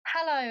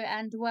Hello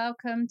and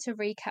welcome to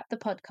Recap the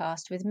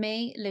podcast with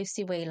me,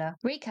 Lucy Wheeler.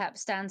 Recap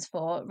stands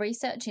for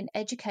Research in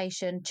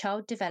Education,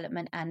 Child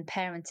Development and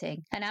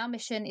Parenting. And our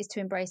mission is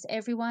to embrace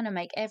everyone and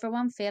make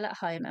everyone feel at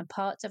home and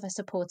part of a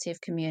supportive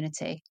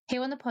community.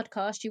 Here on the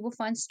podcast, you will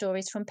find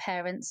stories from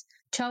parents,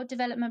 child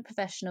development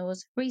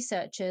professionals,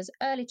 researchers,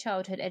 early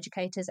childhood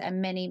educators,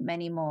 and many,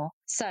 many more.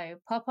 So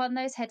pop on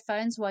those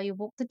headphones while you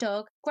walk the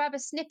dog, grab a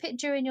snippet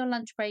during your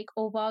lunch break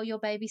or while your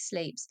baby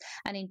sleeps,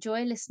 and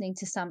enjoy listening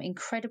to some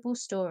incredible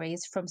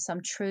stories from some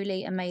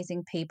truly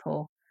amazing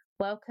people.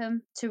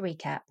 Welcome to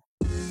Recap.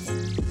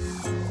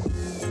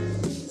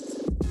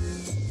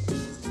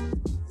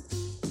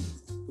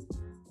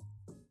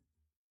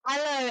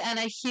 Hello and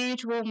a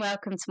huge warm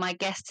welcome to my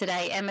guest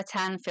today, Emma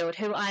Tanfield,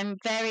 who I'm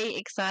very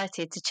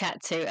excited to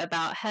chat to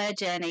about her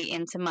journey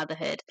into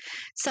motherhood.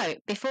 So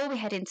before we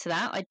head into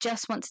that, I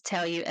just want to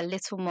tell you a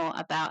little more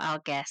about our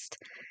guest.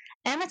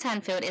 Emma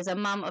Tanfield is a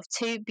mum of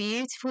two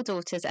beautiful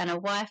daughters and a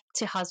wife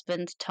to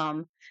husband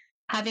Tom.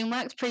 Having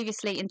worked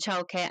previously in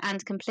childcare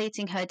and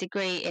completing her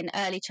degree in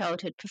early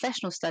childhood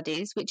professional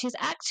studies, which is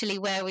actually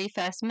where we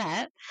first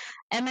met,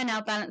 Emma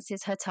now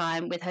balances her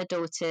time with her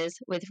daughters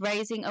with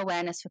raising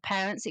awareness for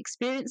parents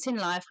experiencing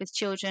life with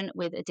children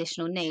with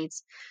additional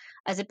needs.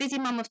 As a busy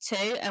mum of two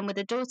and with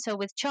a daughter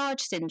with charge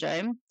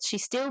syndrome, she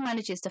still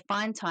manages to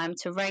find time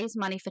to raise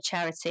money for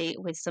charity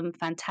with some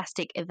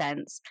fantastic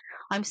events.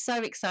 I'm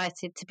so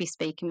excited to be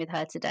speaking with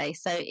her today,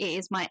 so it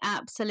is my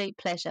absolute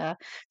pleasure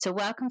to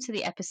welcome to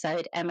the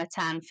episode Emma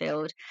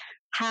Tanfield.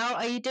 How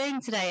are you doing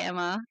today,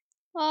 Emma?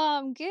 Oh,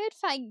 I'm good,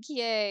 thank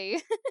you.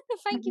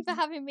 Thank you for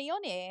having me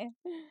on here.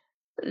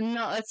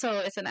 Not at all.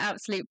 It's an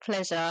absolute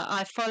pleasure.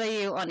 I follow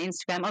you on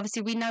Instagram.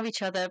 Obviously, we know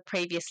each other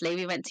previously.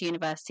 We went to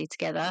university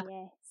together.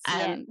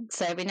 Yes,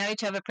 So we know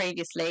each other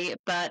previously,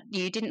 but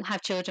you didn't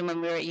have children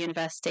when we were at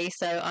university.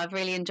 So I've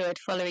really enjoyed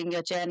following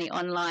your journey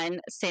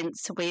online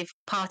since we've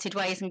parted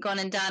ways and gone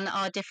and done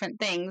our different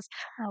things.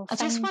 Oh, I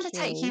just want to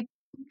thank take you.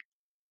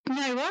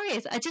 No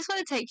worries. I just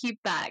want to take you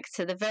back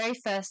to the very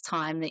first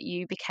time that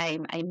you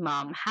became a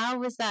mum. How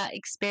was that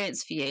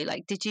experience for you?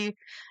 Like, did you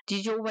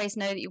always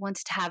know that you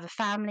wanted to have a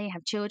family,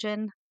 have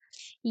children?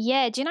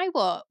 Yeah, do you know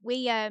what?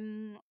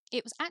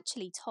 It was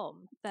actually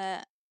Tom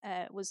that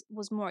was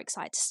more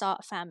excited to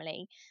start a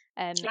family.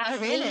 Oh,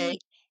 really?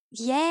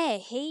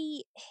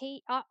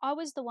 I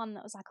was the one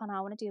that was like, oh no,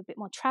 I want to do a bit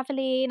more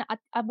traveling.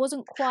 I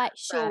wasn't quite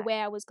sure Right.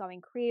 where I was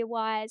going career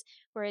wise.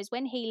 Whereas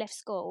when he left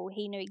school,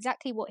 he knew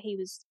exactly what he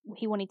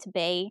wanted to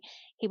be.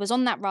 He was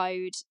on that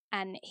road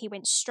and he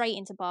went straight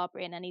into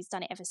barbering and he's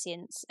done it ever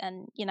since.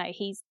 And you know,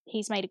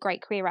 he's made a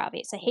great career out of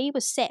it. So he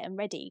was set and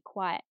ready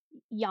quite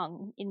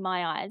young in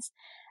my eyes.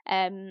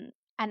 And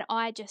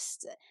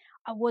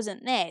I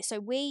wasn't there. So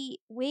we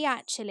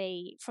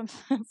actually from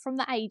from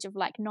the age of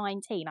like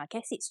 19, I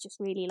guess it's just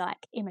really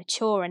like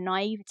immature and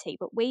naivety,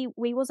 but we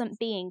wasn't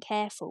being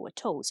careful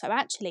at all. So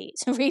actually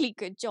it's a really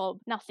good job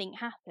nothing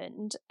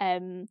happened.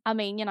 I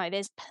mean, you know,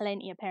 there's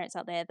plenty of parents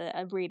out there that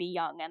are really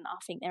young and I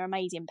think they're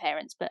amazing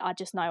parents, but I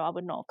just know I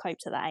would not have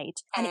coped at that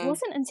age. And it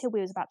wasn't until we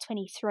was about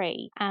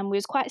 23 and we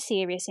was quite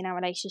serious in our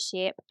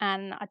relationship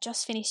and I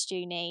just finished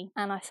uni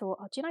and I thought,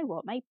 oh, do you know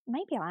what?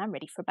 Maybe I am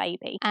ready for a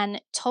baby.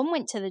 And Tom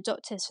went to the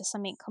doctors for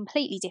something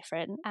completely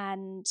different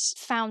and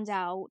found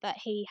out that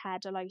he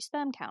had a low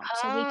sperm count.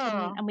 So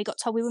we got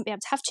told we wouldn't be able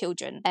to have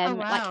children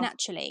like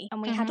naturally.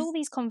 And we had all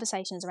these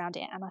conversations around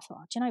it and I thought,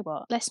 oh, do you know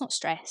what? Let's not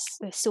stress.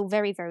 We're still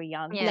very, very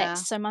young. Yeah.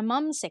 So my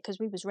mum said, because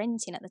we was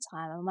renting at the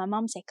time, and my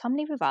mum said, come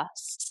live with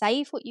us,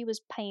 save what you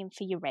was paying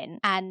for your rent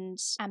and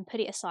put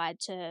it aside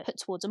to put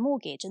towards a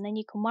mortgage and then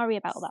you can worry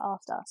about all that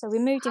after. So we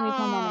moved in with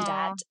my mum and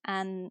dad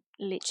and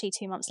literally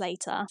 2 months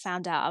later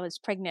found out I was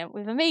pregnant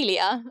with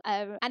Amelia.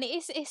 And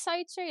it's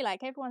so true.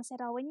 Like everyone said,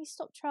 oh, when you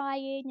stop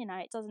trying, you know,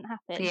 it doesn't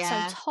happen.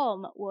 Yeah. So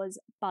Tom was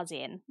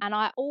buzzing and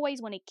I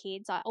always wanted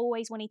kids. I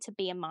always wanted to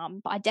be a mum,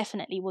 but I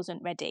definitely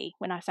wasn't ready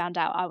when I found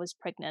out I was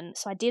pregnant.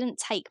 So I didn't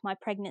take my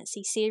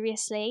pregnancy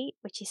seriously,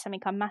 which is something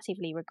I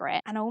massively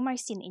regret. And I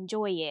almost didn't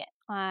enjoy it.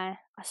 I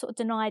sort of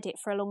denied it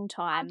for a long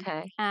time.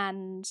 Okay.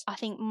 And I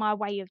think my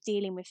way of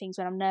dealing with things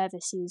when I'm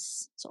nervous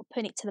is sort of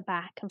putting it to the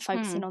back and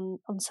focusing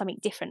on something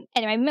different.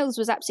 Anyway, Mills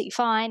was absolutely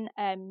fine.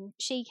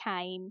 She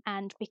came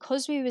and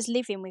because we was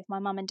living with my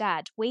mum and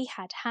dad, we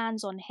had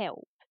hands-on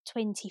help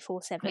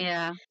 24/7.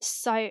 Yeah.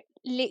 So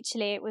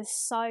literally it was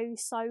so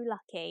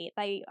lucky.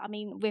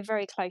 We're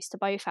very close to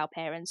both our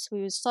parents.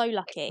 We were so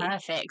lucky.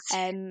 Perfect.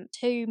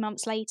 2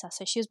 months later,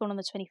 so she was born on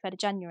the 23rd of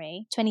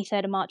January,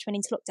 23rd of March went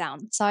into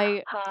lockdown.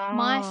 So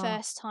my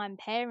first time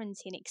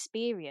parenting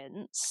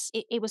experience,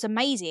 it was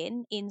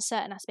amazing in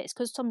certain aspects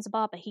because Tom's a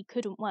barber, he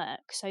couldn't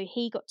work. So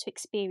he got to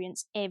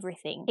experience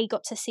everything. He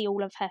got to see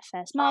all of her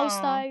first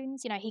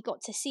milestones. You know, he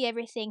got to see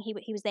everything.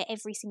 He was there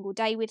every single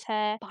day with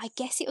her. But I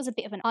guess it was a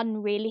bit of an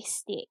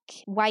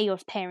unrealistic way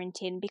of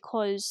parenting because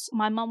because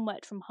my mum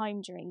worked from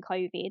home during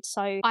COVID,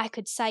 so I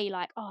could say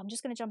like, oh, I'm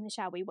just going to jump in the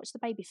shower, will you watch the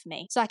baby for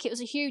me? So like, it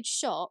was a huge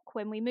shock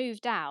when we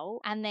moved out,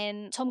 and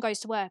then Tom goes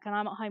to work and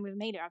I'm at home with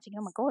Amelia. I'm thinking,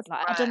 oh my God,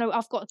 like, I don't know,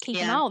 I've got to keep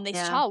an eye on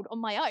this child on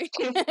my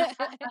own.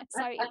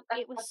 So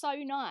it was so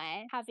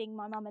nice having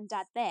my mum and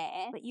dad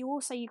there, but you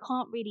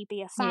can't really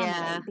be a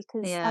family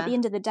because at the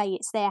end of the day,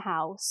 it's their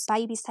house.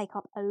 Babies take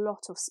up a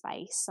lot of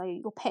space, so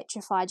you're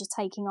petrified you're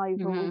taking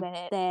over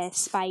all their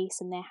space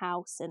and their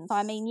house. And so,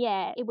 I mean,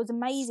 yeah, it was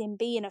amazing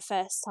being a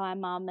first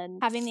time mum and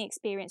having the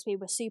experience. We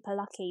were super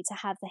lucky to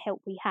have the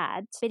help we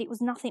had, but it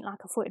was nothing like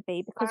I thought it'd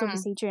be, because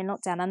obviously during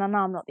lockdown, and I know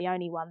I'm not the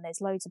only one,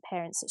 there's loads of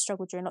parents that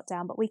struggled during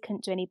lockdown, but we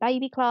couldn't do any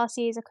baby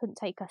classes, I couldn't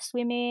take her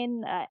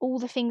swimming, all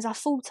the things I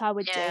thought I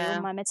would do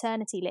on my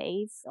maternity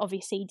leave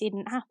obviously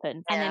didn't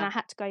happen. And then I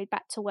had to go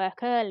back to work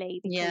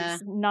early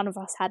because none of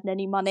us had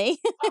any money.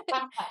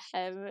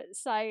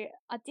 So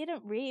I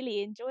didn't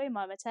really enjoy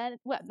my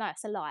maternity. Well, no,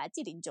 it's a lie. I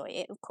did enjoy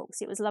it, of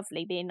course. It was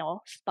lovely being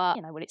off, but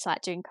you know what it's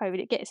like during COVID.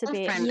 It gets a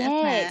bit,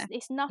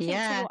 it's nothing to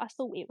what I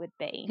thought it would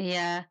be.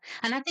 Yeah,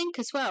 and I think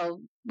as well,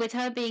 with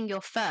her being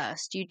your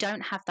first, you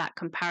don't have that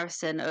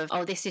comparison of,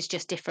 oh, this is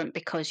just different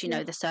because, you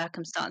know, the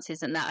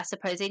circumstances and that. I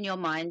suppose in your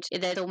mind,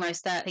 there's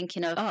almost that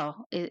thinking of,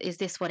 oh, is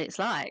this what it's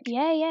like?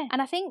 Yeah.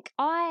 And I think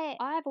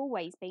I've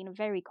always been a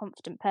very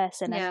confident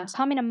person, and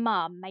becoming a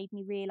mum made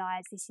me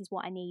realise this is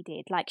what I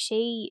needed. Like,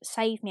 she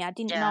saved me. I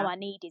didn't know I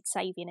needed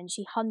saving, and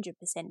she 100%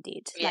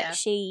 did. Like,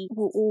 she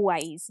will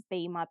always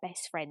be my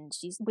best friend.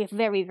 We're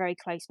very, very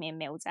close, me and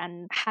Mills,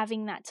 and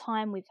having that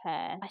time with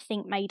her, I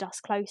think, made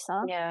us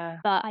closer.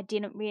 But I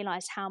didn't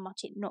realise how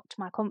much it knocked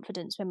my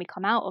confidence when we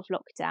come out of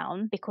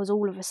lockdown, because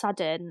all of a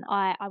sudden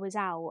I was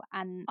out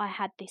and I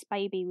had this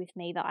baby with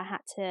me that I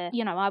had to,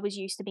 you know, I was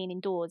used to being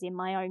indoors in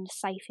my own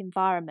safe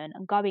environment,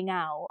 and going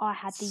out, I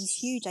had these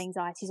huge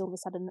anxieties all of a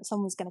sudden that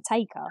someone's going to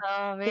take her.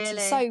 Oh, really? Which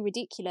is so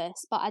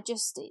ridiculous, but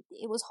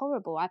it was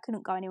horrible. I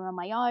couldn't go anywhere on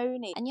my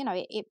own, and you know,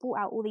 it brought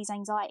out all these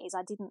anxieties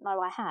I didn't know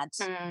I had.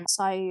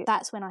 So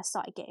that's when I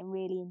started getting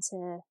really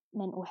into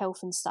mental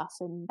health and stuff,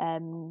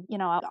 and you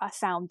know, I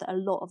found that a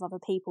lot of other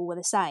people were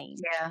the same,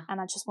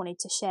 and I just wanted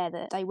to share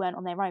that they weren't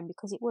on their own,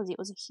 because it was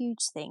a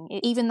huge thing.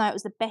 Even though it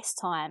was the best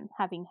time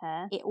having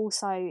her, it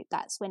also,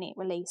 that's when it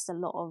released a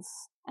lot of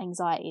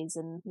anxieties,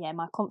 and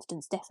my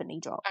confidence definitely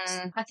dropped.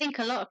 I think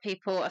a lot of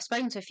people, I've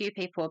spoken to a few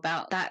people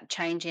about that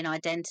change in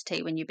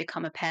identity when you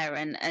become a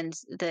parent, and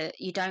that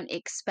you don't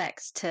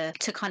expect to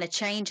kind of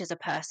change as a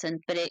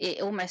person, but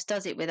it almost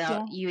does it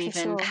without you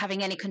even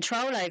having any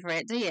control over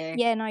it, do you?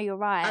 Yeah, no, you're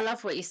right. I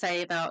love what you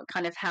say about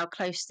kind of how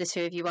close the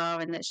two of you are,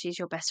 and that she's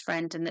your best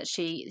friend, and that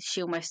she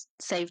almost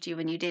saved you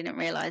when you didn't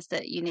realise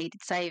that you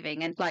needed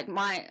saving. And like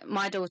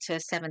my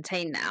daughter's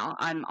 17 now.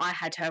 I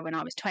had her when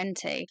I was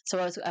 20, so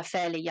I was a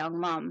fairly young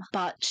mum,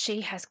 but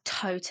she has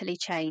totally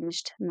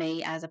changed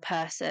me as a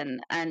person.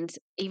 And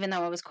even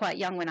though I was quite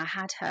young when I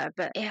had her,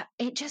 but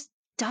it just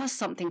does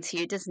something to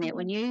you, doesn't it?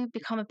 When you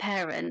become a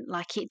parent,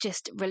 like, it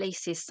just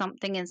releases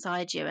something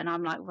inside you, and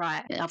I'm like,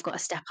 right, I've got to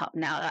step up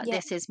now.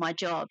 This is my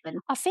job. And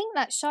I think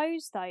that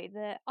shows, though,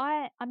 that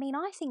I mean,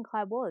 I think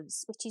I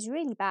was, which is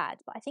really bad,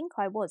 but I think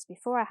I was,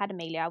 before I had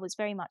Amelia, I was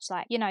very much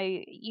like, you know,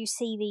 you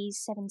see these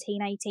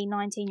 17, 18,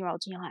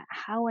 19-year-olds, and you're like,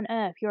 how on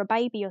earth? You're a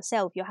baby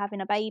yourself, you're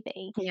having a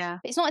baby. Yeah.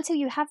 But it's not until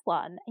you have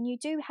one, and you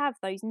do have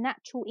those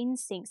natural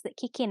instincts that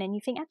kick in, and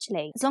you think,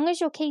 actually, as long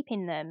as you're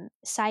keeping them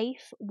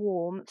safe,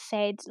 warm,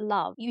 fed,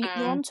 loved, you're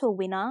onto a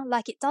winner.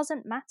 Like, it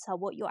doesn't matter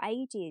what your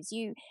age is.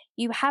 You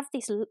have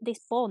this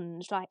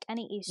bond, like, and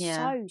it is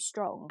so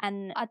strong.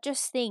 And I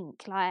just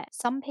think, like,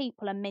 some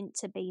people are meant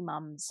to be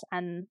mums,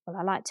 and well,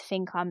 I like to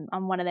think I'm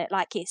one of them.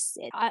 Like,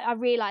 I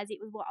realise it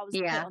was what I was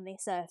put on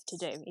this earth to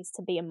do, is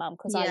to be a mum,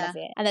 because I love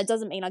it. And that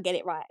doesn't mean I get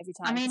it right every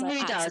time. I mean, who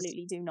I does?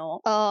 absolutely do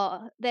not.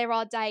 Oh, there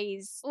are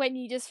days when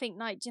you just think,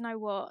 no, do you know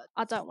what?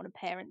 I don't want to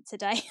parent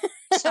today.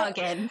 Start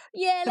again.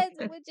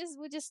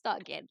 We'll just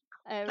start again.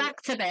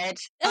 Back to bed,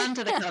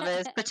 under the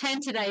covers,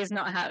 pretend today is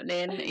not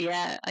happening.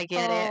 Yeah, I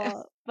get it.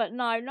 But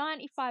no,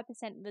 95%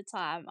 of the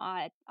time,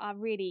 I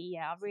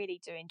really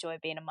do enjoy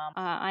being a mum.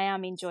 I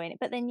am enjoying it.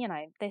 But then, you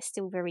know, they're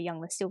still very young.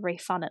 They're still very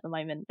fun at the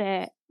moment.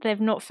 They've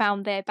not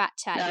found their bat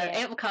chat yet. No,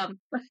 it will come.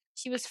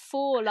 She was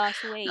 4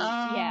 last week.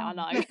 Yeah, I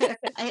know.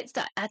 It's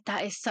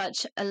that is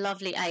such a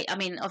lovely age. I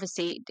mean,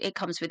 obviously, it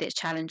comes with its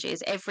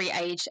challenges. Every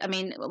age. I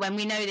mean, when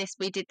we know this,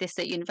 we did this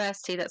at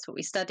university. That's what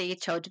we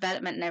studied, child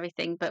development and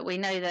everything. But we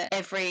know that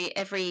every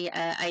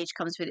age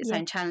comes with its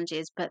own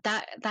challenges. But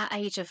that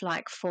age of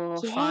like 4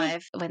 or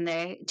 5, when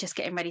they're just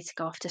getting ready to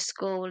go off to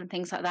school and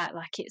things like that,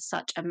 like, it's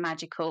such a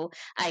magical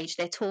age.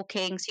 They're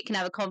talking, so you can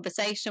have a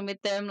conversation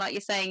with them, like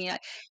you're saying. You know,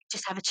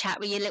 just have a chat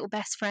with your little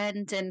best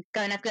friend and go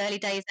and have girly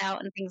days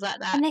out and things like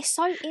that. And they're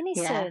so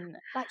innocent.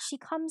 Like, she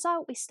comes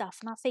out with stuff,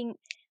 and I think,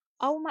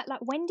 oh my, like,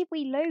 when did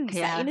we lose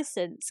that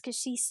innocence? Because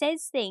she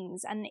says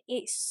things, and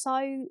it's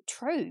so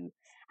true,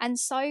 and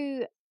so,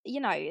 you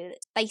know,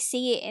 they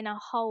see it in a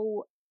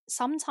whole,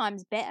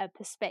 sometimes better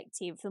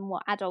perspective than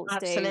what adults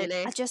do.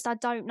 I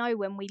don't know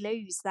when we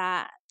lose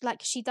that.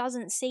 Like, she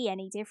doesn't see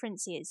any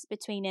differences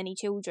between any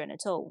children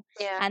at all.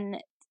 And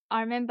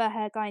I remember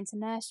her going to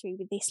nursery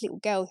with this little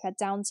girl who had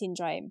Down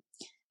syndrome.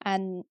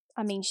 And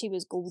I mean, she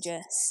was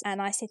gorgeous.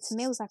 And I said to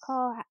Mills, like,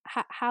 oh,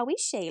 how is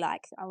she?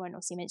 Like, I won't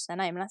obviously mention her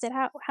name. And I said,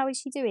 how is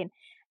she doing?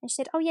 And she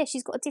said, oh, yeah,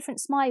 she's got a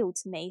different smile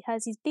to me.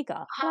 Hers is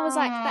bigger. And I was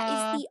like,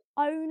 that is the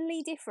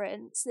only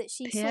difference that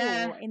she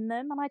saw in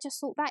them. And I just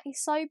thought that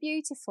is so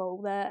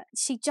beautiful that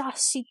she's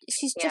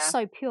just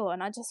so pure.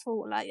 And I just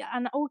thought, like,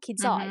 and all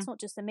kids are. It's not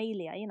just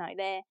Amelia, you know,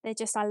 they're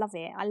just, I love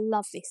it. I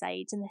love this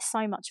age and they're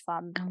so much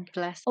fun. Oh,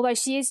 bless. Although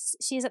she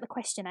is at the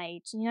question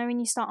age. You know, when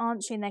you start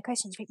answering their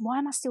questions, you think, why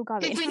am I still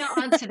going? Did we not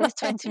answer this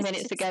 20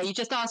 minutes ago? You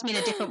just asked me in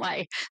a different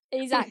way.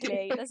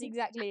 Exactly. That's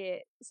exactly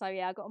it. So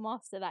yeah, I got to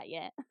master that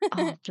yet.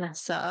 Oh,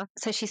 bless her.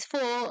 So she's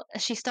 4.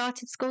 Has she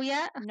started school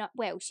yet? No,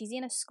 well, she's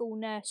in a school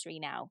nursery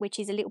now, which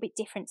is a little bit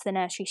different to the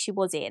nursery she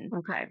was in.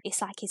 Okay.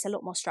 It's a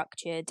lot more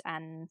structured,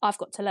 and I've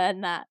got to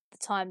learn that the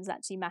times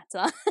actually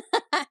matter.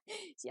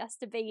 She has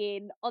to be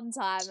in on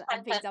time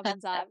and picked up on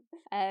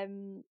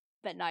time.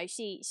 But no,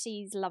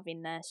 she's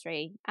loving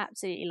nursery,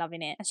 absolutely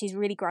loving it. And she's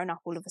really grown up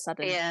all of a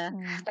sudden. Yeah,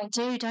 they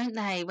do, don't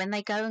they? When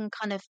they go and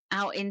kind of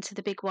out into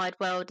the big wide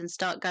world and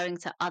start going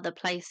to other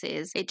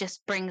places, it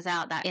just brings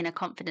out that inner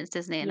confidence,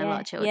 doesn't it, in a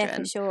lot of children? Yeah,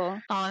 for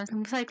sure. Oh,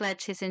 I'm so glad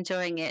she's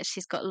enjoying it.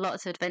 She's got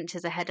lots of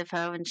adventures ahead of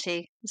her, and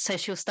so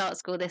she'll start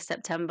school this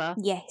September.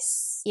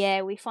 Yes.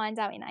 Yeah, we find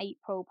out in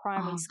April,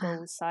 primary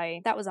school. So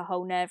that was a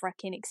whole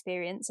nerve-wracking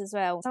experience as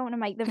well. I don't want to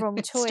make the wrong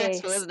choice.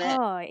 Stressful, isn't it?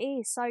 Oh, it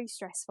is so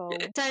stressful.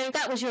 So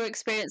that was your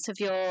experience of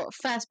your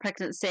first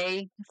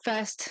pregnancy,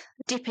 first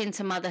dip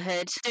into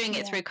motherhood, doing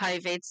it through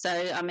COVID. So,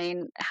 I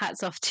mean,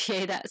 hats off to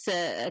you. That's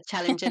a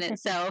challenge in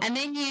itself. And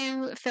then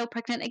you fell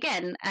pregnant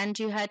again and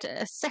you had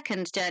a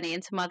second journey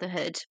into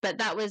motherhood, but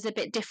that was a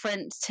bit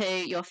different to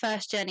your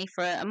first journey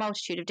for a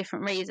multitude of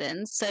different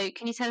reasons. So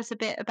can you tell us a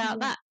bit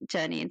about that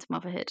journey into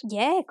motherhood?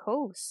 Yeah,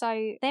 cool.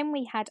 So then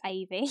we had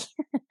Avi,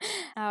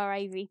 our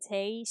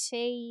AVT.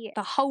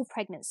 The whole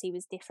pregnancy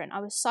was different.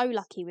 I was so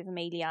lucky with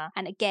Amelia.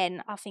 And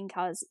again, I think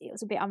it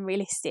was a bit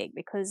unrealistic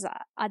because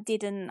I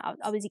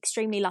was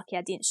extremely lucky.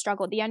 I didn't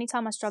struggle. The only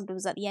time I struggled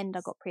was at the end.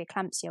 I got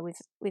preeclampsia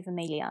with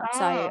Amelia. Oh.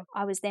 So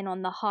I was then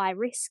on the high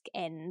risk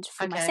end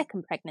for my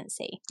second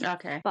pregnancy.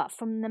 Okay. But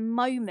from the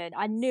moment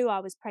I knew I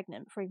was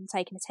pregnant before even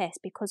taking a test,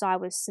 because I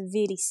was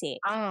severely sick.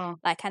 Oh.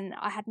 And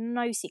I had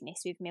no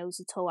sickness with Mills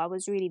at all. I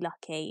was really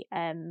lucky.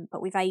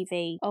 But with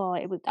AV,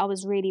 I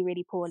was really,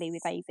 really poorly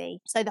with AV.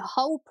 So the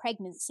whole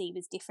pregnancy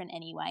was different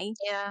anyway.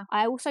 Yeah.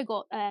 I also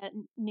got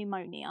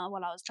pneumonia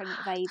while I was pregnant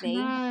with AV.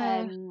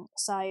 No.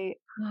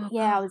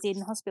 I was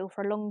in hospital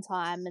for a long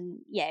time, and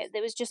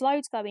there was just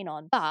loads going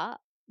on. But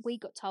we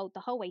got told the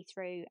whole way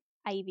through,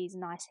 Avi's a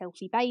nice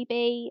healthy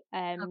baby.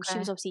 She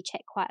was obviously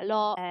checked quite a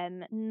lot.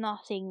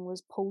 Nothing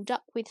was pulled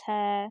up with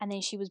her, and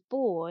then she was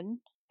born.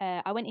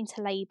 I went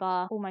into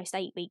labour almost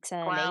 8 weeks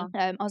early. Wow.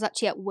 I was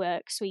actually at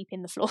work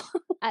sweeping the floor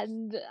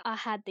and I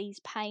had these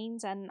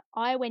pains, and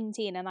I went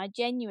in and I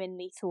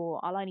genuinely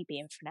thought I'll only be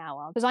in for an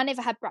hour, because I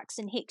never had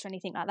Braxton Hicks or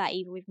anything like that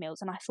either with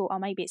Mills, and I thought,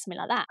 maybe it's something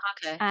like that.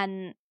 Okay.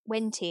 And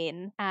went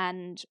in,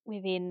 and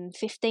within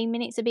 15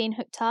 minutes of being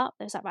hooked up,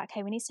 they was like, right,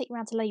 okay, we need to take you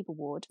around to labour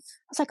ward.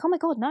 I was like, oh my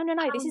God, no,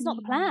 this is not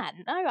the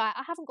plan. No,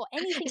 I haven't got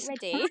anything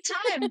ready.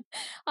 Time.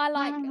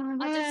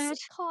 I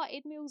just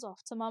carted Mills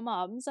off to my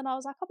mum's, and I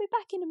was like, I'll be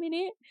back in a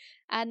minute.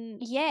 And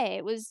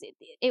it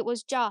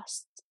was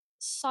just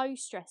so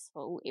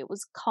stressful. It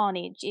was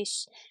carnage.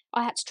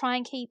 I had to try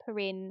and keep her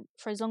in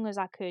for as long as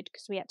I could,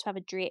 because we had to have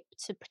a drip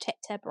to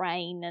protect her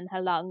brain and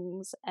her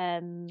lungs.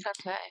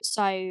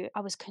 So I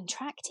was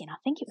contracting. I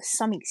think it was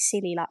something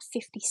silly, like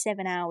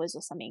 57 hours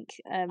or something.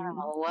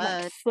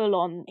 Like full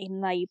on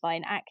in labour,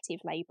 in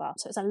active labour.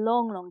 So it was a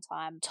long, long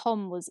time.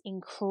 Tom was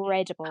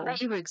incredible. I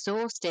bet you were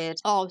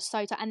exhausted. Oh,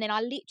 so tight. And then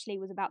I literally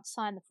was about to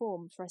sign the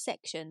form for a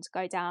section to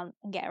go down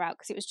and get her out,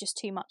 because it was just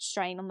too much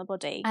strain on the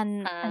body.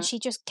 And she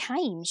just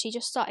came. She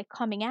just started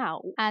coming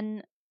out,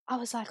 and I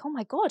was like, oh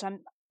my God,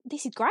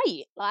 this is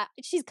great. Like,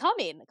 she's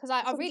coming, because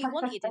I really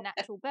wanted a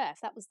natural birth.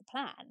 That was the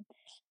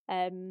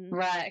plan.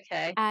 Right,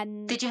 okay.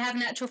 And did you have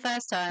natural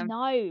first time?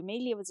 No,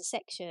 Amelia was a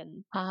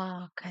section.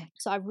 Oh, okay.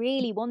 So I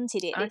really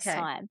wanted it this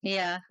time.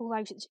 Yeah.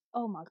 Although,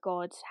 oh my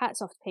God,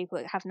 hats off to people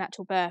that have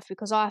natural birth,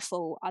 because I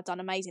thought I'd done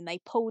amazing.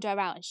 They pulled her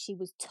out and she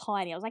was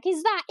tiny. I was like,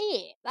 is that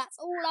it? That's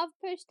all I've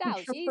pushed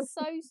out? She's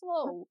so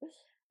small.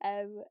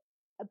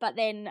 But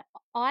then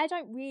I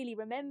don't really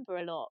remember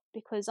a lot,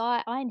 because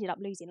I ended up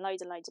losing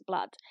loads and loads of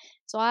blood.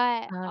 So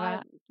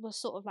I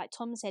was sort of, like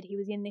Tom said, he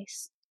was in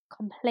this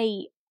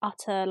complete,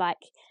 utter,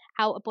 like,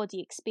 out-of-body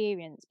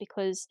experience,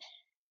 because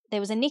there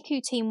was a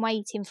NICU team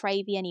waiting for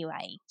AV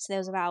anyway. So there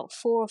was about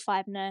 4 or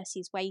 5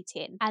 nurses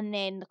waiting. And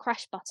then the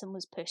crash button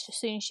was pushed as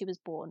soon as she was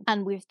born.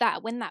 And with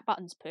that, when that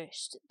button's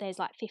pushed, there's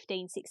like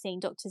 15, 16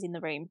 doctors in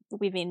the room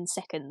within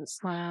seconds.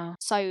 Wow.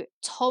 So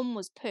Tom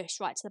was pushed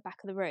right to the back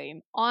of the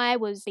room. I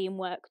was being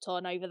worked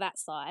on over that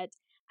side.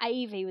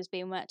 Avie was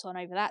being worked on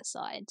over that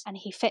side, and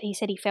he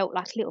said he felt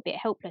like a little bit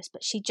helpless,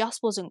 but she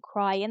just wasn't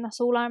crying. That's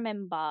all I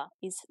remember,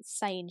 is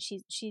saying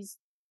she's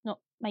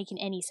making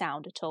any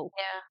sound at all.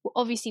 Yeah. Well,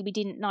 obviously, we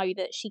didn't know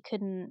that she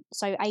couldn't.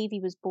 So Avi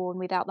was born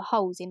without the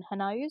holes in her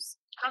nose,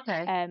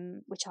 Okay.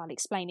 which I'll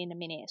explain in a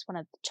minute. It's one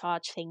of the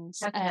charge things.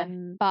 Okay.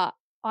 But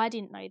I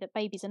didn't know that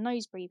babies are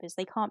nose breathers.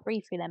 They can't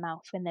breathe through their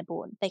mouth when they're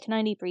born. They can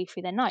only breathe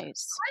through their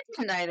nose.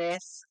 I didn't know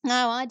this.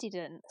 No, I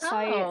didn't. So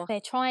Oh. they're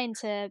trying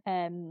to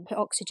put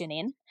oxygen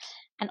in,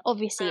 and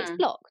obviously it's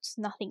blocked.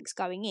 Nothing's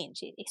going in.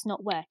 It's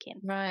not working.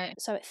 Right.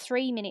 So at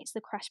 3 minutes,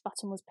 the crash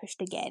button was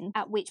pushed again,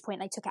 at which point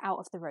they took her out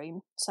of the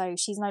room. So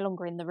she's no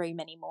longer in the room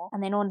anymore.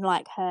 And then on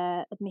like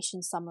her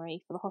admission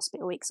summary for the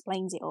hospital, it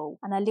explains it all.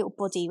 And her little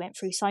body went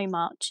through so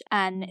much.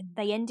 And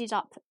they ended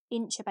up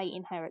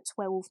intubating her at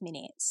 12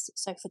 minutes.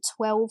 So for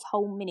 12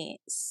 whole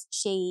minutes,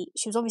 she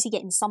was obviously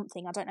getting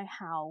something. I don't know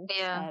how.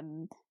 Yeah.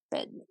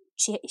 But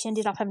she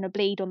ended up having a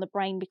bleed on the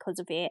brain because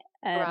of it.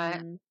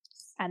 Right.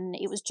 And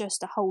it was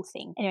just a whole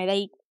thing.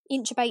 Anyway, they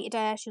intubated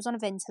her. She was on a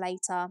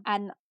ventilator,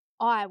 and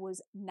I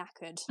was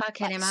knackered. I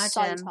can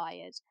imagine. So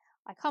tired.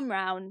 I come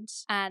round,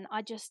 and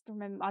I just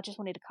remember I just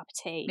wanted a cup of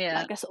tea. Yeah.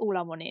 Like, that's all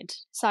I wanted.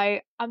 So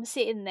I'm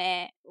sitting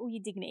there. All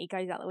your dignity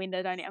goes out the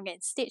window, don't it? I'm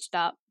getting stitched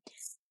up.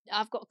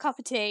 I've got a cup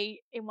of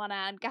tea in one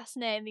hand, gas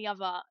in the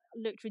other.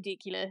 Looked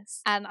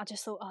ridiculous, and I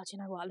just thought, oh, do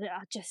you know what?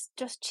 I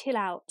just chill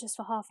out just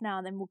for half an hour,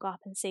 and then we'll go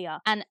up and see her.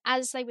 And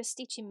as they were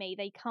stitching me,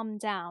 they come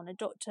down. A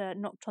doctor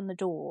knocked on the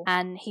door,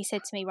 and he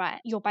said to me, "Right,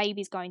 your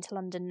baby's going to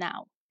London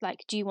now.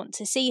 Like, do you want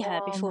to see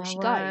her before she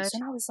goes?"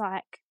 And I was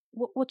like,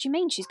 What do you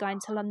mean she's going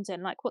to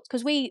London? Like, what?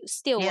 Because we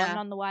still are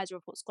none the wiser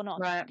of what's gone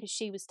on, because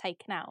she was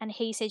taken out. And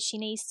he said she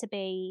needs to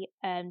be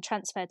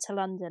transferred to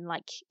London,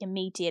 like,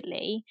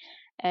 immediately.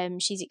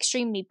 She's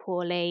extremely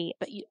poorly,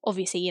 but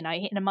obviously, in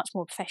a much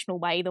more professional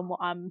way than what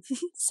I'm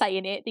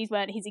saying it. These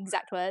weren't his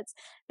exact words,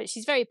 but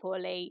she's very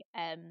poorly.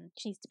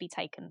 She needs to be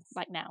taken,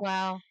 like, now.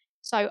 Wow.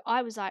 So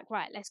I was like,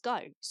 right, let's go.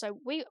 So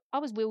I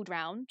was wheeled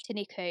round to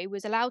Niku,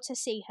 was allowed to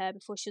see her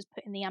before she was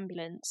put in the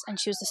ambulance, and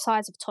she was the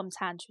size of Tom's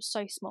hand. She was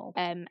so small.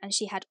 And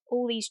she had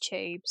all these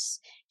tubes.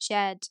 She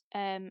had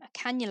a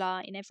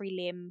cannula in every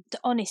limb.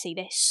 Honestly,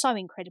 they're so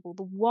incredible.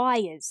 The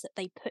wires that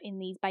they put in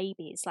these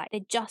babies, like,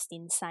 they're just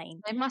insane.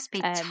 They must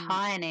be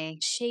tiny.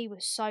 She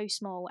was so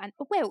small, and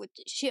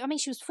she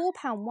was 4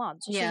 pound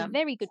 1, so she was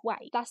very good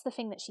weight. That's the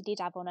thing that she did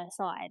have on her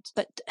side,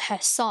 but her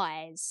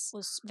size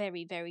was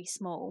very, very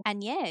small.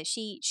 And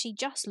she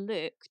just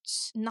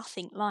looked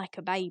nothing like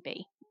a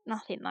baby.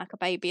 Nothing like a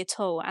baby at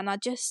all. And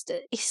it's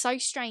so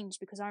strange,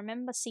 because I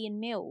remember seeing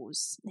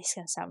Mills. This is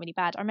going to sound really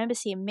bad. I remember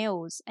seeing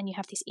Mills, and you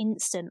have this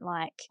instant,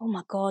 like, oh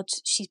my God,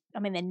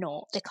 they're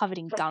not. They're covered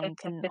in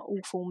gunk and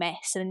awful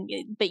mess.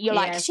 But you're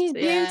like, she's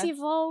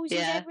beautiful. She's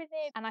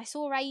everything. And I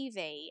saw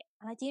Avi,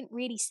 and I didn't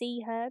really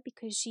see her,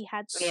 because she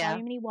had so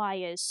many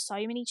wires, so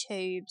many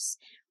tubes,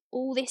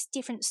 all this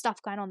different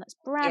stuff going on that's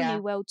brand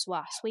new world to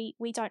us. We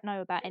don't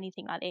know about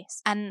anything like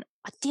this. And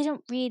I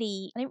didn't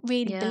really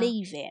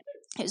believe it.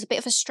 It was a bit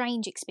of a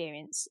strange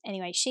experience.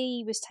 Anyway,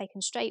 she was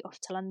taken straight off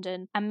to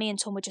London, and me and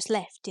Tom were just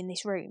left in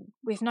this room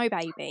with no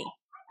baby.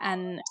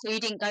 And so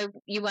you didn't go.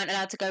 You weren't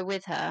allowed to go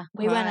with her.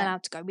 We weren't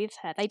allowed to go with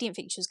her. They didn't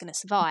think she was going to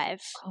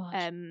survive.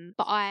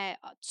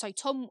 So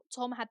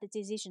Tom had the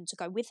decision to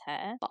go with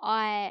her, but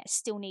I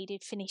still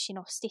needed finishing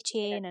off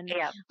stitching, and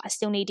I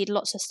still needed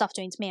lots of stuff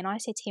doing to me. And I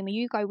said to him,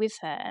 "You go with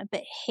her,"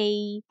 but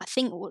I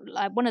think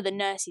one of the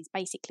nurses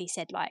basically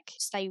said, like,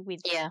 stay with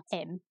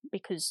Em,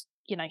 because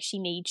she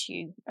needs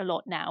you a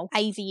lot now.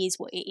 Avi is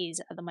what it is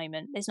at the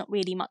moment. There's not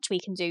really much we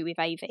can do with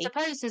Avi. I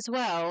suppose as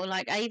well,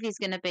 like, Avi's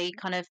going to be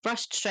kind of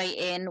brushed straight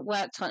in,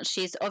 worked on.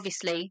 She's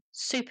obviously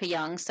super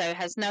young, so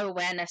has no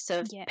awareness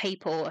of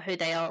people, who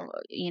they are,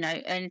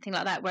 anything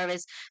like that.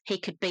 Whereas he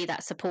could be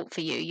that support for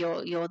you.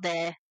 You're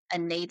there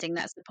and needing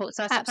that support.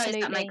 So I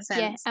suppose that makes sense.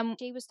 Yeah, and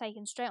she was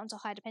taken straight onto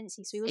high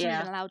dependency, so he wasn't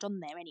even allowed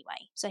on there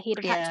anyway. So he'd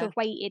have had to have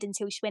waited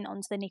until she went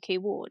onto the NICU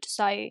ward.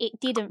 So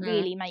it didn't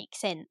really make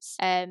sense.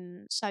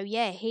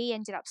 He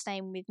ended up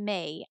staying with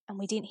me, and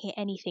we didn't hear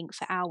anything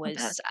for hours.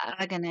 That's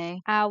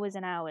agony. Hours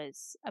and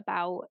hours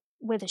about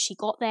whether she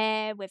got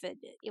there, whether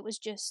it was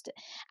just...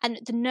 And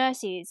the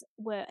nurses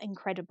were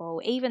incredible.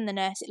 Even the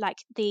nurse, like,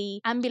 the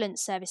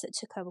ambulance service that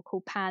took her were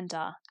called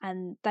Panda,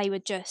 and they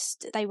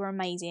were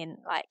amazing.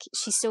 Like,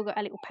 she's still got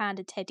a little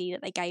panda teddy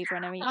that they gave her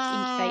in her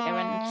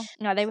incubator,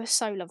 and they were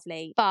so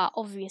lovely. But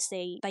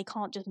obviously they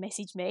can't just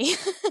message me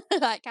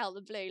like, out of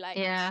the blue. Like,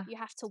 you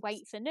have to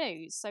wait for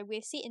news. So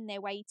we're sitting there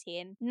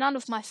waiting. None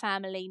of my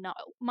family know.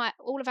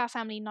 All of our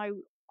family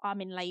know I'm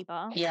in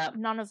labour. Yeah.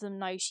 None of them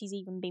know she's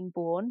even been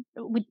born.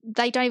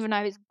 They don't even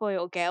know if it's a boy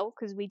or girl,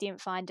 because we didn't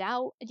find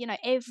out.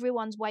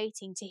 Everyone's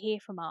waiting to hear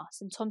from us.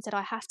 And Tom said,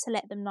 I have to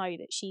let them know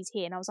that she's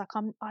here. And I was like,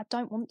 I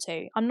don't want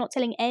to. I'm not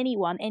telling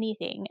anyone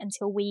anything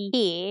until we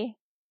hear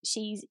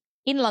she's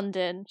in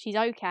London, she's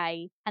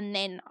okay, and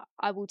then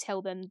I will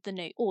tell them the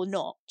news, or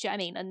not. Do you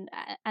know what I mean?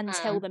 And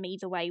tell them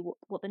either way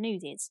what the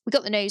news is. We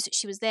got the news that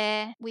she was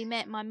there. We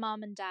met my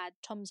mum and dad,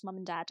 Tom's mum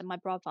and dad, and my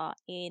brother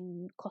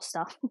in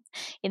Costa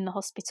in the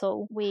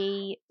hospital.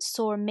 We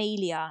saw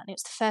Amelia, and it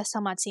was the first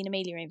time I'd seen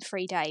Amelia in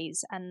 3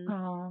 days, and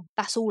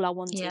that's all I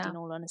wanted, in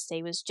all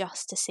honesty, was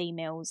just to see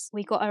Mills.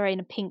 We got her in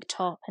a pink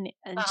top, and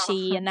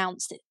she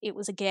announced that it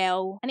was a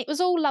girl, and it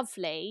was all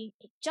lovely.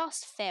 It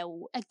just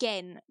felt,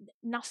 again,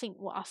 nothing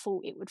what I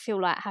thought it would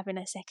feel like having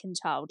a second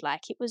child.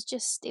 Like, it was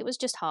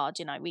just hard,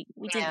 you know. We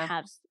didn't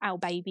have our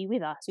baby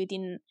with us. We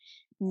didn't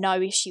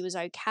know if she was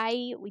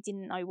okay. We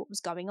didn't know what was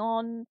going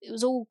on. It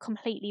was all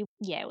completely,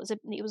 it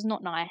was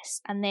not nice.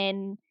 And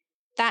then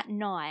that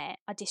night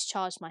I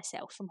discharged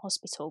myself from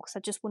hospital because I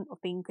just wouldn't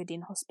have been good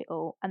in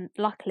hospital. And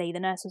luckily the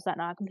nurse was like,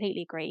 no, I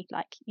completely agree.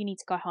 Like, you need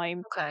to go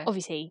home. Okay.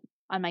 Obviously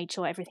I made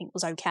sure everything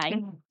was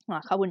okay.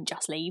 Like, I wouldn't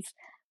just leave.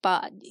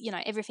 But, you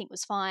know, everything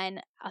was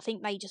fine. I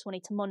think they just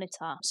wanted to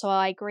monitor. So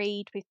I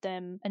agreed with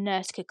them. A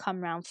nurse could come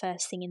round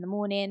first thing in the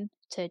morning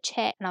to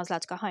check, and I was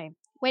allowed to go home.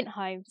 Went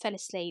home, fell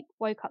asleep,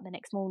 woke up the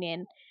next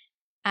morning,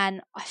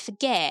 and I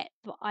forget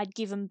that I'd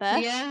given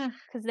birth. Yeah.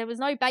 Because there was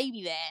no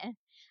baby there.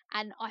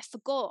 And I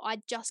forgot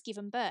I'd just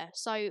given birth.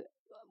 So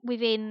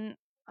within,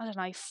 I don't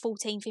know,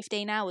 14,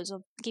 15 hours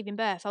of giving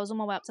birth, I was on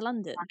my way up to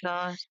London. Oh,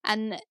 gosh.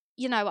 And,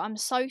 you know, I'm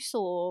so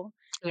sore.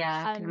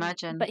 Yeah, I can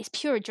imagine. But it's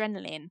pure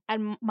adrenaline.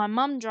 And my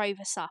mum drove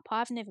us up.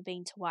 I've never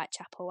been to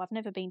Whitechapel. I've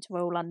never been to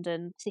Royal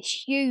London. It's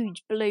this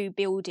huge blue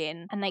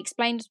building, and they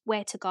explained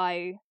where to go,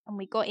 and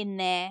we got in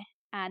there,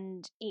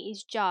 and it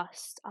is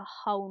just a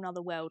whole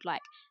nother world.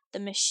 Like, the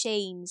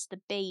machines,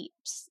 the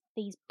beeps,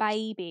 these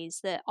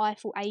babies that I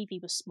thought Avie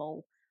was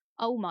small.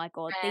 Oh my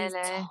God, these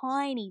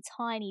tiny,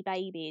 tiny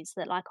babies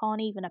that like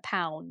aren't even a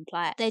pound.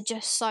 Like, they're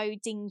just so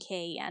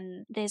dinky,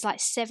 and there's like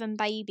 7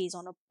 babies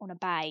on a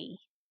bay.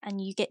 And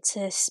you get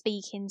to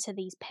speak into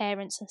these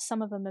parents, and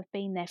some of them have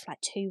been there for like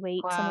 2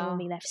 weeks, some of them have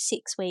been there for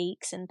 6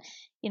 weeks, and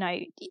you know,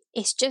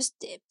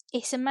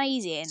 it's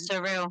amazing.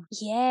 Surreal.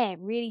 Yeah,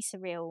 really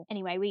surreal.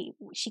 Anyway,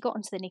 she got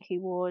onto the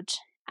NICU ward,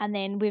 and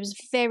then we was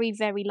very,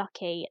 very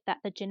lucky that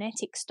the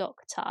genetics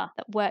doctor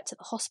that worked at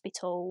the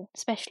hospital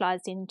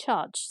specialised in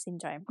Charge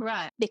syndrome.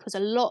 Right. Because a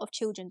lot of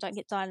children don't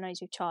get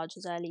diagnosed with Charge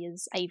as early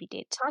as Avie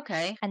did.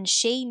 Okay. And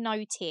she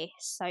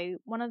noticed, so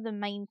one of the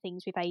main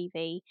things with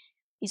Avie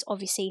is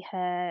obviously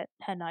her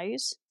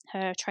nose,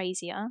 her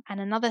atresia, and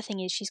another thing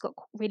is she's got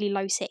really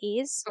low set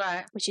ears,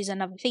 right, which is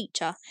another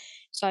feature.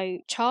 So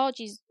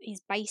Charge is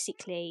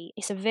basically,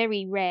 it's a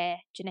very rare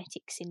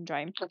genetic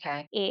syndrome.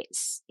 Okay.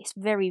 It's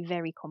very,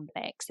 very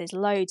complex. There's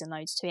loads and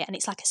loads to it, and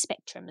it's like a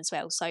spectrum as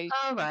well. So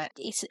right.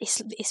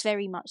 It's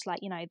very much like,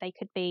 you know, they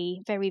could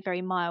be very,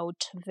 very mild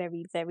to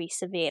very, very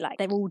severe. Like,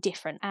 they're all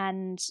different.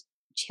 And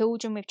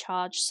children with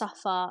Charge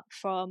suffer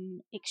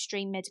from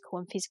extreme medical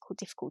and physical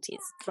difficulties.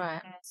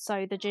 Right.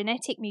 So the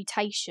genetic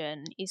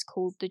mutation is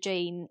called the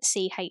gene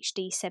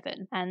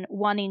CHD7, and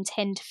 1 in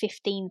 10 to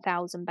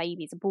 15,000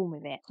 babies are born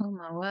with it. Oh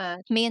my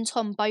word. Me and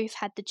Tom both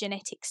had the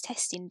genetics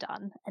testing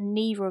done, and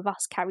neither of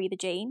us carry the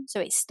gene.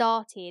 So it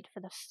started for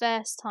the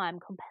first time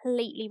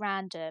completely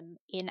random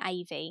in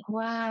Avie.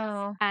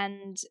 Wow.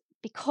 And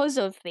because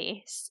of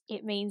this,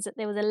 it means that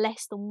there was a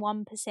less than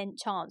 1%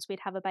 chance we'd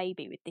have a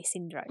baby with this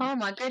syndrome. Oh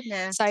my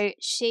goodness. So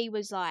she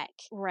was like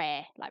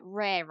rare.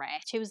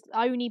 She was the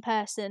only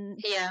person,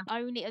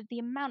 only the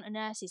amount of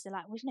nurses, they're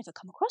like, we've never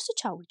come across a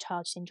child with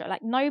Charge syndrome.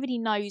 Like, nobody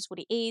knows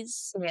what it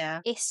is. Yeah.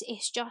 It's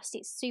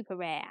super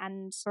rare.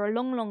 And for a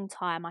long, long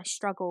time I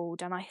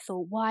struggled, and I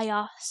thought, why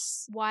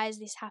us? Why has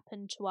this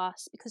happened to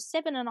us? Because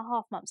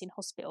 7.5 months in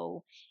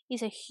hospital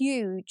is a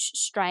huge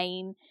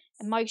strain,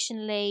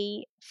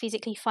 emotionally,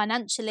 physically, financially.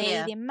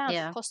 The amount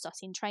it cost us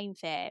in train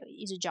fare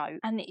is a joke,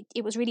 and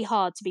it was really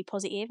hard to be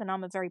positive, and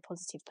I'm a very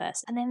positive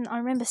person. And then I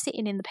remember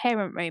sitting in the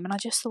parent room, and I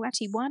just thought,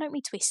 actually, why don't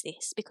we twist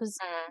this? Because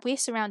we're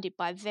surrounded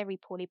by very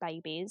poorly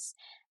babies,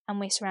 and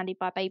we're surrounded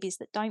by babies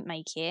that don't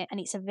make it, and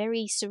it's a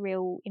very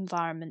surreal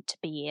environment to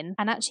be in.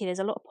 And actually there's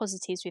a lot of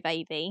positives with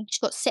Avie. She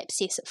got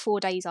sepsis at 4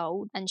 days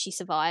old, and she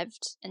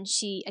survived. And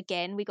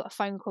we got a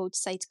phone call to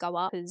say to go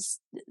up because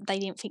they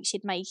didn't think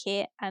she'd make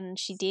it, and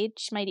she did.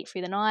 She made it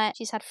through the night.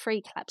 She's had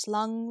 3 collapsed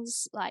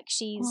lungs. Like,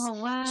 she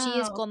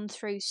has gone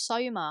through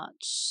so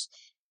much.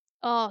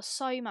 Oh,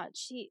 so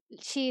much.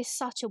 She is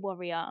such a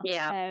warrior.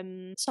 Yeah.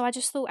 So I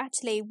just thought,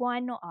 actually, why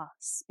not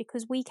us?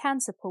 Because we can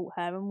support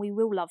her, and we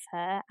will love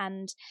her,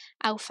 and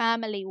our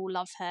family will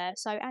love her.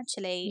 So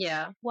actually,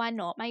 why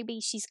not? Maybe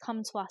she's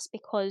come to us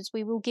because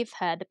we will give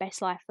her the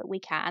best life that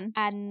we can.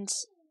 And,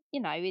 you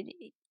know,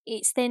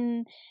 it's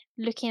then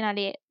looking at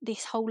it,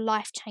 this whole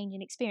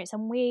life-changing experience.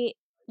 And we're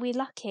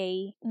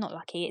not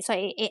lucky. So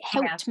it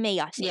helped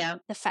me, I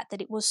think, the fact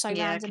that it was so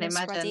random and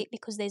sporadic,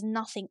 because there's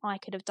nothing I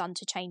could have done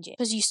to change it.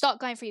 Because you start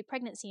going through your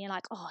pregnancy and you're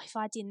like, oh, if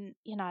I didn't,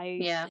 you know,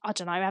 I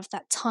don't know, have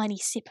that tiny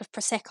sip of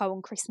Prosecco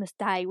on Christmas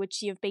Day, would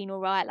she have been all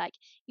right? Like,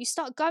 you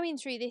start going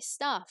through this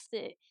stuff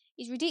that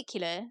is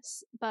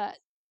ridiculous, but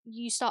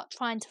you start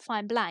trying to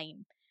find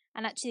blame.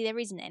 And actually there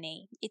isn't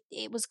any.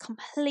 It was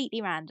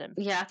completely random.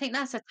 Yeah, I think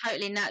that's a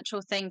totally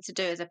natural thing to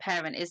do as a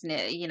parent, isn't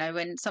it? You know,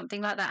 when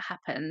something like that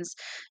happens,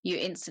 you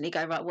instantly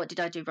go, right, what did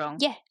I do wrong?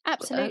 Yeah, You know,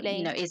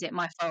 absolutely. is it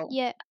my fault?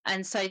 Yeah.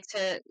 And so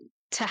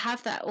to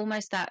have that,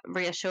 almost that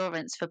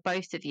reassurance for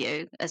both of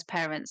you as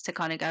parents, to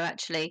kind of go,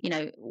 actually, you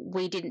know,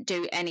 we didn't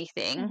do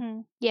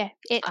anything. Yeah,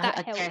 that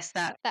I guess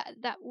helped. that,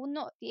 That will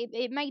not.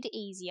 It made it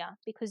easier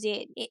because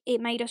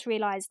it made us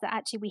realise that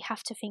actually we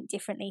have to think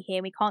differently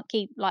here. We can't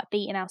keep like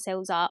beating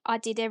ourselves up. I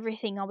did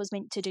everything I was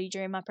meant to do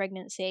during my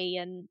pregnancy,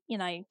 and you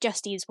know,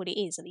 just is what it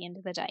is at the end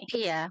of the day.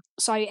 yeah,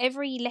 So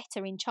every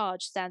letter in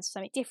charge stands for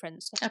something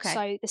different. okay,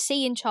 So the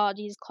C in charge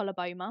is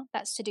coloboma.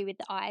 That's to do with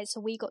the eyes.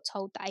 So we got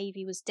told that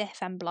Avi was deaf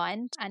and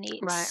blind, and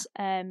right,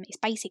 it's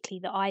basically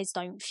the eyes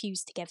don't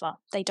fuse together.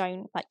 They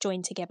don't like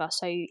join together,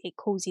 so it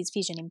causes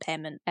vision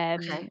impairment.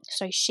 okay,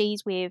 So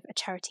she's with a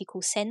charity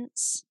called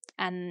Sense,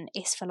 and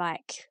it's for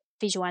like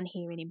visual and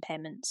hearing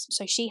impairments.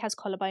 So she has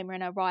coloboma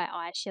in her right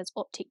eye. She has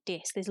optic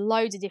disc. There's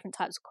loads of different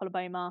types of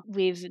coloboma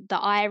with the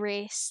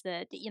iris.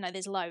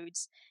 There's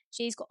loads.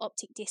 She's got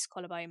optic disc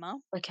coloboma.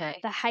 okay,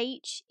 The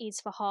H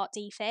is for heart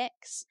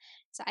defects.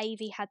 So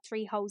Avi had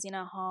 3 holes in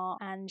her heart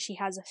and she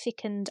has a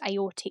thickened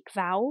aortic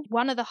valve.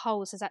 One of the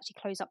holes has actually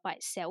closed up by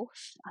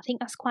itself. I think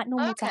that's quite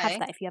normal to have okay,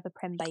 that if you have a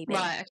prem baby.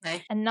 right,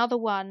 okay, Another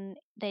one,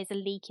 there's a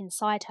leak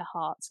inside her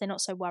heart, so they're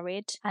not so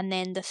worried. And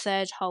then the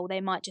third hole,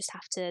 they might just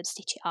have to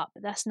stitch it up,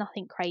 but that's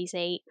nothing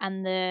crazy.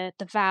 And the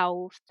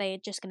valve, they're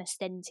just going to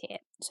stent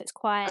it. So it's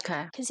quite,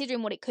 okay,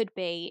 considering what it could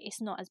be,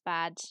 it's not as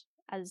bad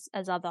as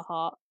other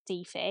heart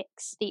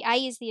defects. The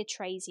A is the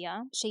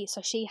atrasia.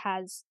 She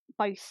has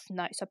both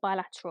notes, so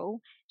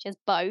bilateral. She has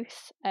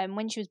both.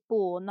 When she was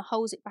born, the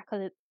holes at the back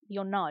of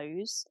your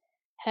nose,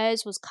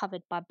 hers was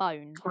covered by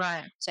bone.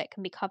 right. So it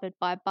can be covered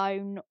by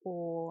bone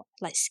or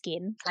like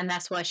skin. And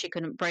that's why she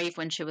couldn't breathe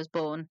when she was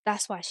born.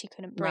 That's why she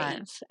couldn't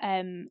Right.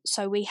 breathe.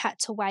 So we had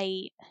to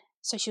wait.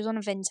 So she was on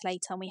a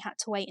ventilator and we had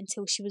to wait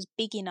until she was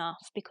big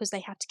enough because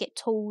they had to get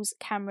tools,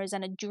 cameras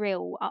and a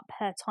drill up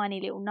her tiny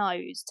little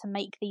nose to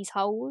make these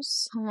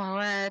holes. Oh my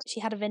word.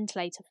 She had a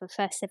ventilator for the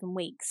first 7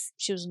 weeks.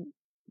 She wasn't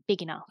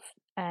big enough.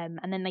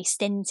 And then they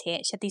stent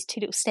it. She had these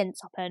 2 little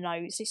stents up her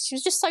nose. She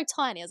was just so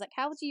tiny. I was like,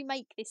 how do you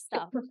make this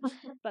stuff?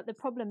 But the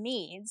problem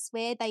is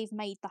where they've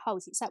made the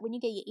holes. It's like when you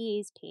get your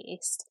ears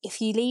pierced,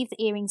 if you leave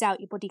the earrings out,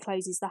 your body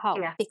closes the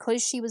hole. Yeah.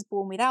 Because she was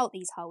born without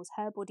these holes,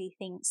 her body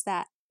thinks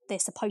that they're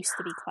supposed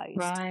to be closed.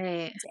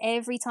 Right. So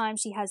every time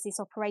she has this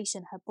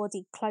operation, her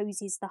body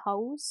closes the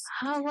holes.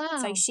 Oh wow.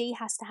 So she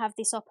has to have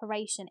this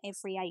operation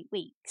every 8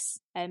 weeks.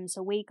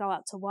 So we go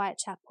up to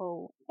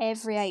Whitechapel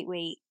every 8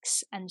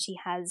 weeks, and she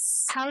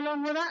has. How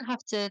long will that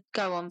have to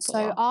go on for?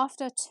 So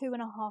after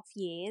 2.5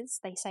 years,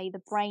 they say the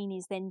brain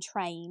is then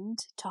trained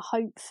to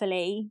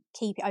hopefully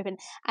keep it open,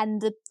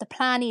 and the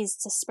plan is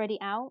to spread it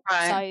out.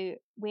 Right. So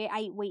we're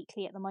 8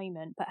 weekly at the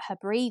moment, but her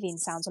breathing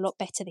sounds a lot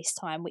better this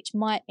time, which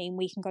might mean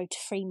we can go to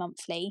 3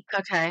 monthly.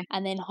 Okay.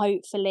 And then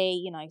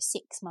hopefully,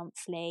 6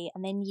 monthly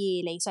and then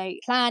yearly. So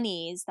plan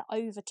is that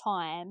over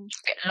time,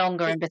 A bit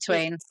longer in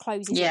between. it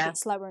closes Yeah. a bit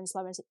slower and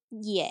slower.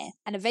 Yeah.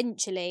 And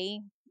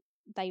eventually,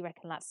 they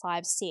reckon like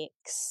 5,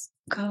 6.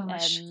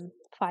 Gosh.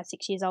 5,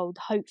 6 years old,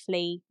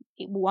 hopefully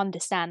it will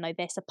understand though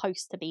they're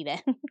supposed to be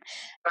there.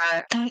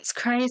 Right. That's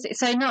crazy.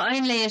 So not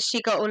only has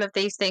she got all of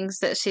these things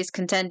that she's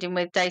contending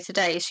with day to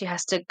day, she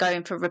has to go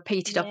in for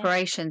repeated Yeah.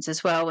 operations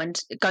as well and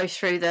go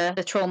through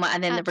the trauma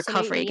and then the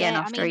recovery again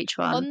after each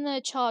one. On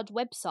the Charge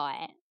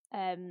website,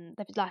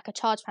 like a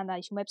Charge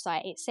Foundation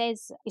website, it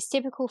says it's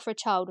typical for a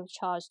child with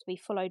Charge to be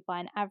followed by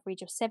an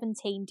average of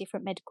 17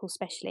 different medical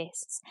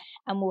specialists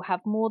and will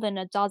have more than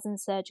a dozen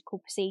surgical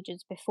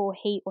procedures before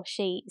he or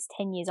she is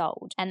 10 years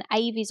old. And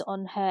Avi's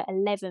on her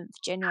 11th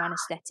general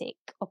anaesthetic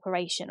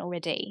operation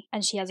already,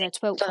 and she has her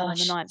 12th one on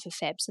the 9th of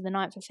Feb. So the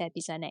 9th of Feb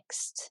is her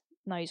next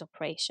nose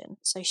operation.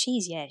 So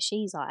she's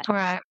like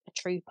right. a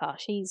trooper.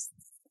 She's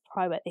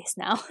pro at this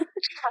now.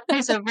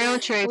 He's a real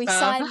trooper. We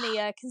sign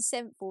the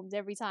consent forms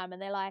every time, and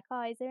they're like,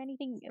 "Oh, is there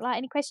anything like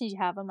any questions you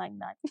have?" I'm like,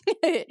 "No,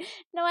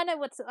 no, I know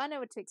what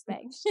to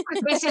expect."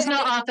 This is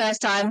not our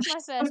first time.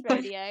 It's my first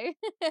rodeo.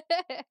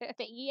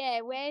 But yeah,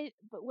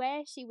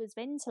 where she was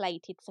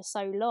ventilated for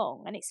so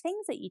long, and it's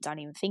things that you don't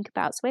even think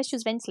about. So where she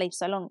was ventilated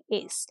for so long,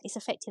 it's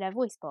affected her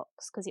voice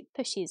box because it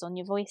pushes on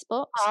your voice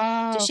box.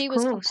 Oh, So she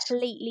was of course.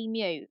 completely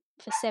mute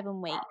for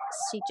 7 weeks.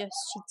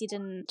 She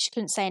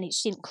couldn't say anything.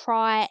 She didn't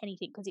cry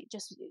anything because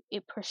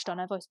it pushed on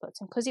her voice box.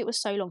 And because it was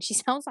so long, she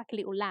sounds like a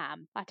little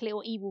lamb, like a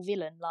little evil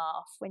villain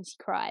laugh when she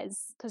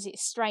cries because it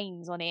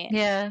strains on it.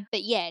 Yeah.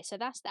 But yeah, so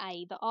that's the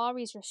A. The R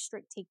is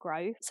restricted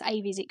growth. So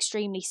Ava is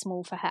extremely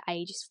small for her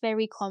age. It's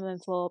very common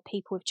for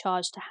people with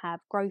Charge to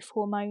have growth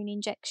hormone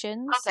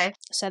injections. Okay.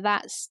 So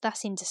that's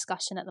in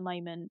discussion at the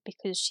moment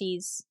because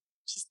she's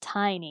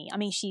tiny. I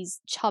mean, she's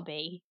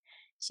chubby.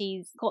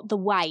 She's got the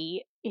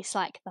weight. It's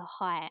like the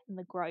height and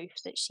the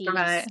growth that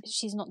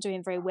she's not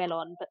doing very well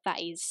on, but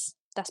that is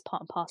that's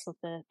part and parcel of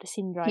the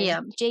syndrome.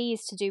 Yeah. G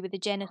is to do with the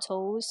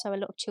genitals, so a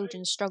lot of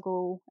children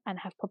struggle and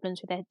have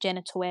problems with their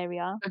genital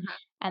area.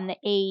 And the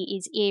E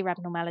is ear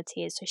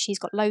abnormalities, so she's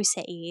got low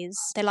set ears.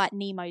 They're like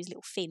Nemo's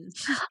little fin.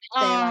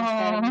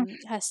 They're like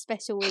her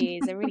special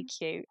ears. They're really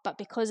cute, but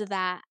because of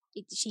that,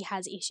 she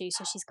has issues.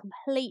 So she's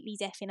completely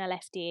deaf in her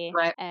left ear.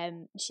 Right.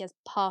 She has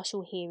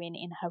partial hearing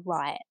in her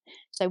right.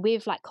 So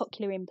with like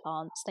cochlear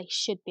implants, they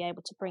should be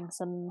able to bring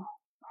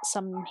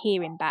some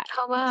hearing back.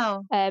 Oh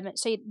wow.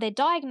 So they're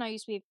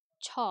diagnosed with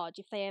charge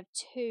if they have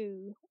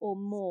 2 or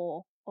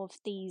more of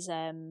these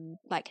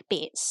like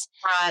bits.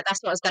 Right,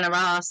 that's what I was going to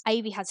ask.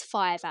 Avie has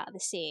 5 out of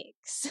the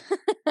 6.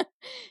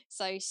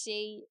 So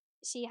she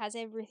has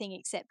everything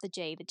except the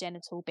G, the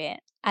genital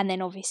bit. And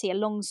then obviously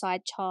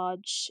alongside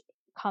charge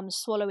comes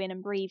swallowing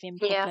and breathing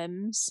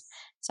problems.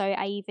 So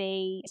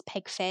Avie is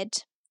peg fed,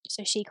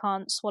 so she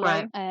can't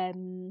swallow. Right.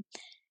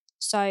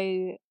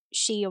 So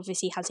she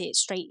obviously has it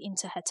straight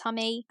into her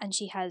tummy, and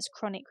she has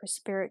chronic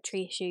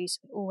respiratory issues,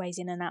 always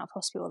in and out of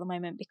hospital at the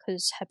moment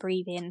because her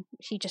breathing,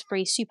 she just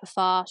breathes super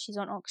fast, she's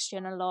on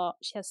oxygen a lot,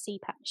 she has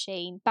CPAP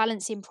machine.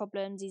 Balancing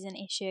problems is an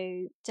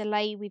issue,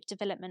 delay with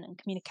development and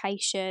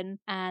communication,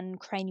 and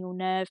cranial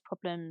nerve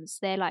problems.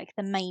 They're like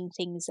the main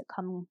things that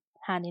come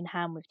hand in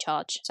hand with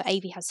charge. So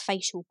Avie has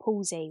facial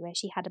palsy, where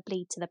she had a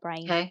bleed to the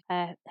brain. Okay.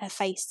 Her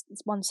face,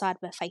 one side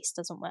of her face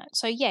doesn't work.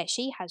 So yeah,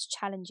 she has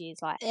challenges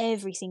like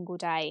every single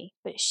day,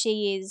 but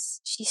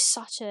she's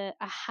such a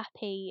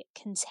happy,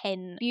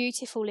 content,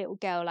 beautiful little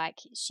girl. Like,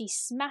 she's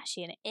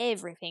smashing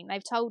everything.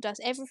 They've told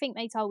us everything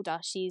they told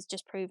us. She's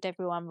just proved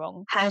everyone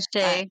wrong. Has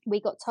she? We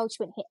got told she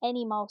wouldn't hit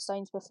any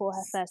milestones before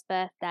her first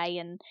birthday,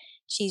 and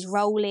she's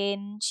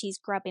rolling, she's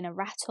grabbing a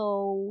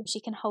rattle,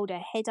 she can hold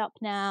her head up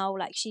now.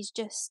 Like,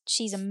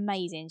 she's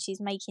amazing.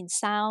 She's making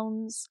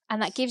sounds,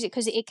 and that gives it,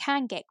 because it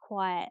can get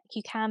quite,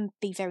 you can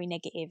be very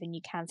negative and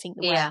you can think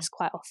the worst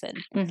quite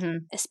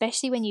often,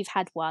 especially when you've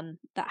had one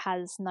that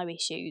has no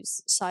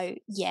issues. So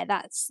yeah,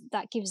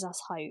 that gives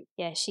us hope.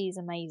 Yeah, she's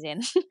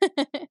amazing.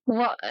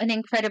 What an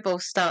incredible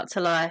start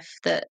to life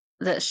that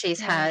she's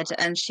had,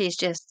 and she's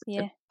just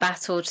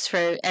battled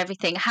through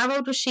everything. How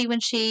old was she when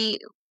she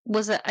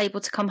was able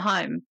to come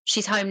home?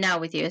 She's home now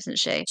with you, isn't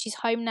she? She's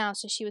home now,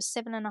 so she was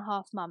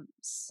 7.5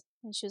 months.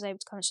 And she was able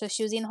to come. So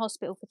she was in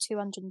hospital for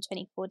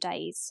 224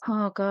 days.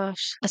 Oh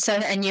gosh. So,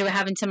 and you were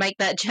having to make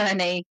that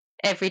journey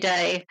every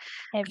day.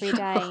 Every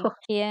day.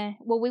 Yeah.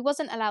 Well, we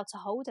wasn't allowed to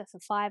hold her for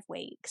 5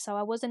 weeks, so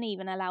I wasn't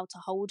even allowed to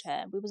hold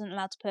her. We was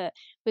allowed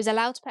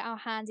to put our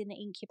hand in the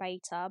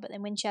incubator, but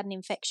then when she had an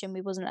infection,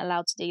 we wasn't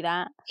allowed to do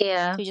that.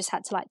 Yeah. So we just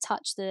had to like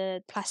touch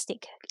the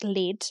plastic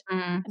lid.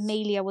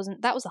 Amelia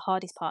wasn't, that was the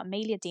hardest part.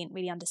 Amelia didn't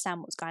really understand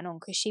what was going on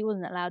because she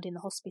wasn't allowed in the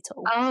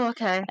hospital. Oh,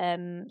 okay.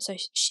 So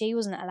she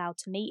wasn't allowed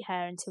to meet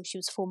her until she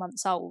was 4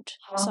 months old.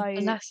 Oh, so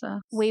bless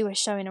her. We were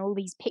showing her all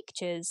these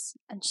pictures,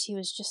 and she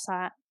was just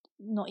like,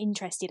 not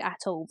interested at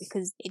all,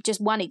 because it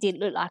just, one, it didn't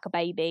look like a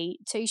baby.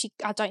 Two,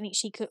 I don't think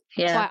she could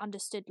quite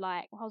understood,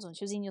 like, hold on,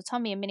 she was in your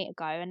tummy a minute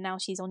ago and now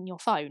she's on your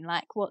phone,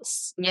 like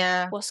what's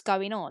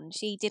going on.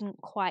 She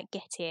didn't quite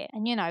get it.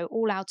 And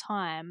all our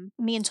time,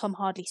 me and Tom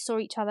hardly saw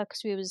each other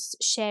because we was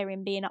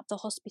sharing being up the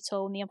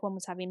hospital, and the other one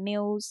was having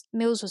meals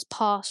was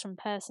passed from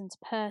person to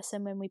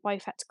person when we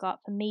both had to go up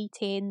for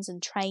meetings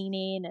and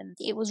training, and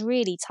it was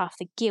really tough.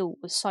 The guilt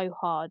was so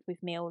hard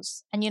with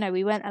meals, and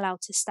we weren't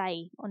allowed to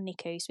stay on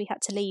NICU, so we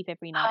had to leave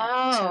every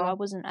night. So I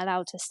wasn't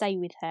allowed to stay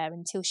with her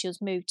until she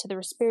was moved to the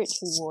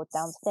respiratory ward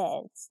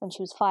downstairs when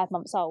she was 5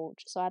 months old.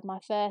 So I had my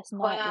first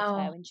night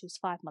with her when she was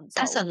 5 months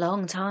old. That's a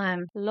long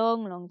time.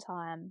 Long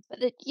time. But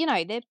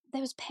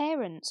there was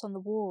parents on the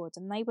ward,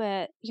 and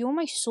you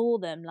almost saw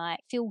them like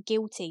feel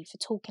guilty for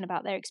talking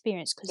about their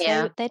experience,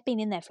 because they'd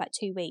been in there for like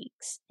 2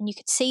 weeks, and you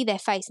could see their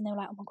face, and they were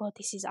like, oh my god,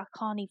 I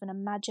can't even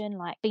imagine,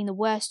 like, being the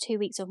worst 2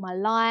 weeks of my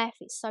life.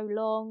 It's so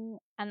long.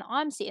 And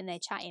I'm sitting there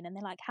chatting, and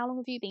they're like, how long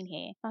have you been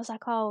here? And I was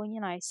like,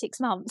 6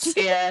 months.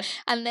 Yeah.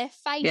 And their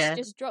face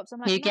just drops. I'm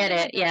like, you get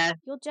it. Yeah.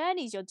 Your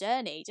journey's your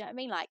journey. Do you know what I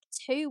mean? Like,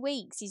 2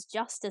 weeks is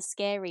just as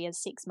scary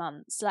as 6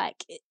 months.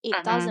 Like,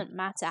 it doesn't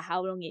matter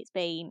how long it's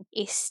been.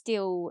 It's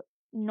still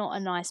not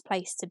a nice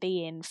place to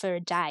be in for a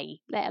day,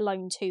 let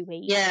alone 2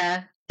 weeks.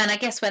 Yeah. And I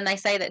guess when they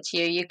say that to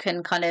you, you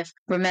can kind of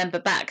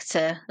remember back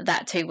to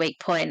that 2 week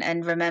point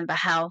and remember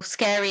how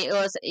scary it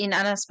was. And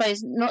I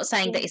suppose, not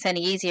saying that it's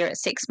any easier at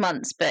 6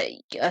 months, but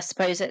I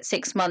suppose at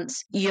 6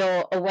 months,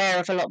 you're aware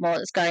of a lot more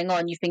that's going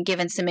on. You've been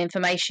given some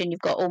information.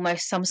 You've got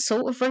almost some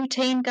sort of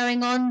routine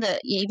going on,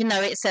 that even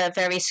though it's a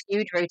very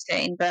skewed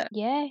routine, but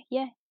yeah.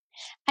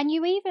 And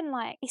you even,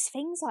 like, it's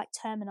things like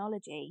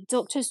terminology.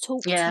 Doctors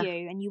talk to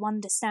you and you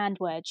understand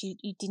words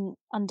you didn't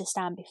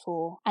understand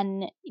before.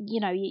 And,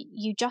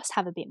 you just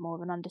have a bit more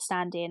of an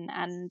understanding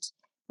and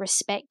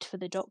respect for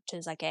the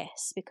doctors, I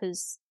guess,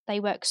 because they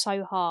work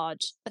so hard.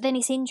 But then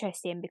it's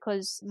interesting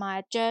because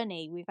my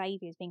journey with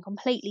Avie has been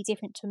completely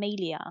different to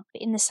Amelia.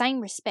 But in the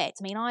same respect,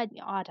 I mean,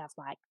 I'd have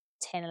like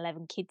 10,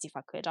 11 kids if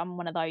I could. I'm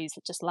one of those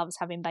that just loves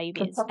having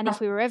babies. And if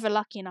we were ever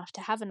lucky enough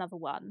to have another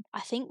one,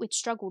 I think we'd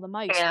struggle the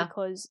most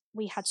because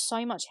we had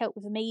so much help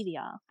with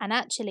Amelia. And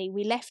actually,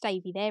 we left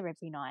Avie there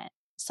every night.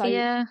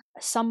 So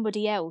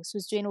somebody else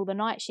was doing all the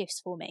night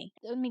shifts for me.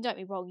 I mean, don't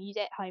be wrong, you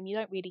get home, you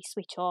don't really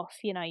switch off,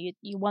 you know,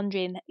 you're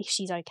wondering if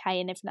she's okay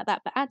and everything like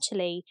that. But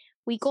actually,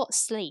 we got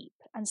sleep,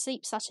 and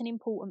sleep's such an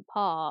important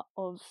part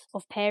of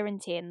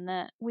parenting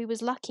that we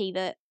was lucky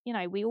that, you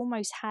know, we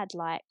almost had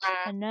like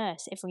a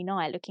nurse every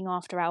night looking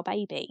after our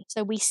baby.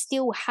 So we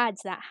still had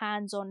that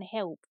hands-on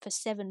help for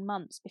 7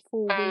 months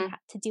before we had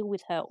to deal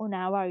with her on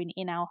our own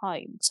in our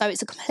home. So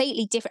it's a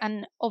completely different,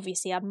 and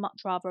obviously I'd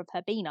much rather have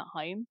her been at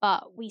home,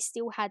 but we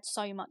still had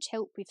so much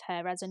help with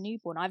her as a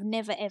newborn. I've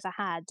never ever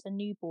had a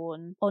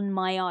newborn on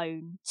my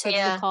own to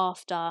look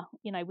after,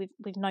 you know,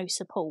 with no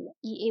support.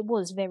 It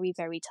was very,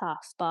 very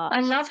tough, but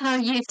I love how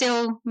you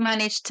still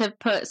managed to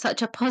put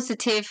such a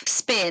positive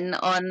spin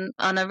on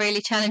a really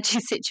challenging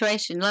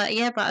situation. Like,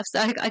 but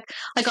I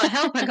got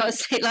help. I got to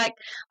say, like,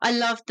 I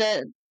love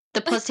the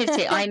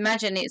positivity. I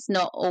imagine it's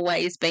not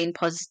always been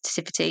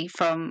positivity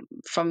from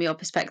your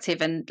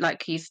perspective, and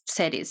like you've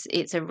said,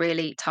 it's a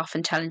really tough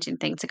and challenging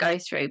thing to go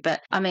through.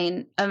 But I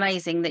mean,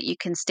 amazing that you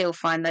can still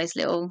find those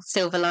little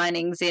silver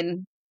linings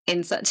in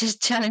such a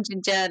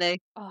challenging journey.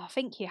 I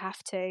think you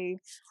have to.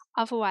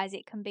 Otherwise,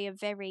 it can be a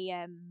very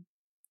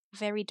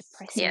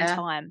depressing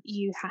time.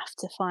 You have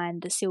to find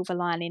the silver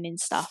lining in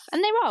stuff,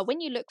 and there are, when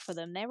you look for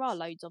them, there are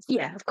loads of them.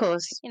 Yeah, of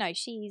course. You know,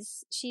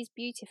 she's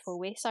beautiful.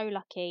 We're so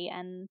lucky,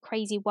 and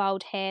crazy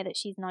wild hair that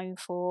she's known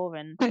for,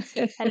 and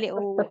her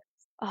little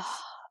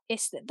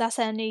that's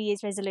her New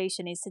Year's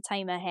resolution, is to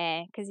tame her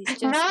hair, because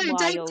it's just wild.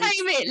 Don't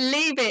tame it,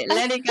 leave it,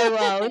 let it go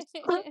wild.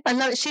 I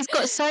know she's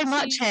got so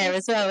much hair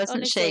as well,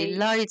 hasn't she?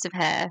 Loads of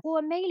hair. Well,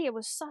 Amelia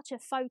was such a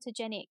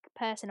photogenic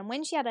person, and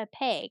when she had her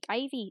peg,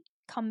 Avie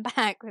come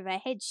back with her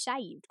head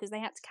shaved because they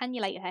had to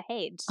cannulate her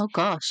head. Oh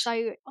gosh.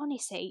 So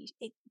honestly,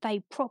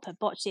 they proper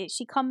botched it.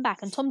 She come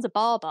back, and Tom's a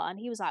barber, and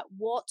he was like,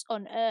 what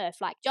on earth?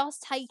 Like,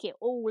 just take it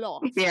all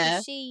off.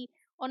 Yeah. She,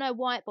 on her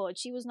whiteboard,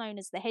 she was known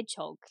as the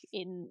hedgehog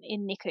in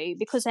NICU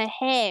because her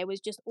hair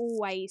was just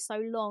always so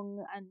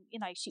long, and, you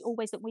know, she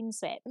always looked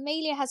windswept.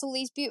 Amelia has all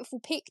these beautiful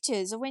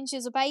pictures of when she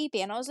was a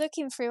baby, and I was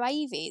looking through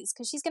Avie's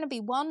because she's going to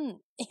be 1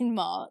 in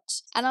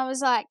March, and I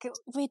was like,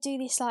 we do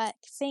this like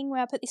thing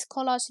where I put this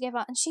collage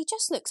together, and she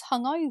just looks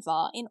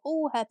hungover in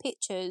all her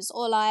pictures,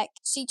 or like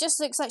she just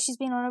looks like she's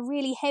been on a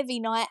really heavy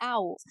night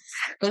out.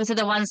 Those are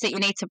the ones that you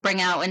need to bring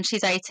out when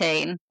she's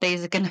 18.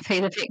 These are going to be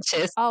the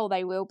pictures. Oh,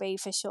 they will be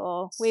for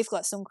sure. We've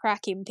got some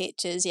cracking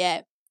pictures,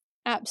 yeah,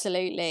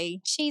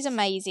 absolutely. She's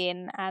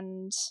amazing,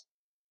 and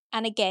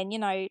again, you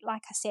know,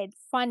 like I said,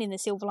 finding the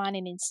silver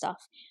lining in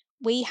stuff.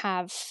 We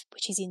have,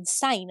 which is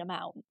insane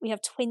amount, we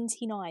have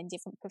 29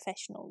 different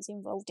professionals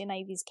involved in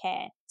Avie's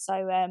care. So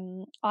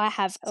I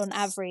have on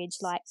average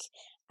like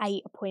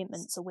 8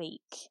 appointments a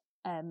week.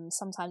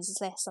 Sometimes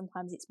it's less,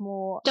 sometimes it's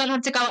more. Don't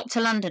have to go up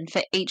to London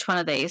for each one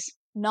of these?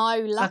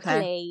 No,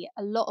 luckily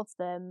a lot of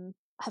them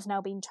have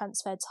now been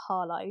transferred to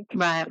Harlow.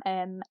 Right.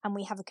 And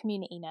we have a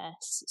community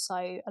nurse. So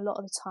a lot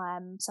of the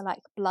time, so like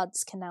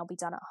bloods can now be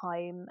done at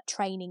home.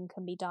 Training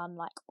can be done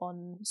like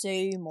on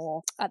Zoom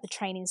or at the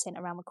training centre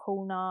around the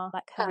corner.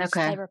 Like her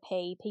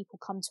therapy, people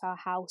come to our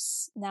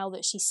house now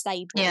that she's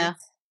stable. Yeah.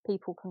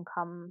 People can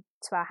come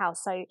to our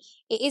house. So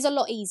it is a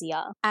lot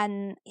easier,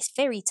 and it's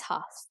very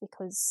tough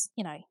because,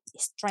 you know,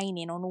 it's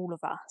draining on all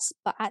of us.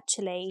 But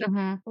actually,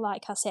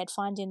 like I said,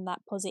 finding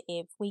that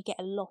positive, we get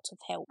a lot of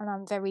help. And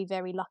I'm very,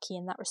 very lucky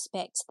in that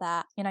respect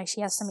that, you know,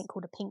 she has something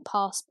called a pink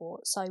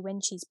passport. So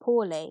when she's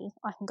poorly,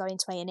 I can go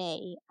into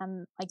A&E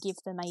and I give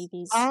them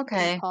Avie's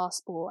pink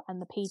passport,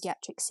 and the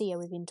paediatric see her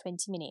within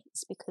 20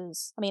 minutes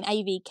because, I mean,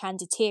 Avie can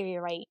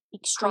deteriorate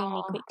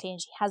extremely quickly,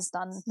 and she has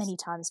done many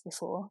times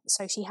before.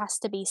 So she has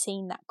to be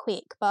seen that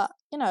quick. But,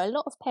 you know, a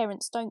lot of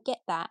parents don't get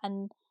that,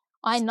 and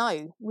I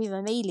know with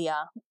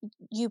Amelia,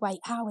 you wait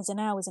hours and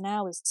hours and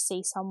hours to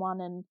see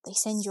someone, and they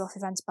send you off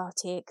with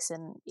antibiotics,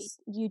 and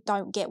you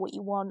don't get what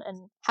you want.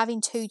 And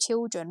having 2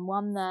 children,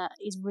 one that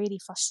is really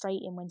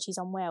frustrating when she's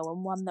unwell,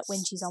 and one that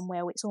when she's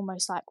unwell, it's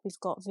almost like we've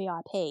got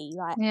VIP.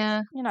 Like,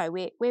 you know,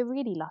 we're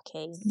really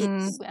lucky.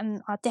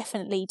 And I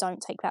definitely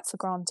don't take that for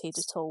granted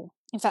at all.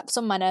 In fact,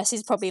 some of my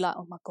nurses probably like,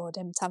 oh my God,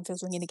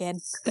 Tanfield's ringing again.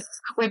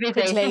 We're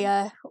busy.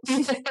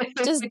 Quickly,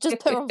 just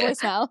put her on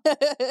voicemail.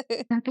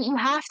 But you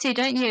have to,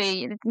 don't you?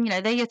 You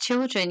know, they're your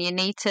children. You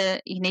need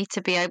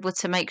to be able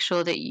to make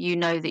sure that you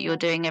know that you're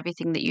doing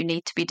everything that you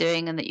need to be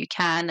doing and that you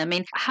can. I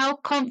mean, how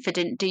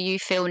confident do you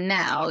feel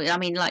now? I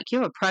mean, like,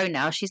 you're a pro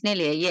now. She's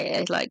nearly a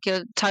year. Like,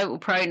 you're total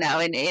pro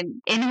now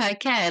in her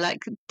care.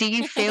 Like, do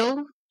you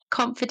feel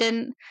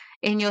confident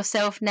in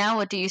yourself now,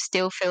 or do you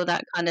still feel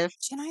that kind of?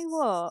 Do you know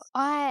what?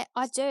 I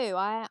do.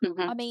 Mhm.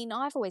 I mean,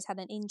 I've always had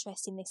an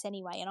interest in this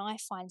anyway, and I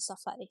find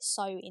stuff like this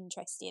so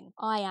interesting.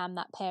 I am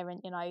that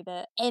parent,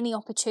 that any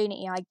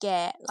opportunity I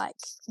get, like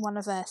one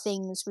of her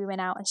things, we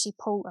went out and she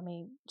pulled, I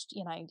mean,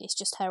 it's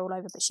just her all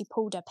over, but she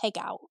pulled her peg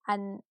out,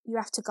 and you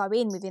have to go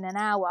in within an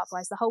hour,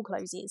 otherwise the hole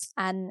closes.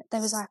 And they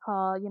was like,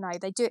 oh,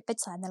 they do it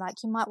bedside, and they're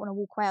like, you might want to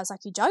walk away. I was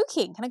like, you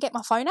joking? Can I get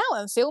my phone out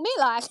and film it?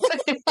 Like,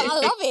 I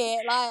love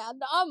it. Like,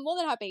 I'm more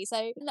than happy. So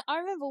I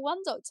remember one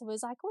doctor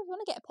was like, oh, if you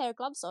want to get a pair of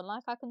gloves on,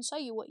 like I can show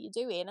you what you're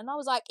doing. And I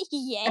was like,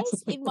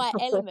 yes, in my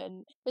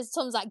element. Because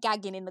Tom's like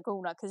gagging in the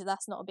corner because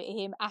that's not a bit of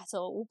him at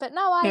all. But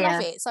no, I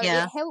love Yeah, it. So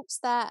yeah, it helps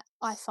that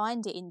I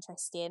find it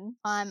interesting.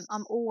 I'm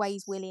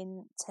always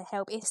willing to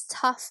help. It's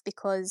tough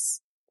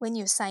because when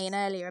you were saying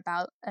earlier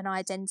about an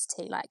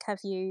identity, like have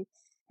you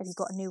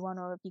got a new one,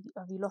 or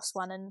have you lost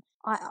one? And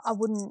I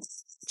wouldn't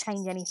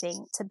change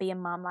anything to be a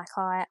mum. Like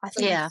I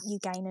think yeah. you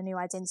gain a new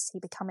identity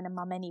becoming a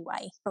mum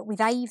anyway. But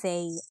with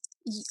Avie,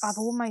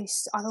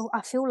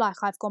 I feel like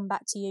I've gone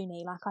back to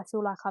uni. Like I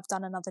feel like I've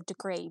done another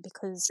degree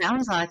because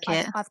Sounds like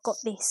it. I've got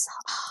this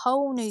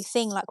whole new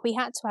thing. Like we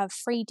had to have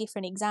 3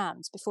 different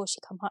exams before she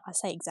come home. I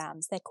say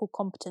exams, they're called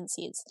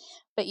competencies,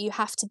 but you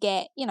have to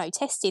get,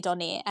 tested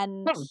on it.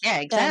 And Oh, yeah,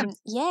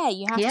 exams.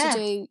 you have Yeah.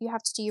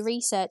 to do your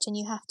research, and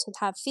you have to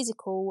have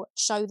physical,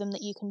 show them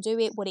that you can do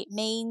it, what it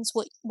means,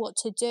 what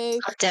to do.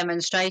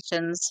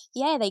 Demonstrations.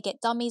 Yeah, they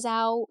get dummies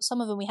out. Some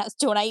of them we had to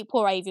do on 8.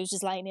 Poor Avie was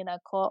just laying in her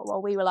cot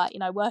while we were like,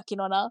 working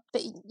on her.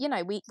 But,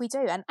 we do.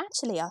 And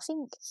actually, I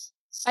think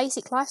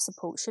basic life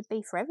support should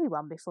be for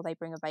everyone before they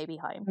bring a baby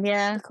home.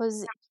 Yeah.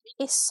 Because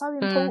it's so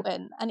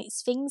important, and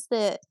it's things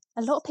that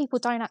a lot of people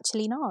don't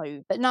actually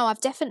know. But no,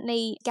 I've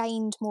definitely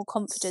gained more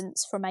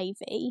confidence from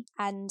Avie,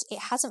 and it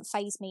hasn't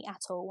fazed me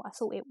at all. I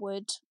thought it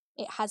would.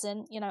 It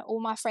hasn't.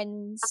 All my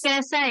friends. I was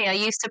going to say, are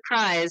you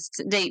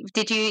surprised?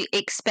 Did you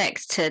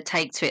expect to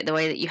take to it the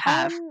way that you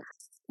have?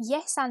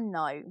 Yes and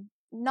no.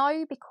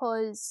 No,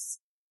 because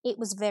it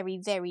was very,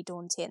 very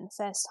daunting the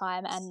first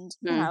time, and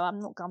I'm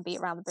not going to beat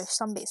around the bush.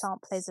 Some bits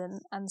aren't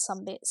pleasant, and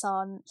some bits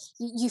aren't.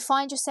 You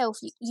find yourself,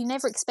 you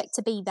never expect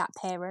to be that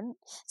parent,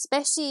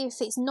 especially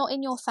if it's not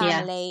in your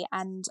family. Yeah.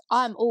 And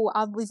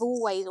we've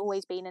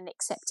always been an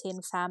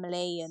accepting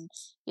family, and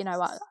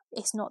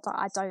it's not that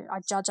I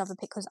judge other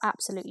people, because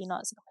absolutely not.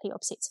 It's the complete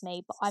opposite to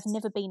me. But I've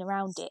never been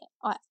around it.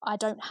 I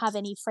don't have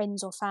any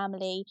friends or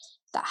family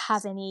that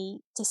have any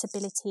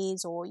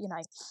disabilities, or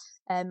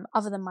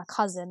other than my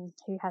cousin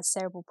who has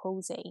cerebral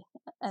palsy,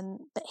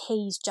 but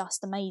he's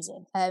just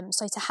amazing.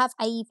 So to have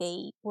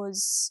Avie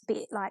was a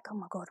bit like, oh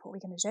my God, what are we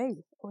going to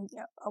do?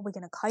 Are we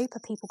going to cope? Are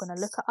people going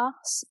to look at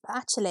us? But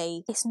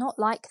actually, it's not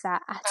like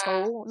that at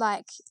all.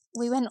 Like,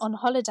 we went on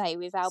holiday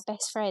with our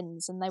best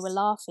friends, and they were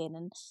laughing.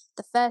 And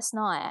the first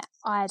night,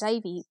 I had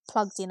Avie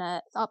plugged in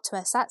up to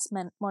her SATS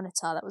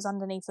monitor that was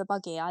underneath the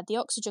buggy. I had the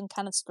oxygen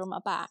canister on my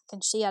back,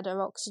 and she had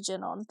her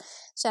oxygen on.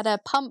 She had her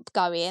pump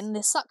going, the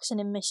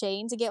suctioning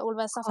machine to get all of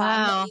her stuff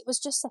out. And it was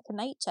just second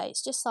nature.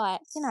 It's just like,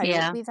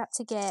 we've had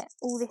to get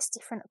all this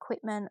different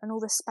equipment and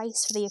all the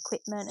space for the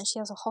equipment. And she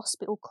has a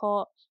hospital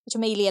cot, which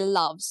Amelia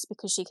loves,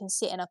 because she can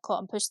sit in a cot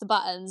and push the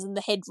buttons, and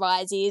the head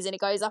rises and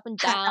it goes up and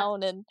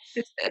down. And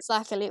it's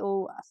like a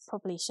little, I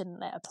probably shouldn't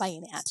let her play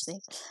in it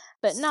actually.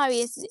 But no,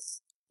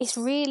 it's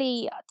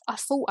really, I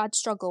thought I'd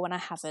struggle, and I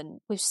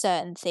haven't with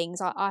certain things.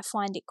 I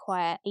find it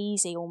quite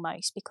easy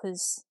almost,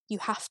 because you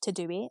have to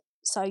do it.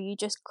 So you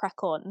just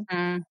crack on.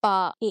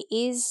 But it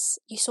is,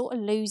 you sort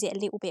of lose it a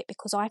little bit,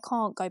 because I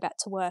can't go back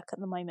to work at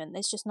the moment.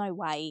 There's just no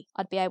way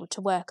I'd be able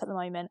to work at the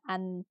moment,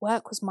 and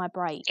work was my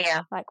break.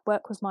 Yeah. Like,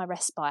 work was my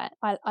respite.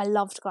 I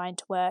loved going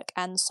to work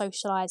and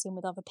socialising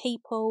with other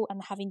people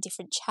and having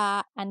different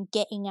chat and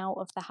getting out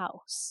of the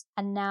house.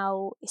 And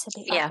now it's a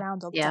bit like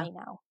Groundhog Day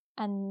now.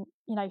 And,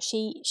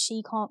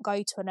 she can't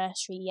go to a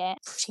nursery yet.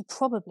 She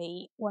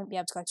probably won't be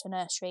able to go to a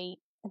nursery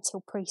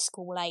until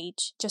preschool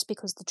age, just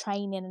because the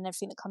training and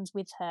everything that comes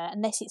with her,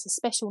 unless it's a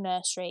special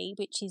nursery,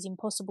 which is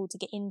impossible to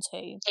get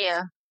into.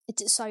 Yeah.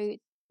 So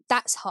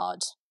that's hard.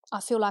 I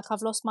feel like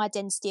I've lost my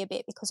identity a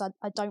bit, because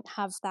I don't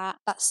have that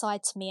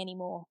side to me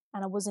anymore,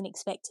 and I wasn't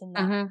expecting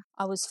that. Mm-hmm.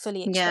 I was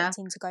fully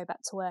expecting to go back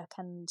to work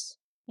and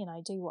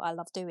do what I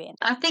love doing.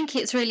 I think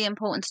it's really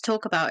important to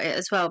talk about it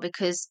as well,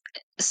 because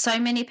so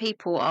many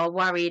people are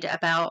worried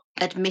about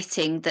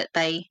admitting that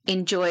they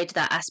enjoyed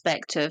that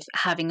aspect of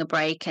having a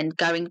break and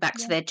going back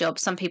to their job.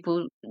 Some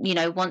people,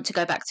 want to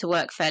go back to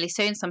work fairly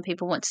soon. Some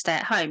people want to stay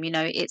at home.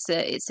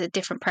 It's a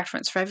different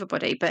preference for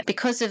everybody. But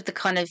because of the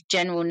kind of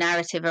general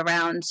narrative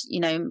around,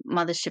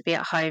 mothers should be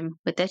at home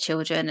with their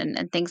children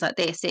and things like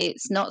this,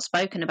 it's not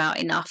spoken about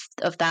enough,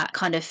 of that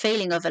kind of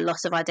feeling of a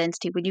loss of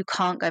identity when you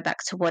can't go back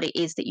to what it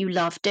is that you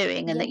love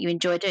doing and that you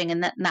enjoy doing,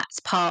 and that's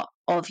part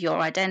of your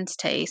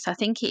identity. So I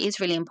think it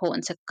is really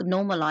important to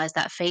normalise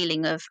that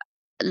feeling of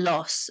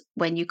loss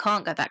when you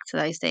can't go back to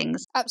those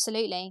things.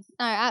 Absolutely.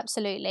 No,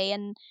 absolutely.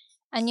 And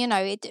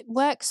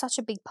work's such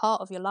a big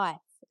part of your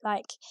life.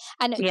 Like,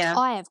 and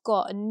I have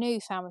got a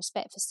newfound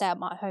respect for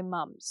stay-at-home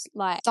mums.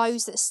 Like,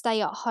 those that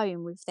stay at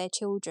home with their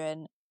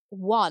children,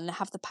 one,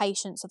 have the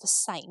patience of a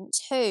saint,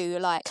 two,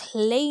 like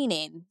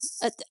cleaning.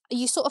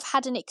 You sort of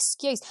had an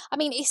excuse. I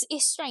mean,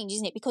 it's strange,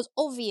 isn't it? Because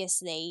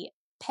obviously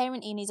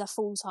parenting is a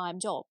full-time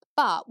job,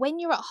 but when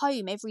you're at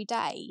home every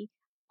day,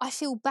 I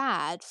feel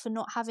bad for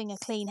not having a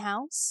clean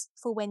house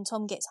for when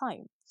Tom gets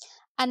home.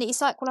 And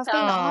it's like, well, I've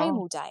been at home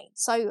all day.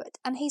 So,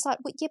 and he's like,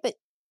 well, yeah, but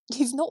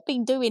you've not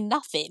been doing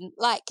nothing.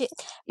 Like,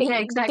 Yeah,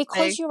 exactly.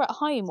 because you're at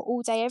home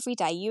all day, every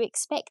day, you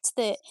expect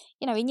that,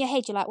 you know, in your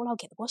head, you're like, well, I'll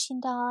get the washing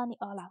done,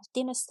 I'll have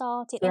dinner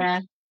started. Yeah.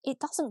 And it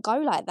doesn't go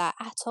like that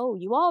at all.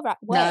 You are at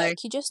work, No.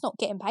 you're just not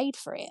getting paid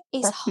for it.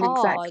 It's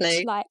hard.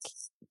 Exactly. Like,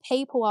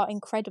 people are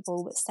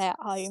incredible that stay at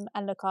home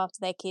and look after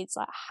their kids.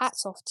 Like,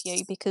 hats off to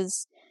you,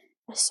 because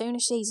as soon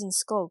as she's in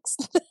Skogs,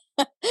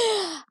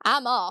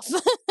 I'm off.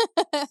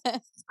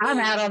 I'm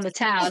out on the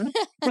town.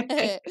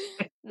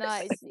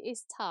 No,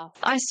 it's tough.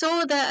 I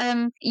saw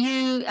that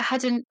you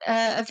had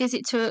a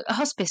visit to a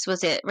hospice,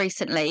 was it,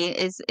 recently?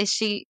 Is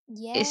she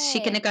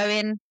going to go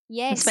in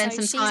and spend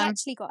some she's time?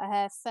 actually got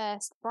her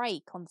first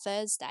break on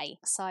Thursday.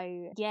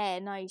 So yeah,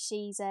 no,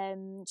 she's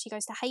she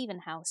goes to Haven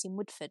House in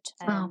Woodford.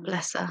 Oh,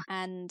 bless her.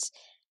 And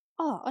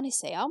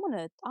honestly, I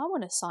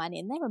wanna sign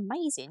in. They're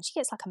amazing. She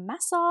gets like a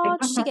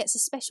massage, she gets a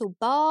special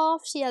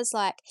bath, she has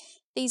like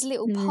these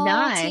little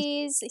Nice.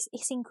 parties.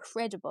 It's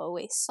incredible.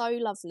 It's so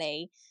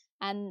lovely.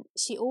 And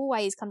she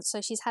always comes,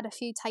 so she's had a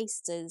few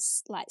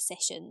tasters like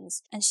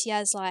sessions, and she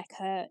has like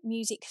her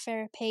music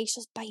therapy, she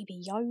does baby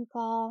yoga.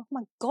 Oh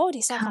my god,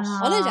 it's like a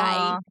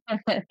holiday.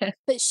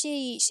 But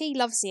she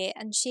loves it,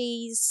 and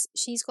she's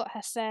got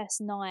her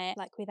first night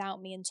like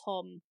without me and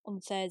Tom on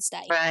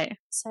Thursday. Right.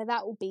 So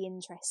that will be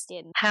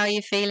interesting. How are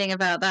you feeling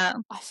about that?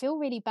 I feel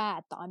really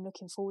bad that I'm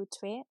looking forward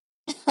to it.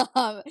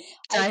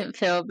 Don't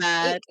feel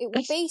bad. It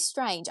will be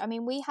strange. I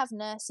mean, we have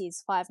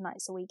nurses 5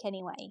 nights a week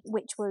anyway,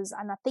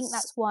 and I think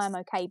that's why I'm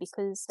okay,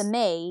 because for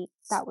me,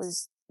 that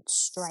was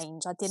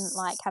strange. I didn't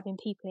like having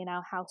people in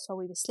our house while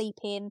we were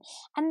sleeping.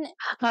 And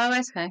Oh,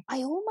 okay.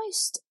 I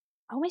almost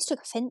took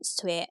offence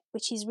to it,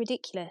 which is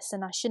ridiculous,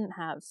 and I shouldn't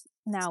have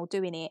now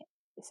doing it.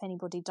 If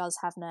anybody does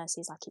have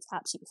nurses, like, it's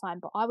absolutely fine.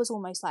 But I was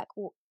almost like,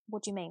 well,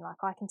 what do you mean?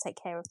 Like, I can take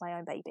care of my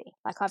own baby.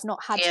 Like, I've not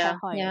had her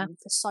home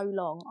for so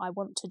long. I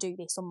want to do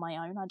this on my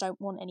own. I don't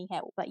want any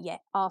help. But yeah,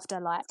 after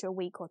a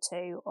week or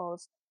two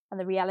and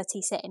the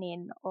reality setting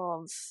in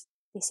of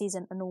this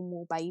isn't a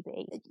normal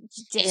baby,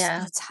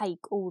 you take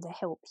all the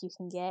help you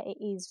can get.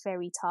 It is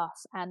very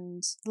tough.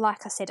 And like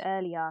I said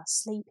earlier,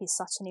 sleep is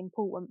such an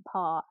important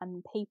part,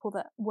 and people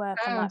that work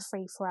on like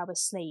 3-4 hours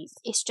sleep,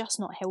 it's just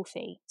not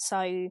healthy.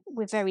 So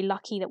we're very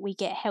lucky that we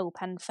get help,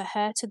 and for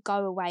her to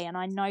go away, and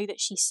I know that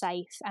she's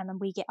safe, and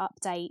we get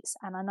updates,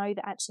 and I know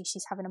that actually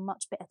she's having a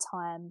much better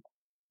time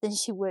than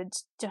she would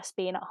just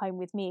being at home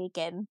with me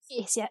again.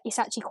 It's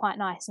actually quite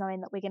nice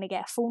knowing that we're going to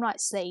get a full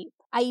night's sleep.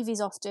 Avi's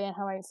off doing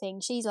her own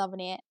thing. She's loving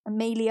it.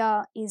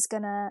 Amelia is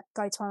going to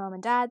go to my mum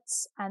and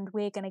dad's, and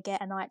we're going to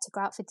get a night to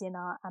go out for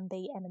dinner and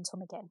be Em and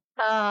Tom again.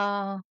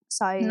 Oh,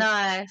 so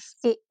nice.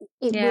 It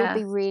will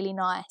be really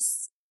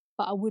nice,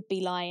 but I would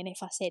be lying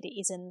if I said it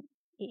isn't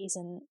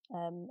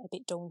a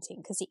bit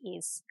daunting, because it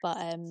is. But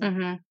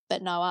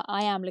but no,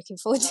 I am looking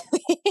forward to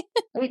it.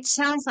 It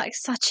sounds like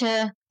such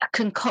a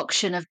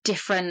concoction of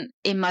different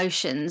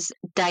emotions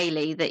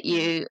daily that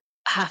you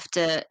have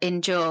to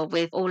endure,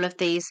 with all of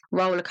these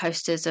roller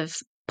coasters of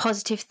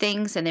positive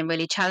things and then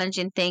really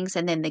challenging things,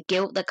 and then the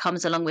guilt that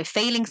comes along with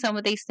feeling some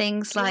of these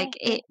things.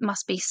 It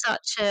must be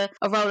such a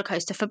roller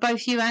coaster for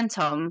both you and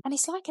Tom. And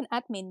it's like an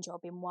admin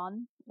job in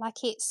one. Like,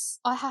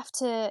 I have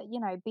to,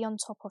 be on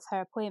top of her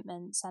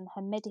appointments and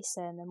her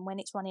medicine, and when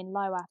it's running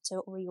low, I have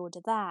to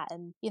reorder that.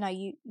 And, you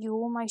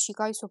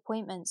go to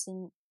appointments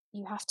and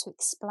you have to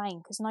explain,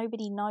 because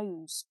nobody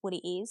knows what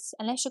it is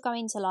unless you're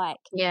going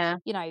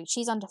to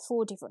she's under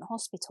 4 different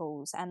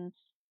hospitals, and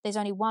there's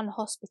only one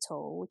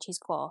hospital, which is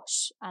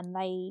Gosh, and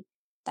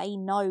they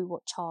know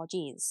what charge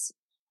is.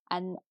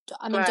 And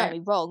I mean, don't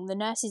be wrong, the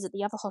nurses at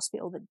the other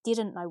hospital that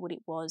didn't know what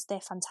it was, they're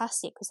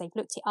fantastic, because they've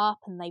looked it up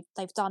and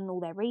they've done all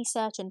their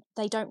research, and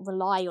they don't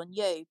rely on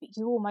you, but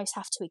you almost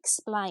have to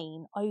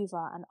explain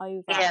over and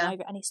over and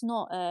over. And it's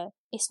not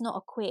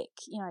a quick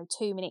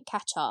 2-minute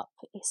catch up.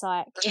 It's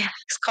like,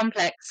 it's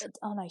complex.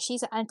 Oh no,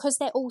 and because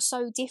they're all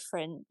so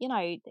different,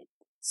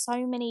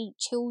 so many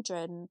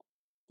children.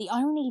 The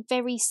only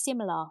very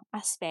similar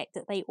aspect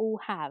that they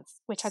all have,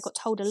 which I got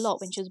told a lot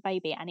when she was a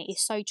baby, and it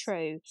is so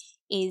true,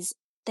 is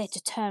their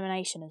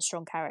determination and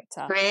strong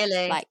character.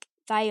 Really? Like,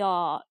 they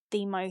are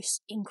the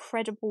most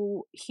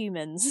incredible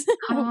humans.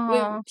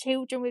 With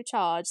children with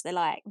charge, they're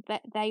like,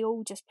 they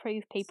all just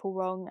prove people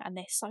wrong, and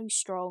they're so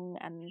strong.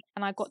 And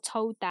I got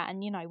told that,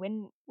 and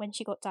when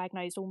she got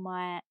diagnosed, all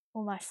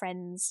my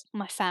friends,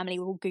 my family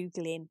were all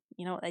Googling,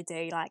 you know what they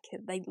do, like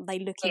they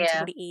look into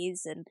what it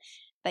is, and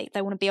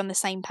they want to be on the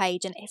same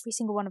page. And every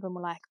single one of them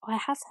were like, I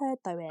have heard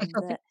though, Em,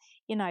 that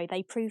you know,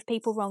 they prove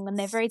people wrong and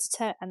they're very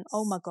determined. And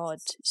oh my God,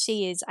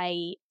 she is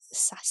a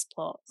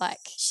sasspot. Like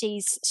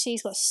she's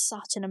got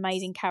such an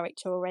amazing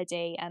character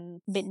already,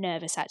 and I'm a bit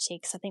nervous actually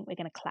because I think we're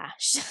going to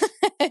clash.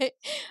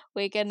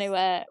 we're going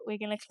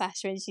to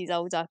clash when she's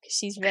older because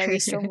she's very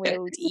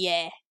strong-willed.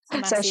 Yeah.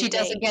 So she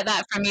doesn't Massively. get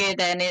that from you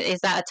then? Is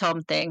that a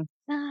Tom thing?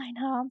 No,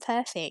 I'm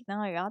perfect. No,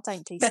 I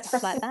don't do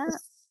stuff like that.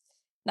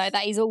 No,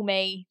 that is all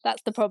me.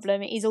 That's the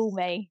problem. It is all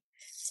me.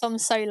 So I'm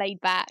so laid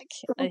back.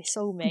 It's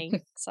all me.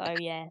 So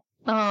yeah.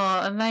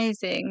 Oh,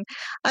 amazing.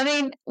 I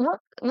mean,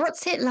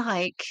 what's it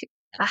like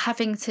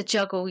having to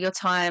juggle your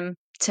time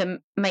to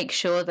make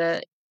sure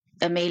that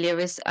Amelia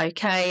is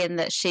okay and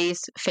that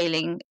she's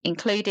feeling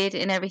included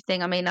in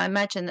everything? I mean, I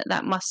imagine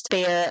that must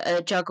be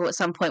a juggle at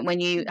some point when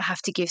you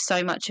have to give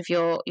so much of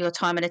your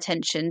time and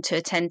attention to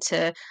attend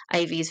to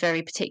Avi's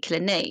very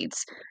particular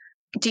needs.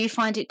 Do you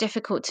find it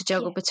difficult to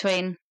juggle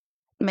between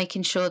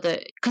making sure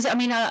that, because I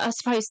mean, I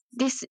suppose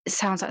this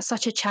sounds like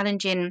such a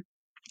challenging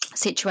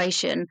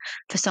situation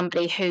for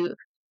somebody who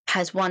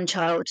has one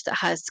child that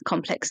has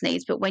complex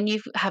needs, but when you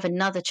have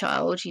another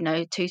child, you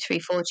know, 2, 3,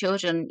 4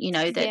 children, you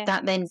know,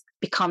 that then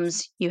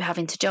becomes you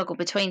having to juggle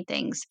between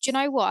things. Do you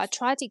know what? I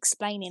tried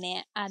explaining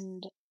it,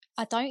 and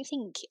I don't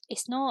think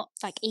it's not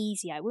like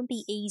easier. It wouldn't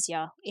be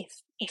easier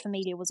if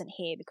Amelia wasn't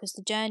here, because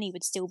the journey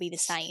would still be the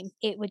same.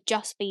 It would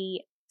just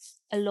be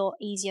a lot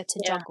easier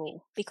to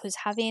juggle, because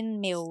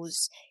having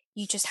meals,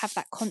 you just have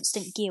that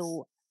constant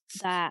guilt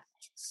that,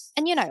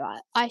 and you know,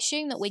 I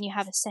assume that when you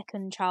have a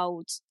second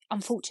child,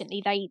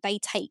 unfortunately they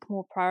take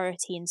more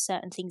priority in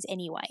certain things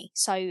anyway,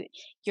 so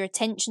your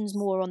attention's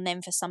more on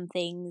them for some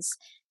things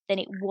than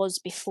it was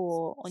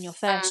before on your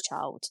first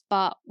child.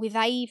 But with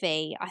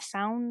Avi, I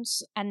found,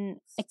 and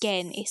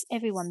again, it's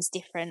everyone's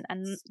different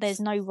and there's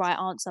no right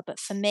answer, but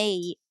for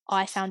me,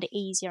 I found it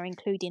easier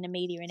including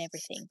Amelia in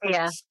everything.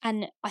 Yeah.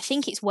 And I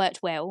think it's worked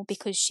well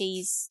because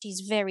she's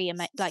very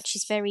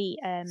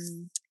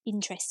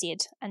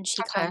interested, and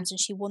she comes and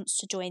she wants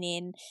to join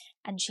in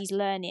and she's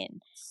learning.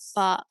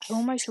 But I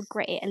almost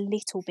regret it a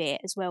little bit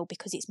as well,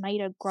 because it's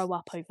made her grow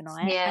up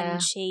overnight. Yeah.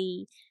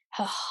 And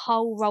her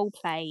whole role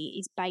play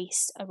is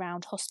based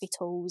around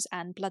hospitals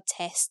and blood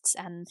tests,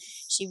 and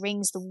she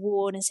rings the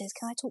ward and says,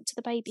 "Can I talk to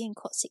the baby in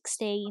cot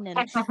 16?"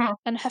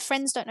 And her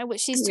friends don't know what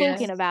she's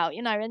talking about,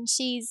 you know. And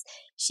she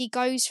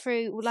goes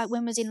through, like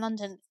when I was in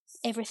London,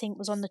 everything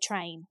was on the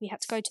train. We had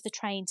to go to the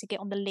train to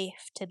get on the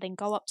lift to then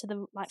go up to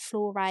the like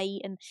floor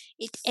 8, and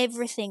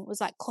everything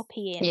was like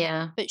copying.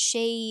 Yeah. But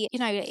she, you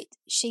know,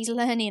 she's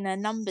learning her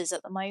numbers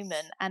at the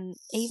moment, and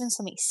even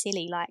something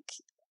silly like,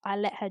 I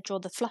let her draw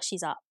the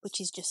flushes up, which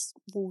is just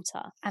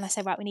water. And I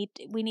said, right,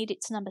 we need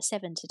it to number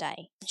 7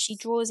 today. She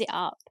draws it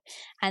up,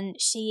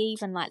 and she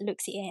even like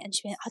looks at it and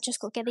she went, I just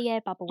got to get the air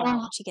bubble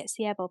out. And she gets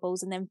the air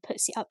bubbles and then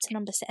puts it up to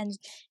number 7. And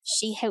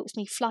she helps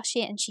me flush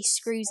it, and she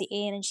screws it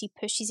in and she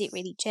pushes it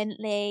really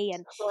gently.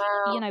 And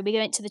you know, we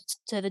went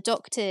to the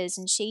doctors,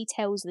 and she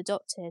tells the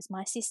doctors,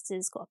 my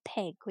sister's got a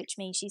peg, which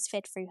means she's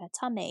fed through her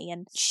tummy.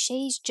 And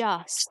she's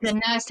just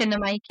the nurse in the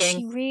making.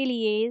 She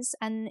really is.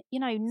 And you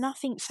know,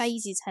 nothing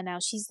phases her now.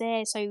 She's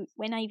there. So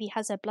when Avi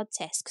has her blood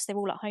test, because they're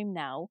all at home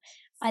now,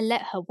 I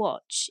let her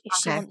watch if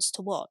she wants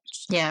to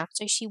watch. Yeah.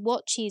 So she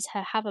watches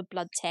her have a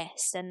blood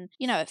test. And,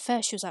 you know, at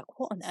first she was like,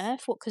 what on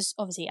earth? What? Because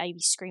obviously Avi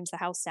screams the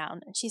house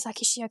down. And she's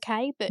like, is she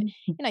okay? But,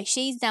 you know,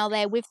 she's now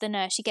there with the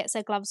nurse. She gets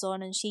her gloves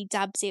on and she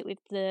dabs it with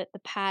the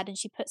pad, and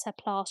she puts her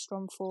plaster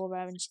on for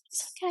her. And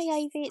she's okay,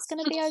 Avi, it's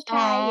going to be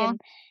okay.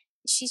 And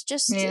she's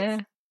just...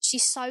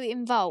 She's so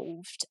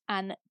involved,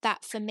 and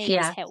that for me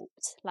has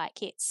helped. Like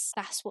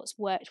that's what's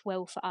worked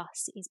well for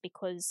us, is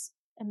because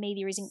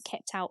Amelia isn't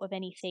kept out of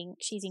anything.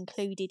 She's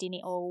included in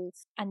it all,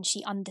 and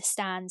she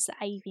understands that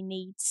Avi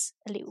needs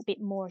a little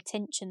bit more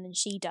attention than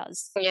she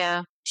does.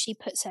 Yeah. She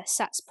puts her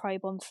SATS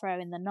probe on for her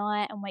in the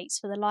night and waits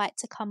for the light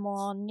to come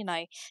on. You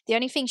know, the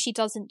only thing she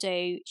doesn't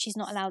do, she's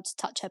not allowed to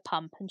touch her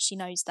pump, and she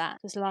knows that,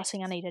 because the last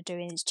thing I need her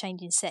doing is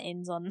changing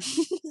settings on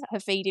her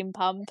feeding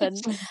pump, and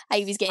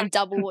Avi's getting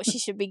double what she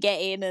should be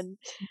getting.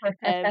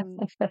 And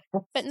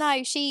but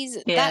no,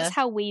 that's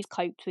how we've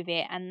coped with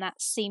it, and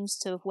that seems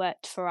to have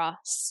worked for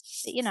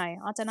us. But, you know,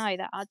 I don't know,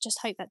 that I just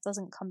hope that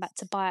doesn't come back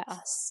to bite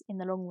us in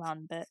the long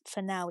run, but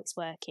for now it's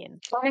working.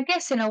 Well, I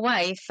guess in a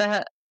way,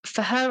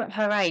 for her at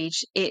her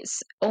age,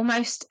 it's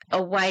almost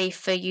a way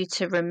for you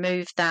to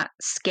remove that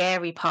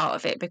scary part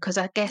of it, because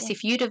I guess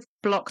if you'd have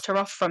blocked her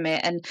off from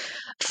it, and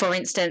for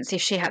instance,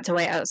 if she had to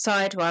wait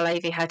outside while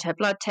Avi had her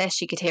blood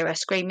test, you could hear her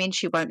screaming,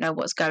 she won't know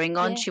what's going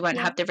on, she won't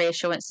have the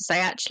reassurance to say,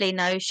 actually,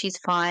 no, she's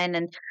fine.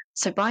 And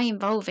so by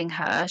involving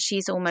her,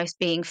 she's almost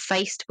being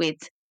faced with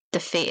the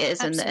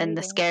fears and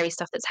the scary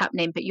stuff that's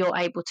happening, but you're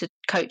able to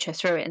coach her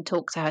through it and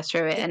talk to her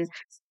through it. And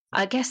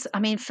I guess, I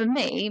mean, for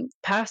me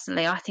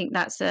personally, I think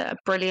that's a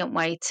brilliant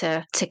way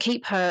to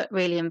keep her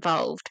really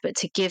involved, but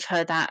to give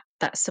her that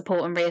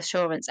support and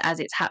reassurance as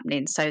it's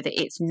happening, so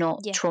that it's not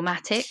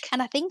traumatic.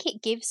 And I think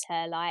it gives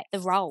her like the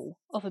role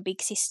of a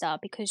big sister,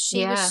 because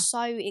she was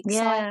so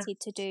excited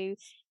to do,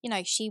 you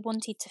know, she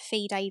wanted to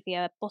feed Avi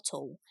a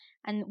bottle,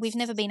 and we've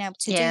never been able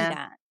to do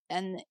that.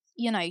 And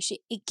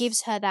it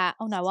gives her that,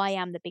 oh no, I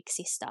am the big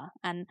sister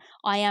and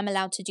I am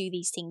allowed to do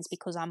these things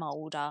because I'm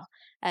older.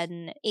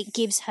 And it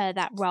gives her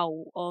that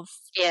role of,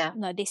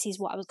 no, this is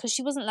what I was, because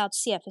she wasn't allowed to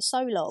see her for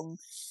so long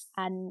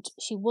and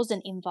she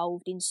wasn't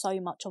involved in so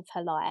much of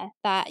her life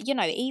that,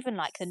 even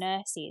like the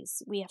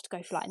nurses, we have to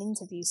go through like an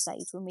interview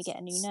stage when we get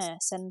a new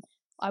nurse, and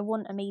I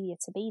want Amelia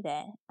to be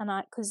there, and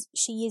because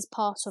she is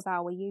part of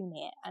our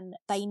unit, and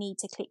they need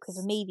to click with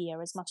Amelia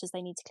as much as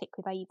they need to click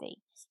with Avie.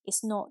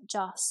 It's not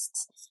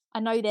just, I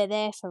know they're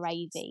there for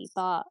Avie,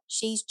 but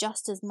she's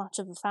just as much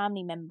of a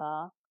family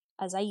member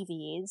as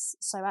Avie is,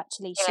 so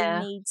actually she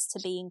needs to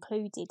be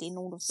included in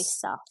all of this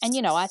stuff. And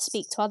I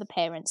speak to other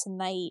parents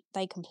and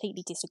they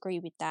completely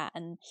disagree with that,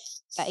 and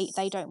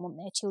they don't want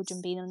their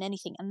children being on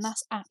anything, and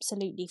that's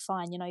absolutely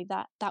fine.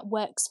 That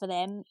works for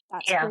them,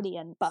 that's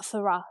brilliant, but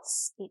for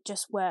us it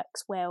just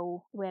works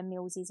well where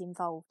Mills is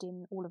involved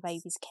in all of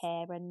Avie's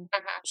care, and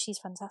she's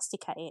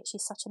fantastic at it.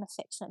 She's such an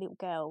affectionate little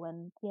girl,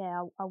 and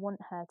I want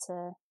her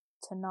to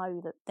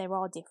know that there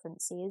are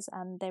differences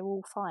and they're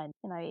all fine.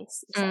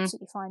 It's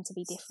absolutely fine to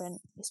be different.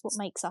 It's what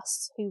makes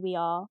us who we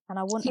are, and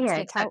I want her to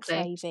look out for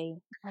Avie.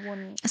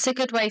 It's a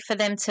good way for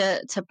them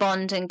to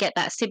bond and get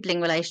that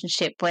sibling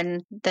relationship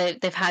when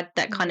they've had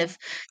that kind of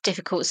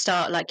difficult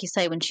start, like you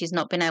say, when she's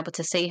not been able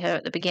to see her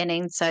at the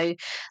beginning. So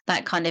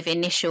that kind of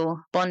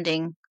initial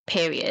bonding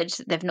period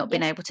they've not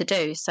been able to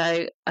do.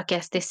 So I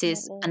guess this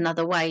is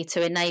another way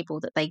to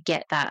enable that they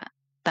get that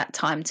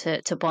time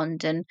to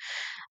bond and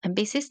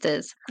be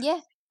sisters. Yeah,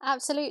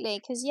 absolutely.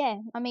 Because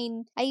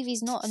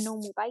Avie's not a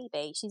normal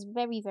baby. She's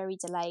very, very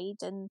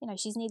delayed, and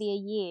she's nearly a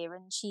year,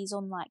 and she's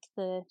on like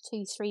the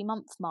 2-3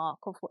 month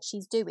mark of what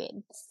she's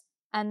doing,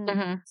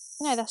 and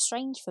that's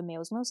strange for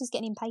Mills. Mills is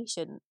getting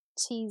impatient.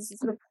 She's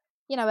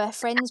her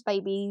friends'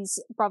 babies,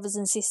 brothers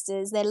and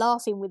sisters, they're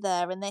laughing with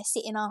her and they're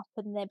sitting up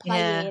and they're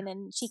playing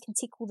and she can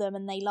tickle them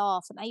and they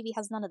laugh, and Avie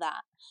has none of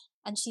that.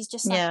 And she's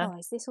just like, oh,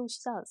 is this all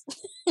she does?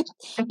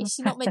 Is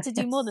she not meant to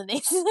do more than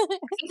this?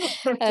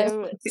 So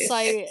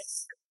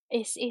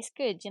it's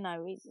good,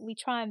 we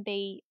try and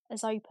be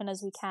as open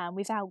as we can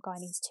without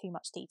going into too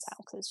much detail,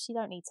 because she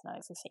don't need to know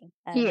everything.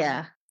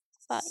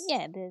 But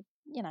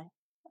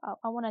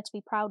I want her to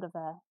be proud of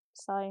her.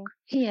 So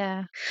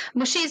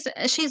well,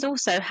 she's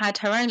also had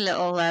her own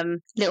little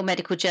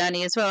medical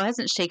journey as well,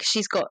 hasn't she? Because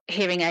she's got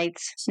hearing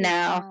aids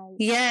now.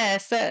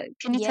 So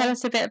can you tell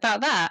us a bit about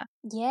that?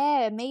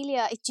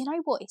 Amelia, do you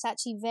know what, it's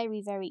actually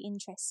very, very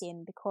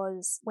interesting,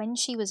 because when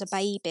she was a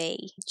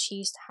baby she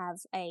used to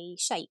have a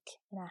shake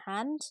in her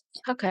hand,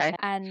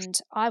 and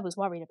I was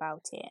worried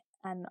about it.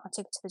 And I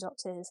took her to the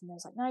doctors and they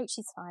was like, no,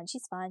 she's fine.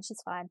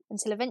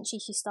 Until eventually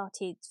she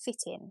started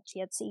fitting. She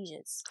had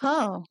seizures.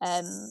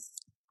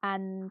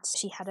 And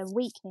she had a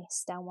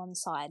weakness down one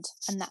side,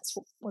 and that's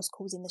what was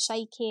causing the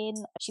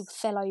shaking. She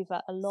fell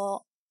over a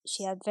lot.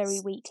 She had very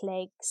weak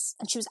legs,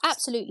 and she was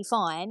absolutely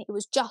fine. It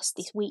was just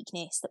this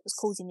weakness that was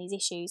causing these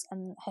issues,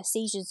 and her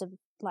seizures are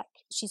like,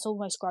 she's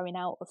almost growing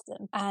out of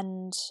them.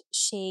 And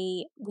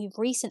we've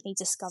recently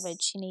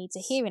discovered she needs a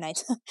hearing aid.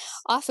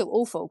 I feel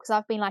awful because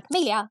I've been like,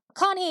 Amelia, I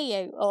can't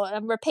hear you, or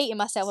I'm repeating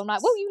myself. I'm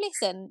like, will you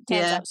listen?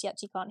 Turns out she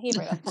actually can't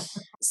hear it.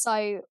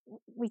 So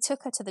we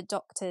took her to the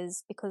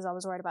doctors because I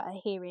was worried about her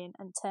hearing,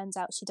 and turns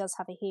out she does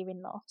have a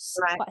hearing loss,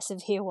 quite a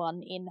severe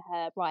one in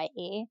her right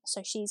ear.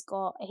 So she's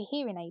got a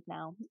hearing aid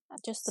now,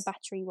 just the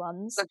battery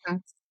ones.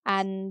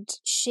 And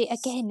she,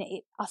 again,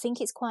 I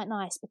think it's quite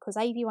nice because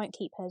Avie won't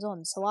keep hers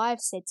on. So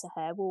I've said to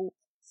her, well,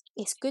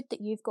 it's good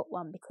that you've got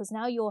one, because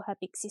now you're her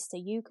big sister.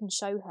 You can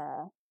show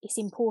her it's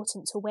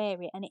important to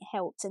wear it, and it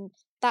helps. And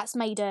that's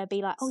made her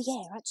be like, oh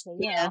yeah,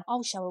 actually,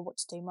 I'll show her what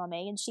to do,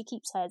 mummy. And she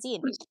keeps hers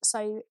in.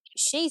 So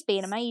she's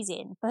been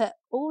amazing. But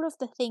all of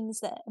the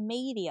things that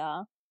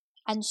Amelia,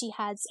 and she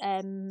has,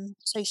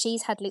 so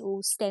she's had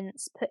little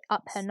stents put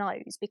up her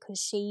nose because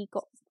she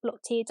got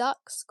blocked tear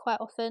ducts quite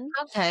often.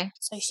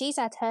 So she's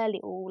had her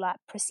little like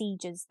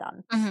procedures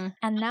done.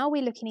 And now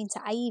we're looking into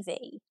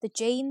Avie. The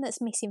gene that's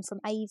missing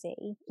from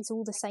Avie is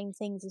all the same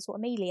things as what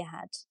Amelia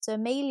had. So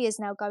Amelia's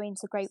now going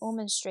to Great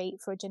Ormond Street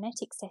for a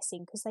genetics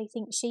testing because they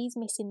think she's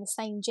missing the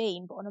same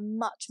gene but on a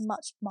much,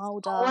 much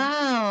milder.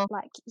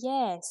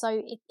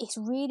 So it's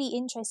really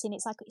interesting.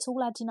 It's like it's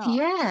all adding up.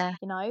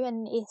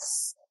 And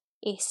it's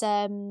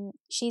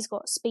she's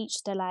got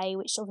speech delay,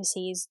 which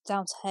obviously is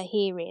down to her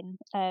hearing.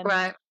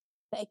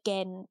 But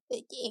again,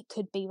 it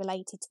could be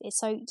related to this.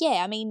 So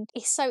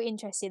it's so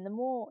interesting. The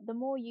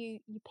more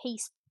you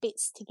piece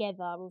bits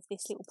together of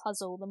this little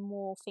puzzle, the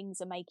more things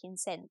are making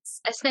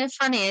sense. It's so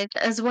funny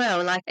as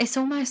well. Like, it's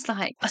almost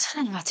like, I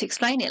don't know how to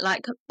explain it.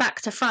 Like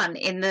back to front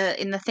in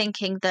the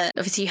thinking that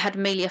obviously you had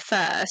Amelia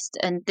first,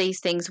 and these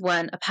things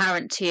weren't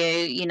apparent to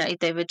you.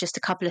 There were just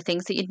a couple of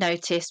things that you'd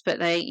noticed, but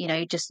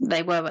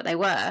they were what they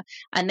were.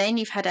 And then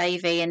you've had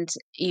Avie, and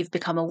you've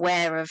become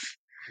aware of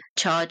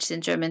charge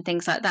syndrome and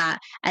things like that,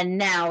 and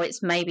now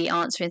it's maybe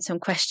answering some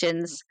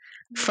questions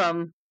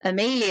from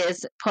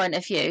Amelia's point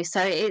of view.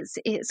 So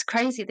it's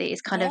crazy that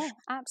it's kind of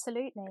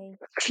absolutely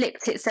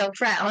flipped itself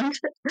round.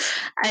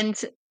 And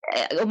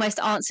almost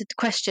answered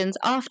questions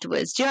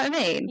afterwards. Do you know what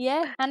I mean?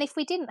 Yeah, and if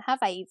we didn't have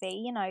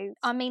Avi,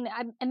 I mean,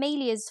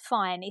 Amelia's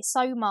fine. It's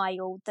so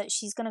mild that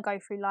she's going to go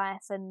through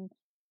life and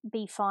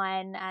be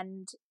fine.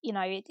 And,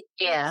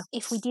 Yeah.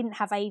 if we didn't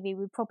have Avi,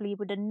 we probably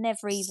would have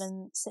never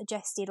even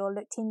suggested or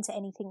looked into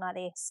anything like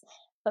this.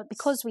 But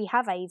because we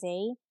have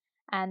Avi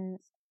and,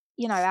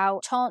 our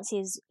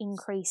chances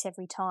increase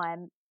every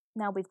time,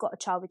 now we've got a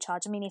child with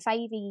charge. I mean, if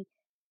Avi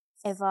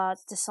ever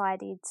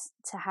decided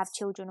to have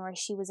children, or if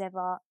she was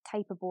ever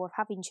capable of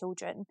having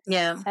children,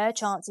 her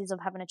chances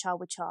of having a child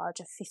with charge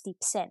are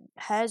 50%.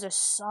 Hers are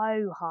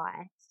so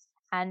high.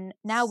 And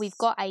now we've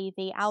got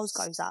AV, ours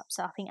goes up.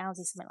 So I think ours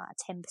is something like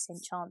a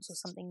 10% chance or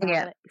something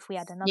now. That if we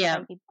had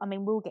another baby, I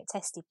mean, we'll get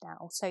tested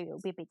now, so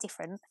it'll be a bit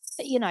different.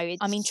 But,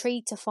 I'm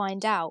intrigued to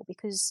find out,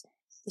 because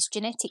this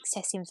genetics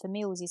testing for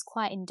meals is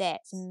quite in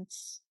depth, and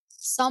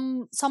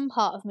some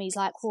part of me is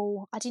like,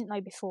 well, I didn't know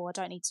before, I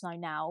don't need to know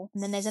now.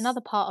 And then there's another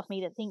part of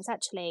me that thinks,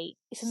 actually,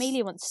 if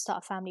Amelia wants to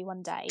start a family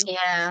one day,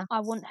 I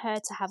want her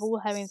to have all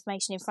her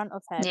information in front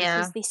of her,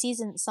 because this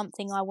isn't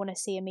something I want to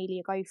see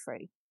Amelia go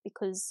through.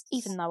 Because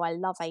even though I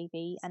love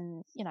Avi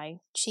and,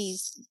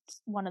 she's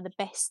one of the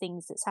best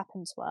things that's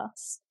happened to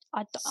us,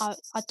 I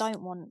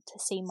don't want to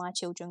see my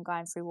children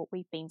going through what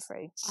we've been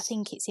through. I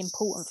think it's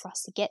important for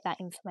us to get that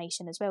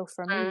information as well,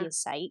 for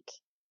Amelia's sake,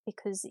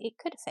 because it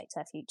could affect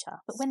her future.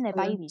 But when they're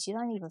babies, you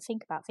don't even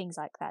think about things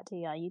like that, do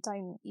you? You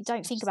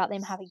don't think about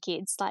them having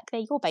kids like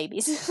they're your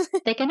babies.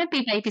 They're going to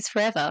be babies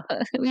forever.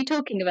 What are you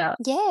talking about?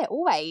 Yeah,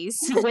 always.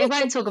 We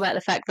won't talk about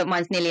the fact that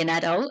mine's nearly an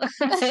adult.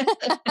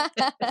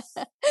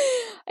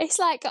 It's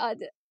like, I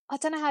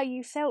don't know how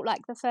you felt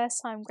like the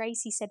first time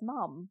Gracie said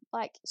mum.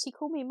 Like, she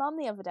called me mum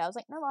the other day. I was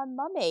like, no, I'm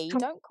mummy.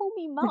 Don't call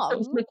me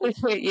mum.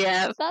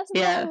 That's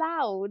not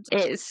allowed.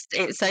 It's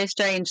so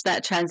strange,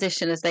 that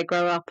transition as they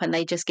grow up and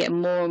they just get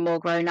more and more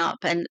grown up.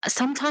 And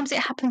sometimes it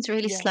happens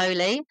really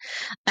slowly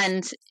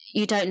and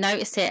you don't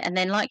notice it. And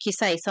then, like you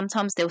say,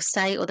 sometimes they'll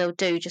say or they'll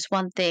do just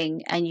one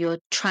thing and you're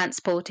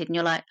transported and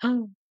you're like,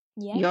 oh,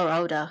 you're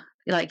older.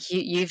 Like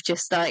you've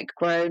just like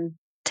grown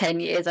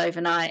 10 years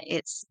overnight.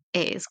 It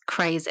is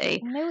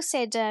crazy. Mel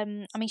said,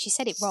 she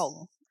said it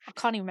wrong. I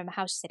can't even remember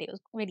how she said it. It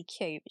was really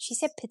cute. But she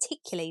said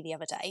particularly the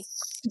other day.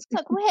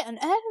 Like, where on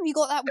earth have you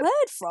got that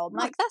word from?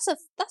 Like, that's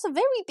a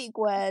very big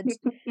word.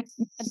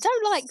 I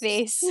don't like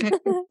this.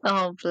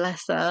 Oh,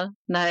 bless her.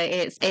 No,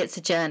 it's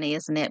a journey,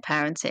 isn't it,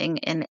 parenting?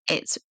 And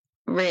it's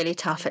really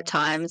tough at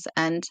times,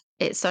 and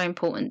it's so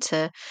important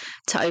to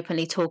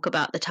openly talk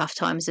about the tough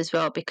times as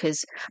well,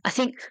 because I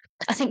think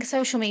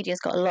social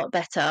media's got a lot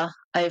better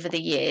over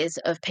the years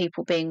of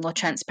people being more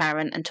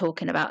transparent and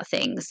talking about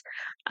things.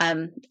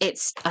 I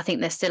think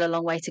there's still a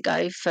long way to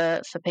go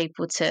for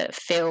people to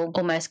feel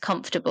almost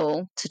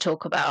comfortable to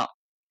talk about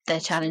their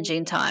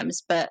challenging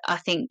times, but I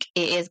think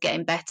it is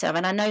getting better.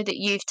 And I know that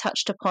you've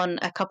touched upon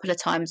a couple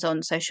of times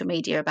on social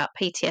media about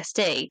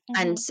PTSD.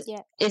 And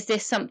is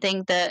this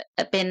something that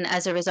been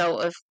as a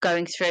result of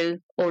going through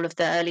all of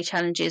the early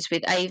challenges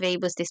with AV?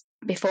 Was this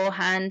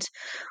beforehand?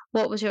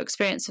 What was your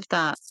experience of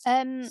that?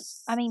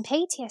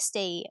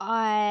 PTSD,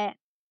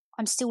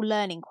 I'm still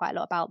learning quite a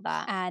lot about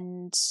that.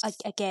 And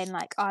again,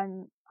 like,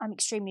 I'm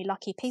extremely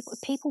lucky.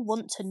 People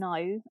want to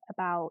know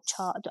about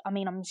child. I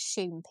mean, I'm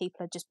assuming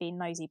people are just being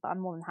nosy, but I'm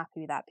more than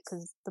happy with that,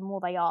 because the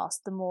more they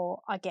ask, the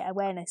more I get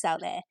awareness out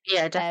there.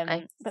 Yeah,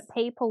 definitely. But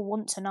people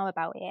want to know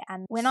about it.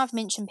 And when I've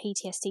mentioned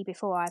PTSD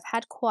before, I've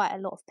had quite a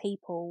lot of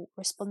people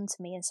respond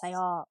to me and say,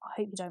 oh, I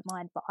hope you don't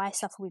mind, but I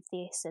suffer with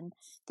this and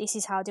this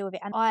is how I deal with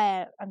it. And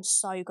I am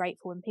so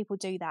grateful when people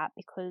do that,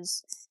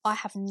 because I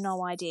have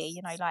no idea,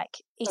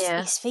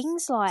 it's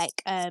things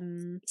like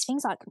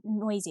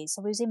noises.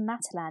 So we was in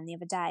Matalan the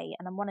other day,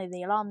 and one of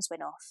the alarms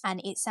went off and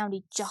it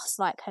sounded just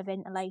like her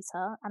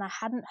ventilator, and I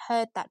hadn't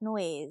heard that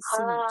noise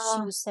since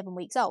she was 7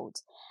 weeks old,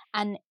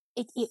 and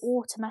it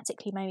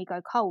automatically made me go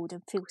cold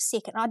and feel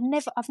sick, and I've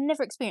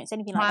never experienced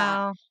anything like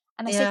that.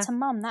 And I said to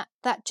Mum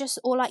that just,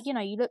 or like, you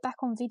look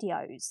back on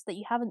videos that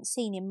you haven't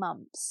seen in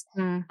months,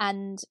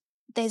 and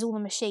there's all the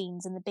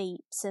machines and the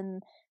beeps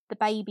and the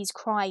baby's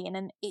crying,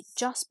 and it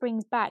just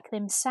brings back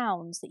them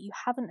sounds that you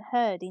haven't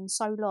heard in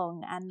so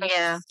long. And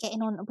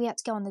we had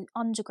to go on the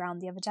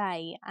underground the other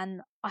day,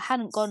 and I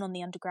hadn't gone on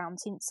the underground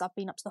since I've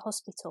been up to the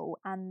hospital,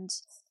 and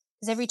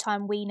because every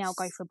time we now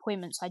go for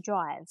appointments I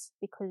drive,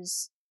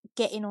 because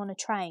getting on a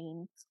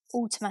train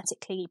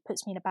automatically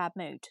puts me in a bad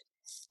mood.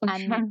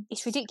 And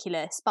it's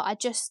ridiculous, but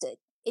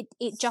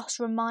it just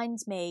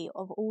reminds me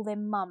of all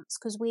them months,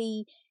 because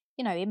we,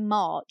 in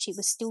March, it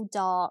was still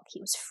dark,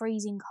 it was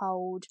freezing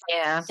cold.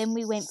 Yeah. Then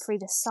we went through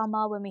the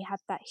summer when we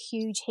had that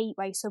huge heat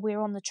wave, so we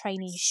were on the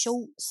train in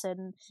shorts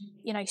and,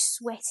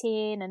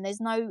 sweating, and there's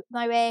no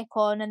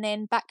aircon, and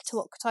then back to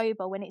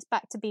October when it's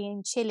back to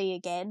being chilly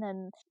again,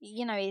 and,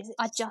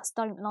 I just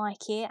don't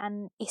like it.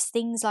 And it's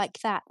things like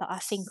that I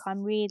think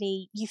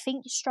you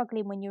think you're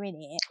struggling when you're in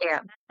it. Yeah.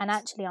 And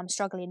actually I'm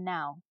struggling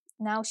now.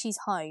 Now she's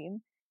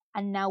home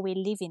and now we're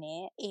living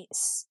it.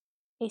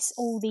 It's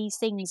all these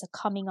things are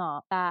coming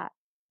up that,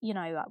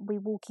 we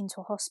walk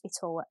into a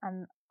hospital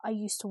and I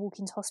used to walk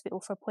into hospital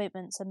for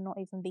appointments and not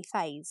even be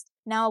phased.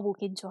 Now I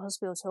walk into a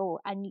hospital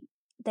and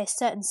there's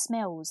certain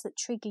smells that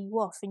trigger you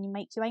off and you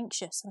make you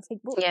anxious. And I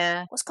think,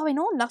 what's going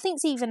on?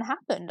 Nothing's even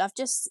happened.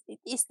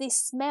 It's this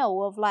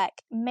smell of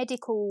like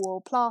medical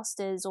or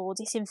plasters or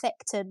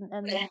disinfectant,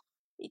 and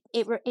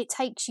it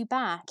takes you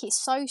back.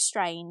 It's so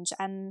strange,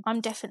 and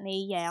I'm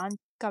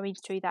going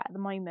through that at the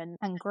moment.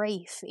 And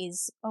grief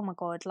is, oh my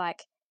God,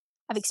 like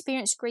I've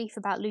experienced grief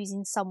about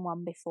losing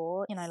someone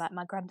before, you know, like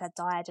my granddad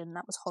died and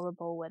that was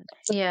horrible, and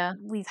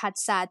we've had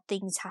sad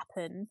things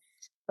happen,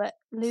 but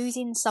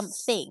losing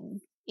something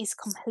is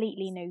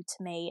completely new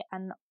to me.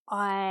 And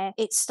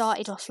it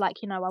started off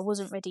like, you know, I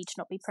wasn't ready to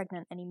not be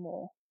pregnant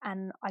anymore,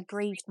 and I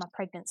grieved my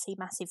pregnancy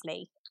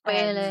massively.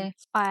 Really?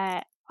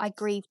 I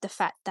grieved the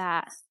fact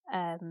that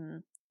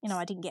you know,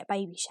 I didn't get a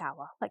baby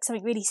shower, like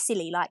something really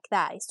silly like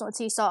that. It's not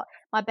until you start.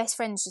 My best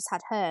friend's just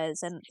had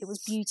hers, and it was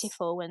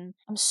beautiful, and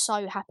I'm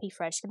so happy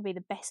for her. She's going to be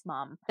the best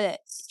mum. But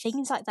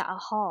things like that are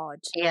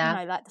hard. Yeah. You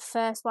know, like the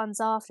first ones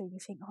after, you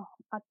think, oh,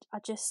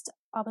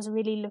 I was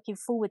really looking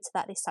forward to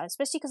that this time,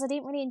 especially because I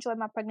didn't really enjoy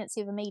my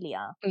pregnancy with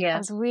Amelia. Yeah. I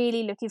was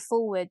really looking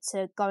forward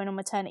to going on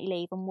maternity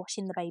leave and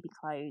washing the baby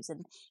clothes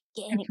and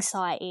getting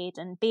excited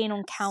and being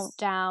on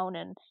countdown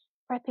and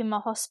prepping my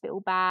hospital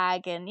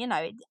bag, and you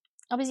know,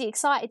 I was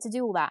excited to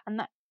do all that, and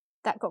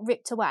that got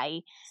ripped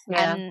away.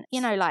 Yeah. And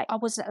you know, like I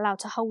wasn't allowed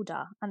to hold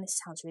her, and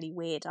this sounds really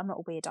weird, I'm not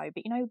a weirdo,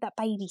 but you know that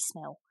baby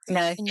smell,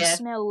 No. and you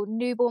smell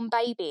newborn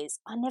babies.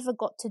 I never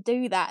got to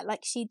do that. Like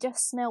she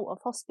just smelled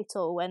of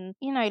hospital, and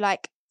you know,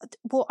 like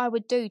what I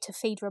would do to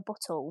feed her a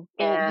bottle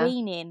or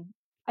weaning.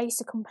 I used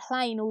to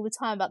complain all the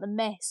time about the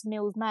mess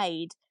meals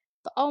made.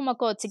 But oh my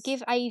God, to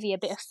give Avie a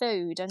bit of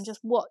food and just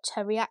watch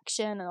her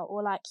reaction,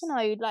 or like, you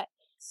know, like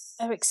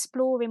her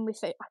exploring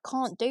with it, I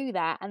can't do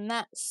that. And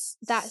that's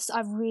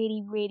I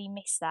really, really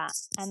miss that.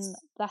 And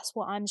that's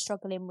what I'm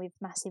struggling with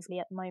massively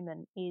at the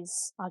moment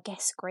is, I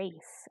guess, grief.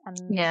 And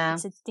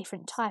it's a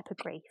different type of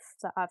grief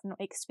that I've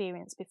not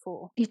experienced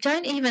before. You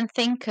don't even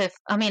think of,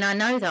 I mean, I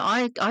know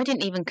that I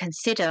didn't even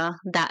consider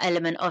that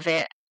element of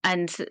it,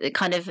 and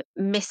kind of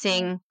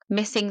missing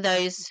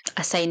those,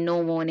 I say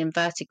normal in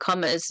inverted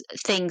commas,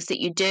 things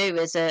that you do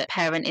as a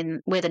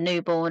parent with a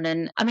newborn.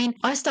 And I mean,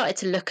 I started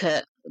to look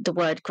at the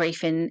word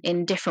grief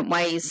in different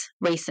ways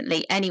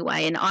recently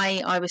anyway, and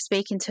I was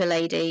speaking to a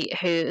lady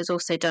who has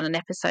also done an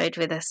episode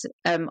with us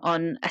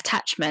on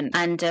attachment,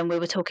 and we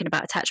were talking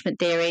about attachment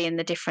theory and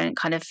the different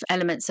kind of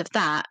elements of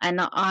that. And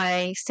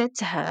I said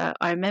to her,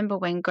 I remember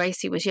when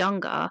Gracie was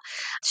younger,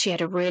 she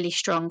had a really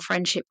strong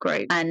friendship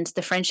group, and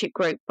the friendship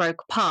group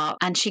broke apart,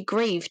 and she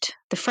grieved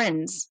the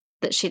friends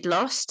that she'd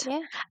lost.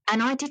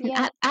 And I didn't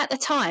at the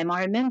time.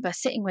 I remember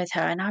sitting with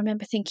her and I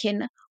remember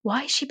thinking,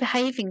 why is she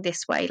behaving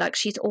this way? Like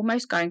she's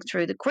almost going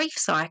through the grief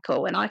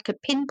cycle, and I could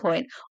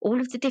pinpoint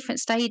all of the different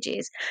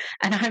stages.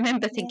 And I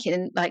remember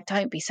thinking, like,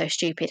 don't be so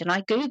stupid. And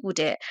I Googled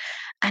it,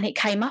 and it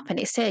came up and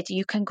it said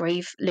you can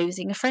grieve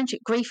losing a friendship.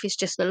 Grief is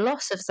just the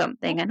loss of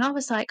something. And I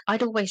was like,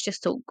 I'd always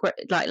just thought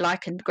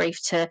likened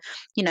grief to,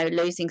 you know,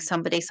 losing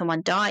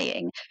someone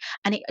dying.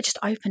 And it just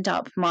opened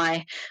up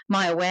my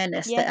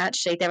awareness that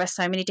actually there are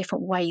so many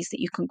different ways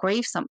that you can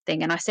grieve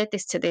something. And I said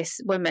this to this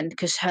woman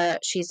because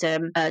she's a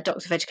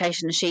doctor of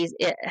education, and she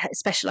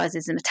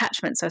specializes in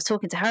attachment. So I was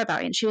talking to her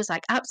about it, and she was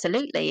like,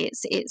 absolutely,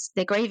 it's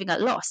they're grieving a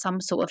loss, some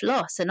sort of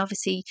loss. And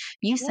obviously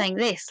you saying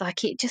this,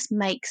 like, it just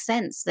makes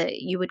sense that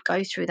you would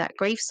go through that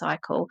grief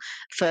cycle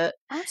for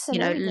you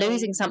know,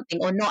 losing something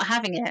or not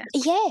having it.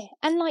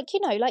 And like, you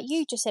know, like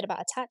you just said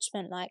about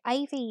attachment, like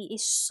Avie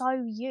is so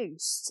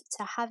used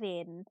to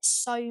having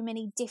so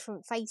many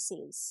different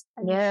faces.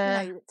 And you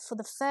know, for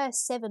the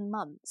first 7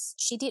 months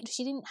she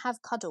didn't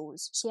have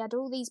cuddles. She had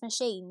all these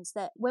machines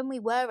that when we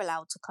were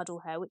allowed to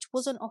cuddle her, which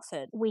wasn't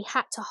often, we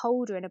had to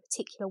hold her in a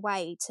particular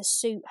way to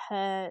suit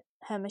her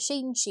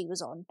machine she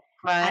was on.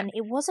 And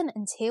it wasn't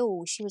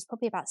until she was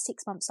probably about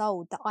 6 months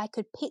old that I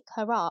could pick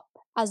her up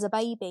as a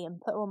baby and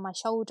put her on my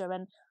shoulder.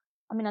 And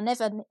I mean, I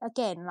never,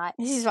 again, like,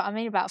 this is what I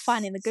mean about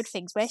finding the good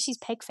things. Where she's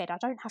peg fed, I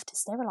don't have to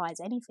sterilise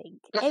anything.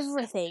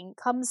 Everything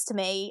comes to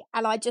me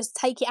and I just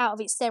take it out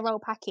of its sterile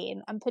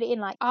packing and put it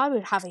in. Like, I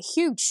would have a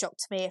huge shock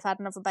to me if I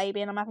had another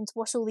baby and I'm having to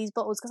wash all these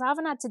bottles, because I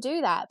haven't had to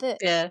do that. But,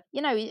 you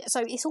know,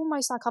 so it's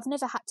almost like I've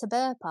never had to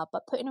burp her,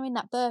 but putting her in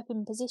that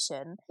burping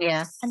position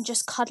and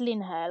just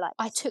cuddling her, like,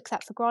 I took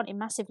that for granted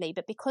massively.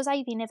 But because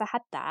Avie never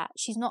had that,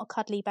 she's not a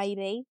cuddly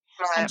baby.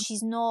 And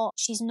she's not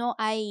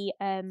a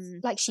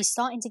like, she's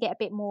starting to get a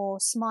bit more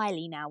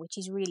smiley now, which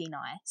is really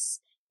nice,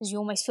 because you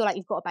almost feel like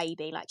you've got a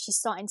baby. Like, she's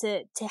starting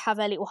to have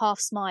her little half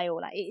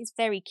smile. Like, it is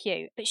very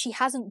cute. But she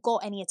hasn't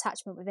got any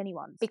attachment with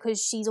anyone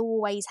because she's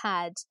always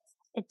had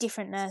a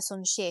different nurse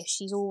on shift.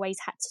 She's always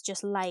had to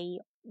just lay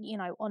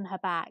on her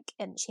back,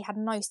 and she had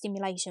no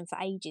stimulation for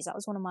ages. That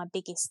was one of my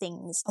biggest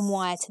things, and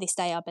why to this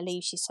day I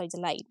believe she's so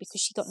delayed,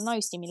 because she got no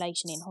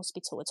stimulation in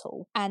hospital at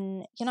all.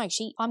 And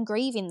I'm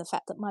grieving the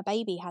fact that my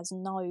baby has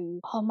no,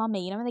 oh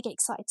mummy, when they get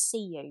excited to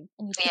see you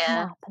and you pick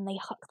them up and they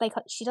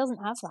she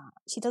doesn't have that.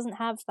 She doesn't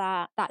have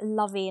that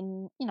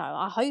loving,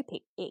 I hope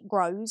it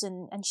grows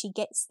and she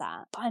gets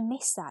that, but I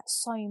miss that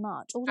so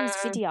much. All these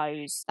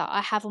videos that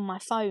I have on my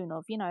phone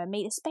of,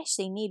 me,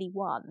 especially nearly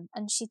one,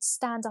 and she'd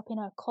stand up in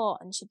her cot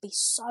and she'd be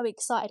so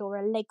excited, or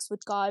her legs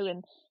would go,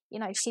 and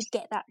she'd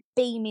get that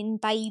beaming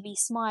baby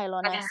smile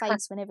on her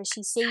face whenever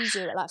she sees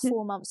you at like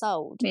 4 months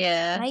old.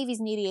 Yeah. And Avi's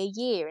nearly a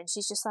year, and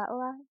she's just like, all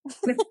right.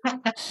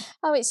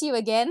 Oh, it's you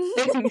again.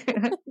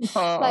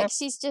 Like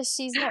she's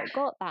not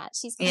got that.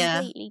 She's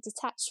completely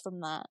detached from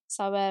that.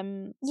 So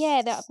we're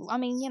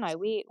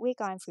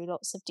going through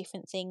lots of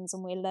different things,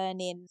 and we're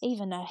learning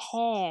even her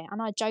hair.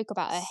 And I joke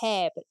about her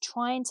hair, but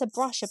trying to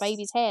brush a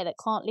baby's hair that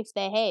can't lift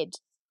their head.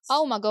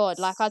 Oh my God,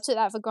 like I took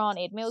that for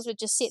granted. Mills would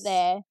just sit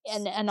there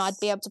and I'd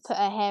be able to put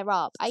her hair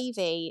up.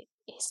 Avi,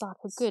 it's like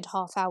a good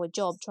half-hour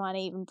job trying to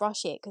even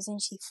brush it, because then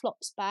she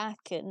flops back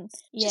and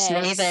just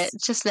leave it.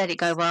 Just let it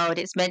go wild.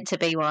 It's meant to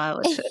be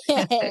wild.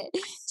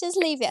 Just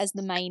leave it as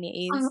the main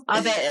it is.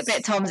 I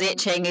bet Tom's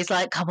itching. He's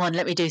like, come on,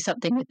 let me do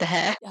something with the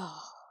hair.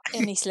 Oh,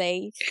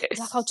 honestly, he's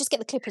like, I'll just get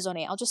the clippers on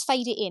it. I'll just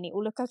fade it in. It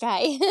will look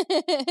okay.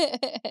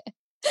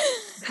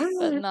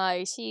 But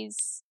no,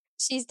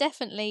 she's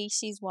definitely,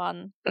 she's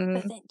one.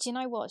 But then, do you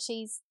know what?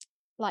 She's,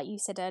 like you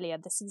said earlier,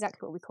 that's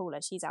exactly what we call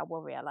her. She's our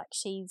warrior. Like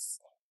she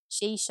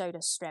showed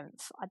us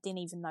strength I didn't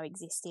even know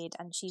existed,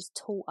 and she's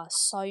taught us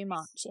so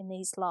much in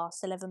these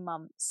last 11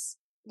 months.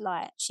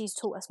 Like she's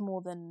taught us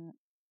more than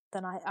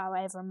I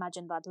ever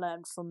imagined I'd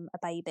learn from a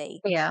baby.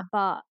 Yeah.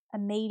 But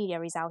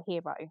Amelia is our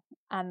hero,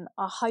 and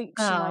I hope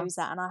she knows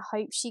that, and I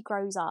hope she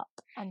grows up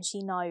and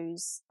she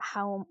knows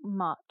how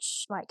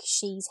much like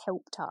she's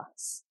helped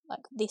us.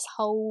 Like this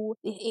whole,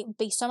 it would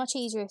be so much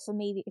easier for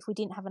me if we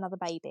didn't have another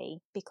baby,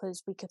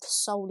 because we could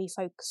solely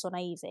focus on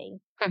Avi.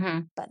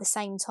 But at the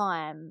same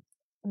time,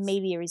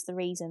 Amelia is the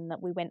reason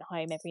that we went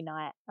home every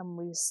night, and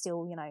we were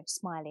still,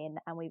 smiling,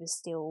 and we were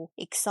still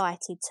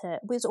excited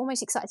we was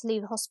almost excited to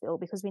leave the hospital,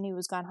 because we knew we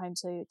was going home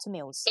to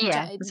Mills.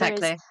 Yeah,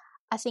 exactly. Whereas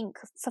I think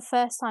for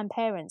first-time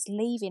parents,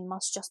 leaving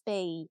must just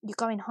be, you're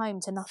going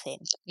home to nothing.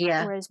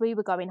 Yeah. Whereas we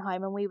were going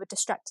home and we were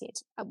distracted.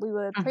 We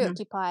were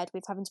preoccupied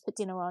with having to put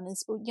dinner on,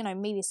 and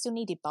Amelia still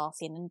needed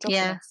bathing and dropping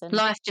off, and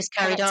life just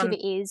carried on.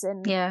 Activities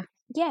and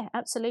yeah,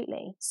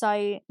 absolutely.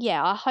 So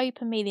yeah, I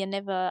hope Amelia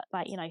never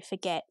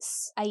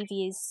forgets.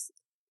 Avi is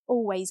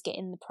always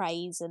getting the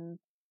praise, and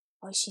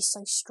she's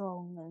so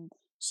strong and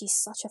she's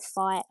such a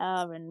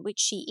fighter, and which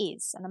she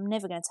is, and I'm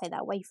never going to take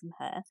that away from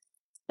her.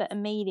 But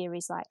Amelia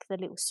is like the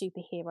little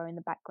superhero in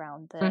the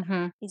background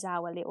that is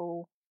our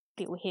little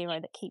hero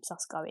that keeps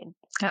us going.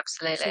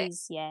 Absolutely.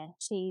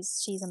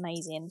 She's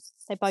amazing.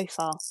 They both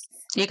are.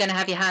 You're going to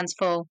have your hands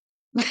full.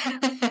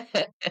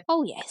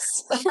 Oh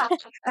yes.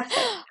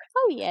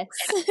 Oh yes.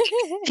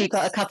 You've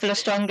got a couple of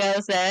strong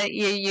girls there.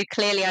 You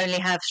clearly only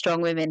have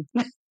strong women.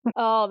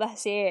 Oh,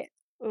 that's it.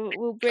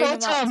 We'll bring them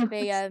up to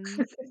be. I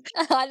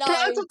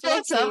know.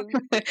 Bless him.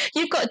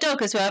 You've got a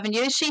dog as well, haven't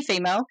you? Is she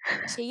female?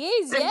 She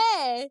is,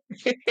 yeah.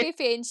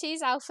 Pippin,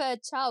 she's our third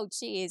child.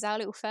 She is our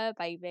little fur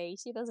baby.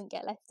 She doesn't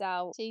get left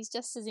out. She's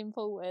just as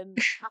important.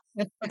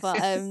 But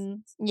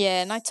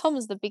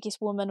Tom's the biggest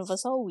woman of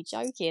us all. We're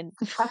joking.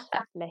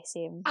 Bless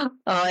him. Oh,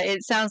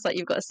 it sounds like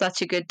you've got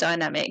such a good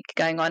dynamic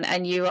going on,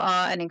 and you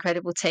are an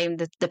incredible team.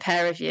 The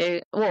pair of you,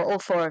 or all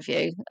four of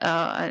you,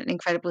 are an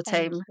incredible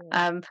team.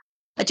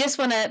 I just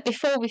want to,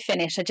 before we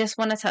finish, I just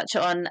want to touch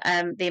on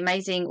the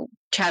amazing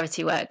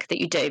charity work that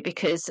you do,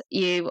 because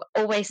you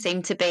always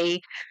seem to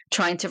be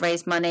trying to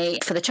raise money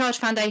for the Charge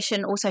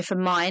Foundation, also for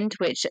Mind,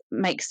 which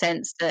makes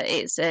sense that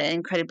it's an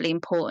incredibly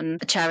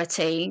important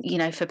charity,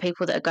 for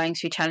people that are going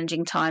through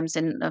challenging times.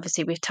 And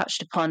obviously we've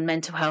touched upon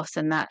mental health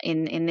and that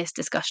in this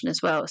discussion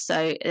as well.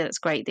 So it's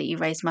great that you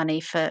raise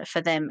money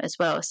for them as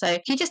well. So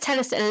can you just tell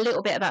us a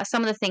little bit about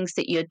some of the things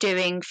that you're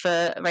doing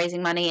for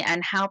raising money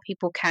and how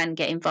people can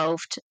get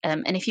involved?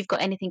 And if you've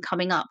got anything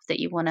coming up that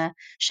you want to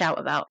shout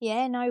about.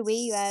 Yeah, no,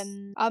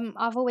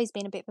 I've always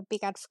been a bit of a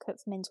big advocate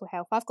for mental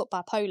health. I've got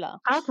bipolar.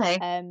 Okay.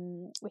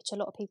 Which a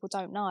lot of people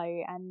don't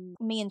know, and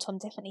me and Tom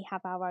definitely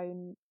have our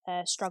own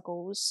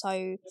struggles.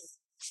 So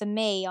for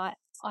me, I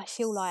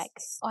feel like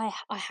I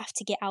have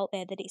to get out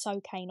there that it's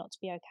okay not to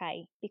be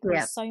okay,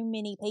 because so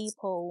many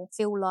people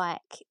feel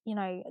like,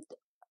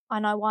 I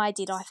know I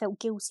did. I felt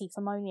guilty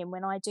for moaning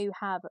when I do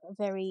have a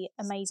very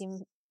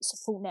amazing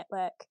support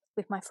network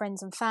with my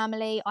friends and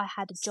family. I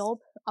had a job,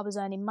 I was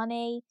earning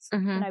money,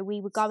 we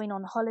were going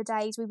on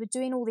holidays, we were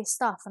doing all this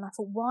stuff, and I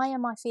thought, why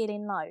am I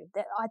feeling low?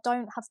 That I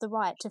don't have the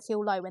right to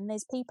feel low, and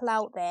there's people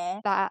out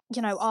there that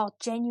are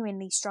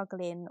genuinely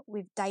struggling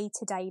with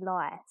day-to-day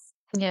life.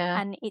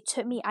 And it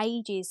took me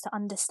ages to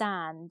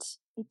understand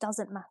it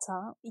doesn't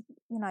matter.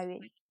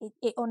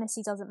 It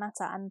honestly doesn't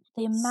matter. And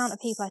the amount of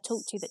people I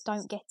talk to that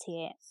don't get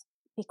it,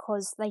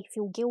 because they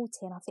feel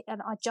guilty.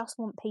 And I just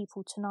want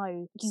people to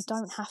know you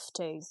don't have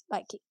to.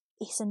 Like,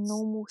 it's a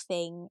normal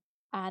thing.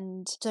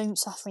 And don't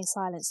suffer in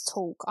silence,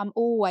 talk. I'm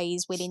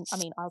always willing, I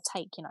mean, I'll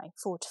take,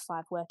 4 to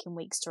 5 working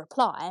weeks to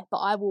reply, but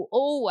I will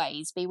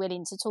always be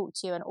willing to talk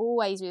to you and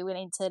always be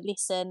willing to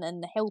listen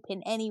and help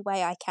in any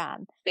way I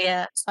can.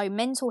 Yeah. So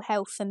mental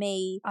health for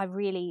me, I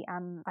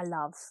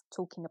love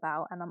talking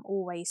about, and I'm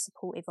always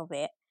supportive of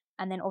it.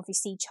 And then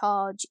obviously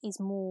charge it's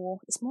more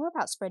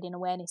about spreading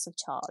awareness of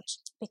charge,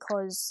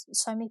 because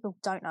so many people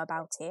don't know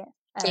about it.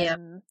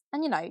 And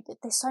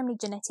there's so many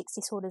genetics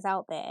disorders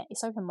out there.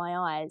 It's opened my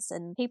eyes,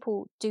 and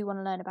people do want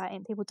to learn about it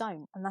and people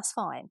don't, and that's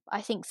fine.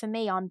 I think for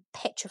me, I'm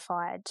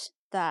petrified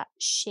that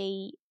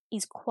she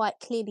is quite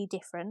clearly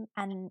different,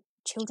 and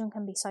children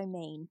can be so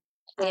mean.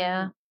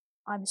 Yeah.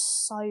 I'm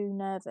so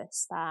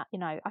nervous that,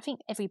 I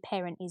think every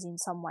parent is in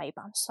some way,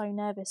 but I'm so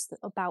nervous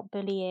about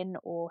bullying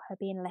or her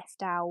being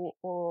left out,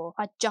 or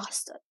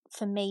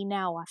for me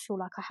now, I feel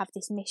like I have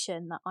this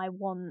mission that I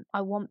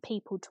want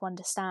people to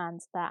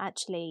understand that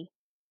actually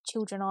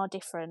children are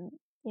different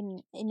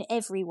in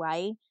every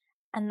way,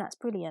 and that's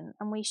brilliant,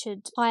 and we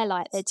should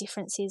highlight their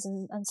differences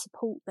and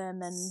support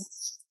them,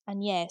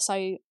 and yeah,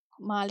 so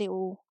my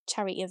little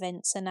charity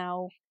events are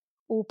now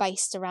all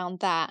based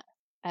around that.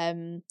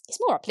 It's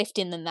more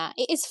uplifting than that.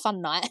 It is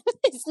fun night.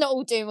 It's not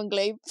all doom and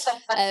gloom.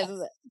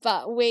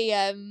 But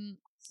we're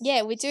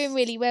doing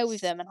really well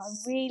with them, and I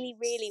really,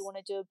 really want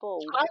to do a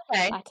ball.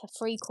 Okay. Like a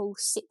free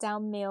course sit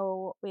down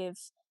meal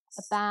with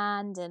a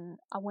band, and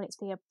I want it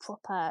to be a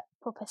proper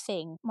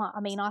thing.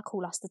 I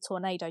call us the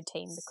tornado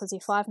team, because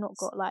if I've not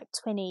got like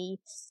 20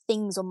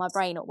 things on my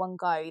brain at one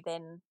go,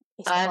 then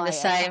it's I'm the quiet.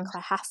 same. Like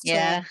I have to.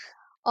 Yeah.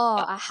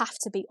 I have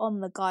to be on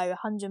the go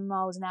 100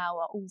 miles an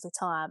hour all the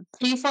time.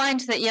 Do you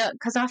find that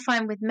because I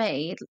find with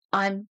me,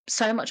 I'm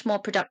so much more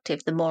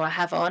productive the more I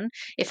have on.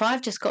 If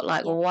I've just got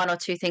like 1 or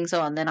 2 things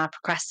on, then I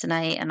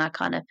procrastinate and I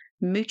kind of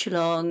mooch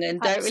along and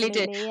don't really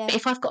do it. Yeah. But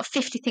if I've got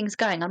 50 things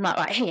going, I'm like,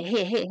 right,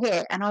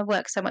 here, and I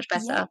work so much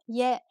better.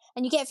 Yeah.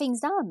 And you get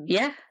things done.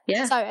 Yeah.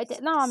 So,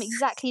 no, I'm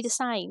exactly the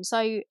same.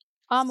 So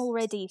I'm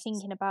already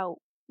thinking about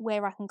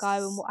where I can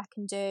go and what I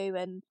can do.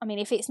 And I mean,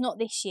 if it's not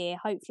this year,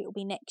 hopefully it'll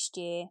be next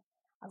year.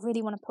 I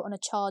really want to put on a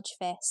charge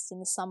fest in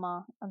the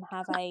summer and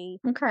have a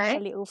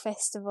little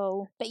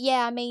festival. But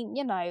yeah, I mean,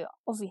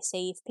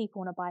 obviously if people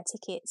want to buy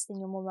tickets,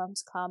 then you're more welcome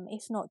to come.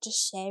 If not,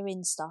 just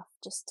sharing stuff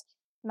just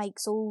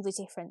makes all the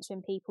difference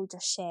when people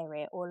just share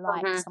it or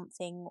like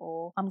something.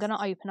 Or I'm going to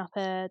open up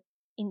a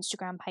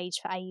Instagram page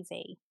for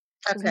AV.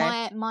 Because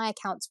my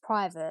account's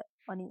private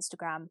on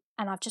Instagram,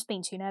 and I've just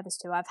been too nervous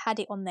to. I've had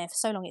it on there for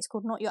so long. It's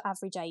called Not Your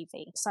Average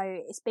AV. So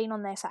it's been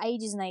on there for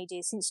ages and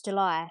ages, since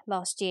July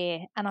last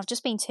year, and I've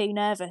just been too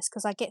nervous,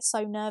 because I get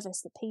so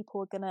nervous that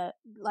people are gonna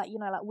like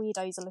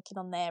weirdos are looking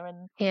on there,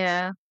 and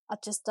I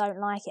just don't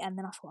like it. And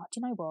then I thought, do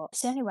you know what?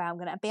 It's the only way I'm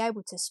going to be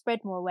able to spread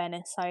more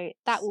awareness. So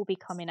that will be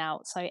coming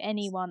out. So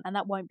anyone, and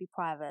that won't be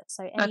private.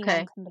 So anyone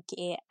can look at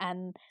it,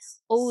 and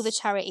all the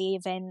charity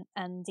event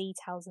and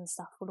details and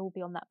stuff will all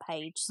be on that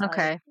page. So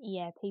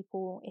yeah,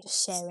 people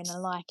just sharing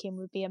and liking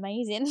would be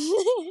amazing.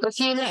 If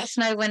you let us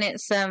know when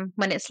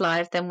it's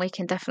live, then we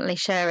can definitely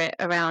share it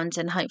around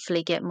and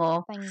hopefully get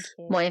more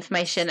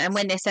information. And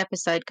when this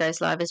episode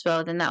goes live as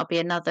well, then that'll be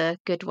another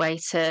good way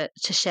to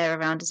share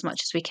around as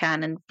much as we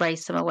can and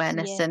raise some awareness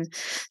and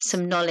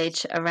some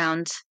knowledge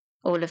around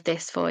all of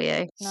this for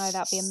you. No,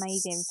 that'd be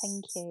amazing.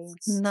 Thank you.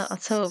 Not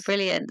at all.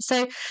 Brilliant.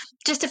 So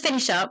just to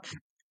finish up,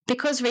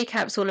 because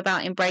Recap's all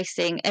about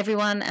embracing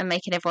everyone and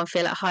making everyone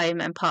feel at home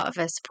and part of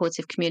a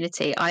supportive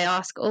community, I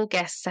ask all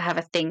guests to have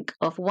a think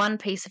of one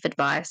piece of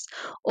advice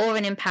or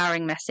an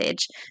empowering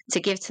message to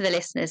give to the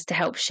listeners to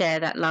help share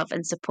that love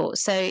and support.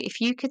 So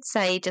if you could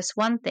say just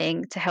one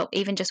thing to help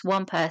even just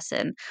one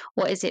person,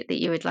 what is it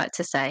that you would like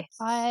to say?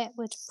 I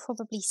would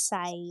probably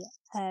say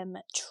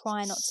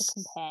try not to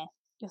compare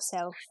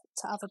yourself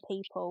to other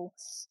people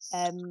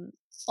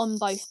on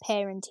both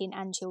parenting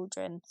and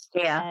children.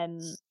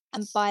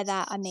 And by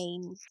that, I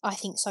mean, I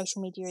think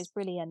social media is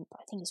brilliant,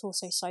 but I think it's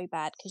also so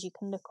bad, because you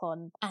can look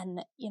on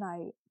and,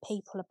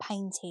 people are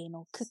painting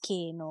or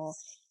cooking, or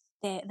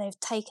they've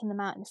taken them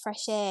out in the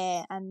fresh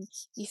air, and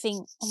you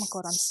think, oh my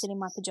God, I'm still in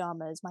my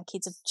pajamas. My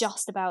kids have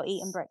just about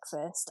eaten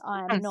breakfast.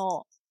 I'm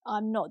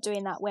not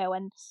doing that well.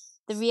 And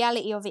the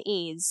reality of it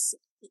is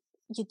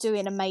you're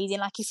doing amazing.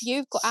 Like, if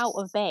you've got out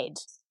of bed,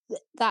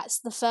 that's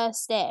the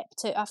first step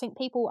to. I think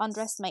people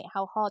underestimate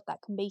how hard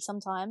that can be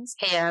sometimes.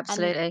 Yeah,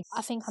 absolutely. And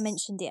I think I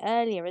mentioned it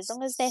earlier. As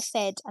long as they're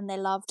fed and they're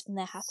loved and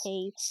they're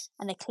happy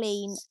and they're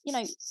clean,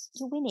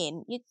 you're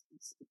winning.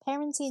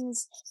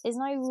 Parenting's, there's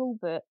no rule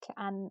book,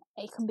 and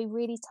it can be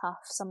really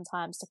tough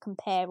sometimes to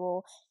compare,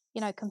 or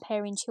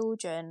comparing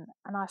children.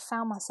 And I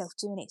found myself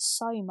doing it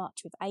so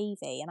much with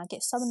Avi, and I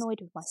get so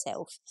annoyed with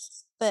myself.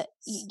 But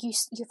you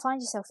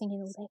find yourself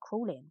thinking, oh, they're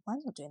crawling.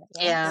 Mine's not doing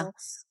that yet. Yeah. Or, oh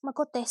my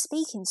God, they're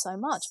speaking so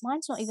much.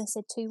 Mine's not even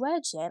said 2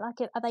 words yet. Like,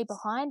 are they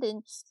behind?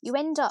 And you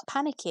end up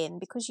panicking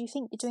because you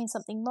think you're doing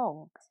something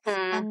wrong.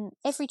 And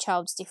every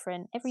child's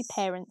different. Every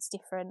parent's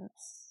different.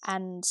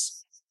 And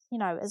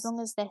as long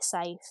as they're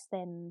safe,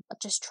 then I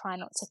just try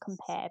not to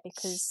compare,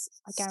 because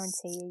I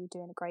guarantee you're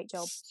doing a great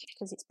job,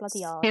 because it's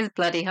bloody hard. It's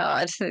bloody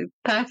hard.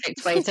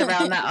 Perfect way to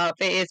round that up.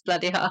 It is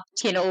bloody hard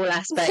in all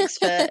aspects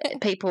for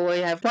people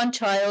who have one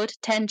child,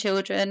 10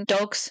 children,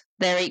 dogs.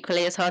 They're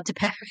equally as hard to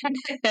parent.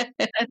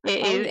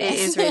 It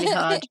is really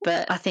hard,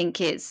 but I think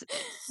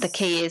the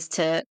key is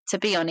to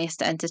be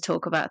honest and to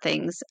talk about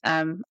things.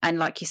 And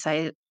like you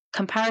say,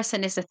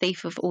 comparison is the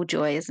thief of all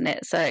joy, isn't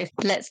it? So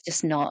let's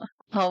just not.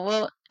 Oh,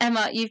 well,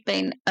 Emma, you've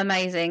been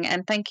amazing,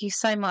 and thank you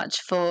so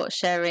much for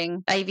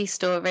sharing Avi's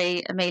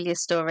story,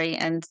 Amelia's story,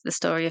 and the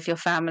story of your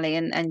family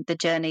and the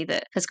journey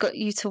that has got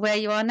you to where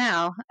you are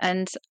now.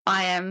 And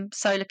I am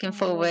so looking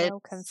forward. You're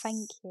welcome.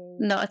 Thank you.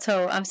 Not at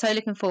all. I'm so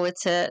looking forward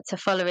to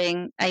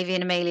following Avi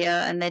and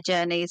Amelia and their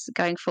journeys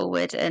going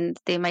forward, and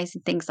the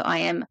amazing things that I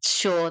am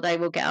sure they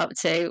will get up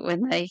to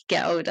when they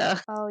get older.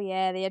 Oh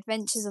yeah, the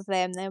adventures of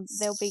them,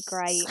 they'll be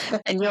great.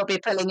 And you'll be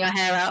pulling your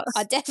hair out.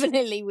 I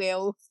definitely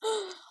will.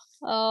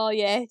 Oh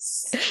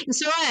yes.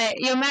 It's all right.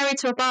 You're married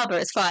to a barber.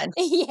 It's fine.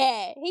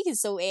 Yeah, he can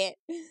sort it.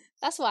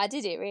 That's why I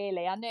did it,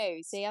 really. I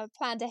knew. See, I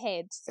planned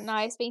ahead. No,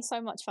 it's been so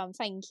much fun.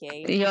 Thank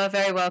you. You're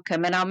very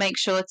welcome. And I'll make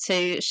sure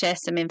to share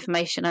some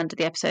information under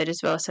the episode as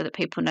well, so that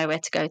people know where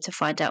to go to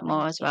find out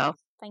more as well.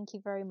 Thank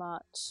you very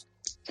much.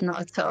 Not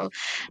at all.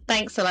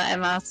 Thanks a lot,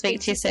 Emma. I'll speak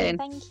to you soon.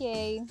 Thank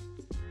you.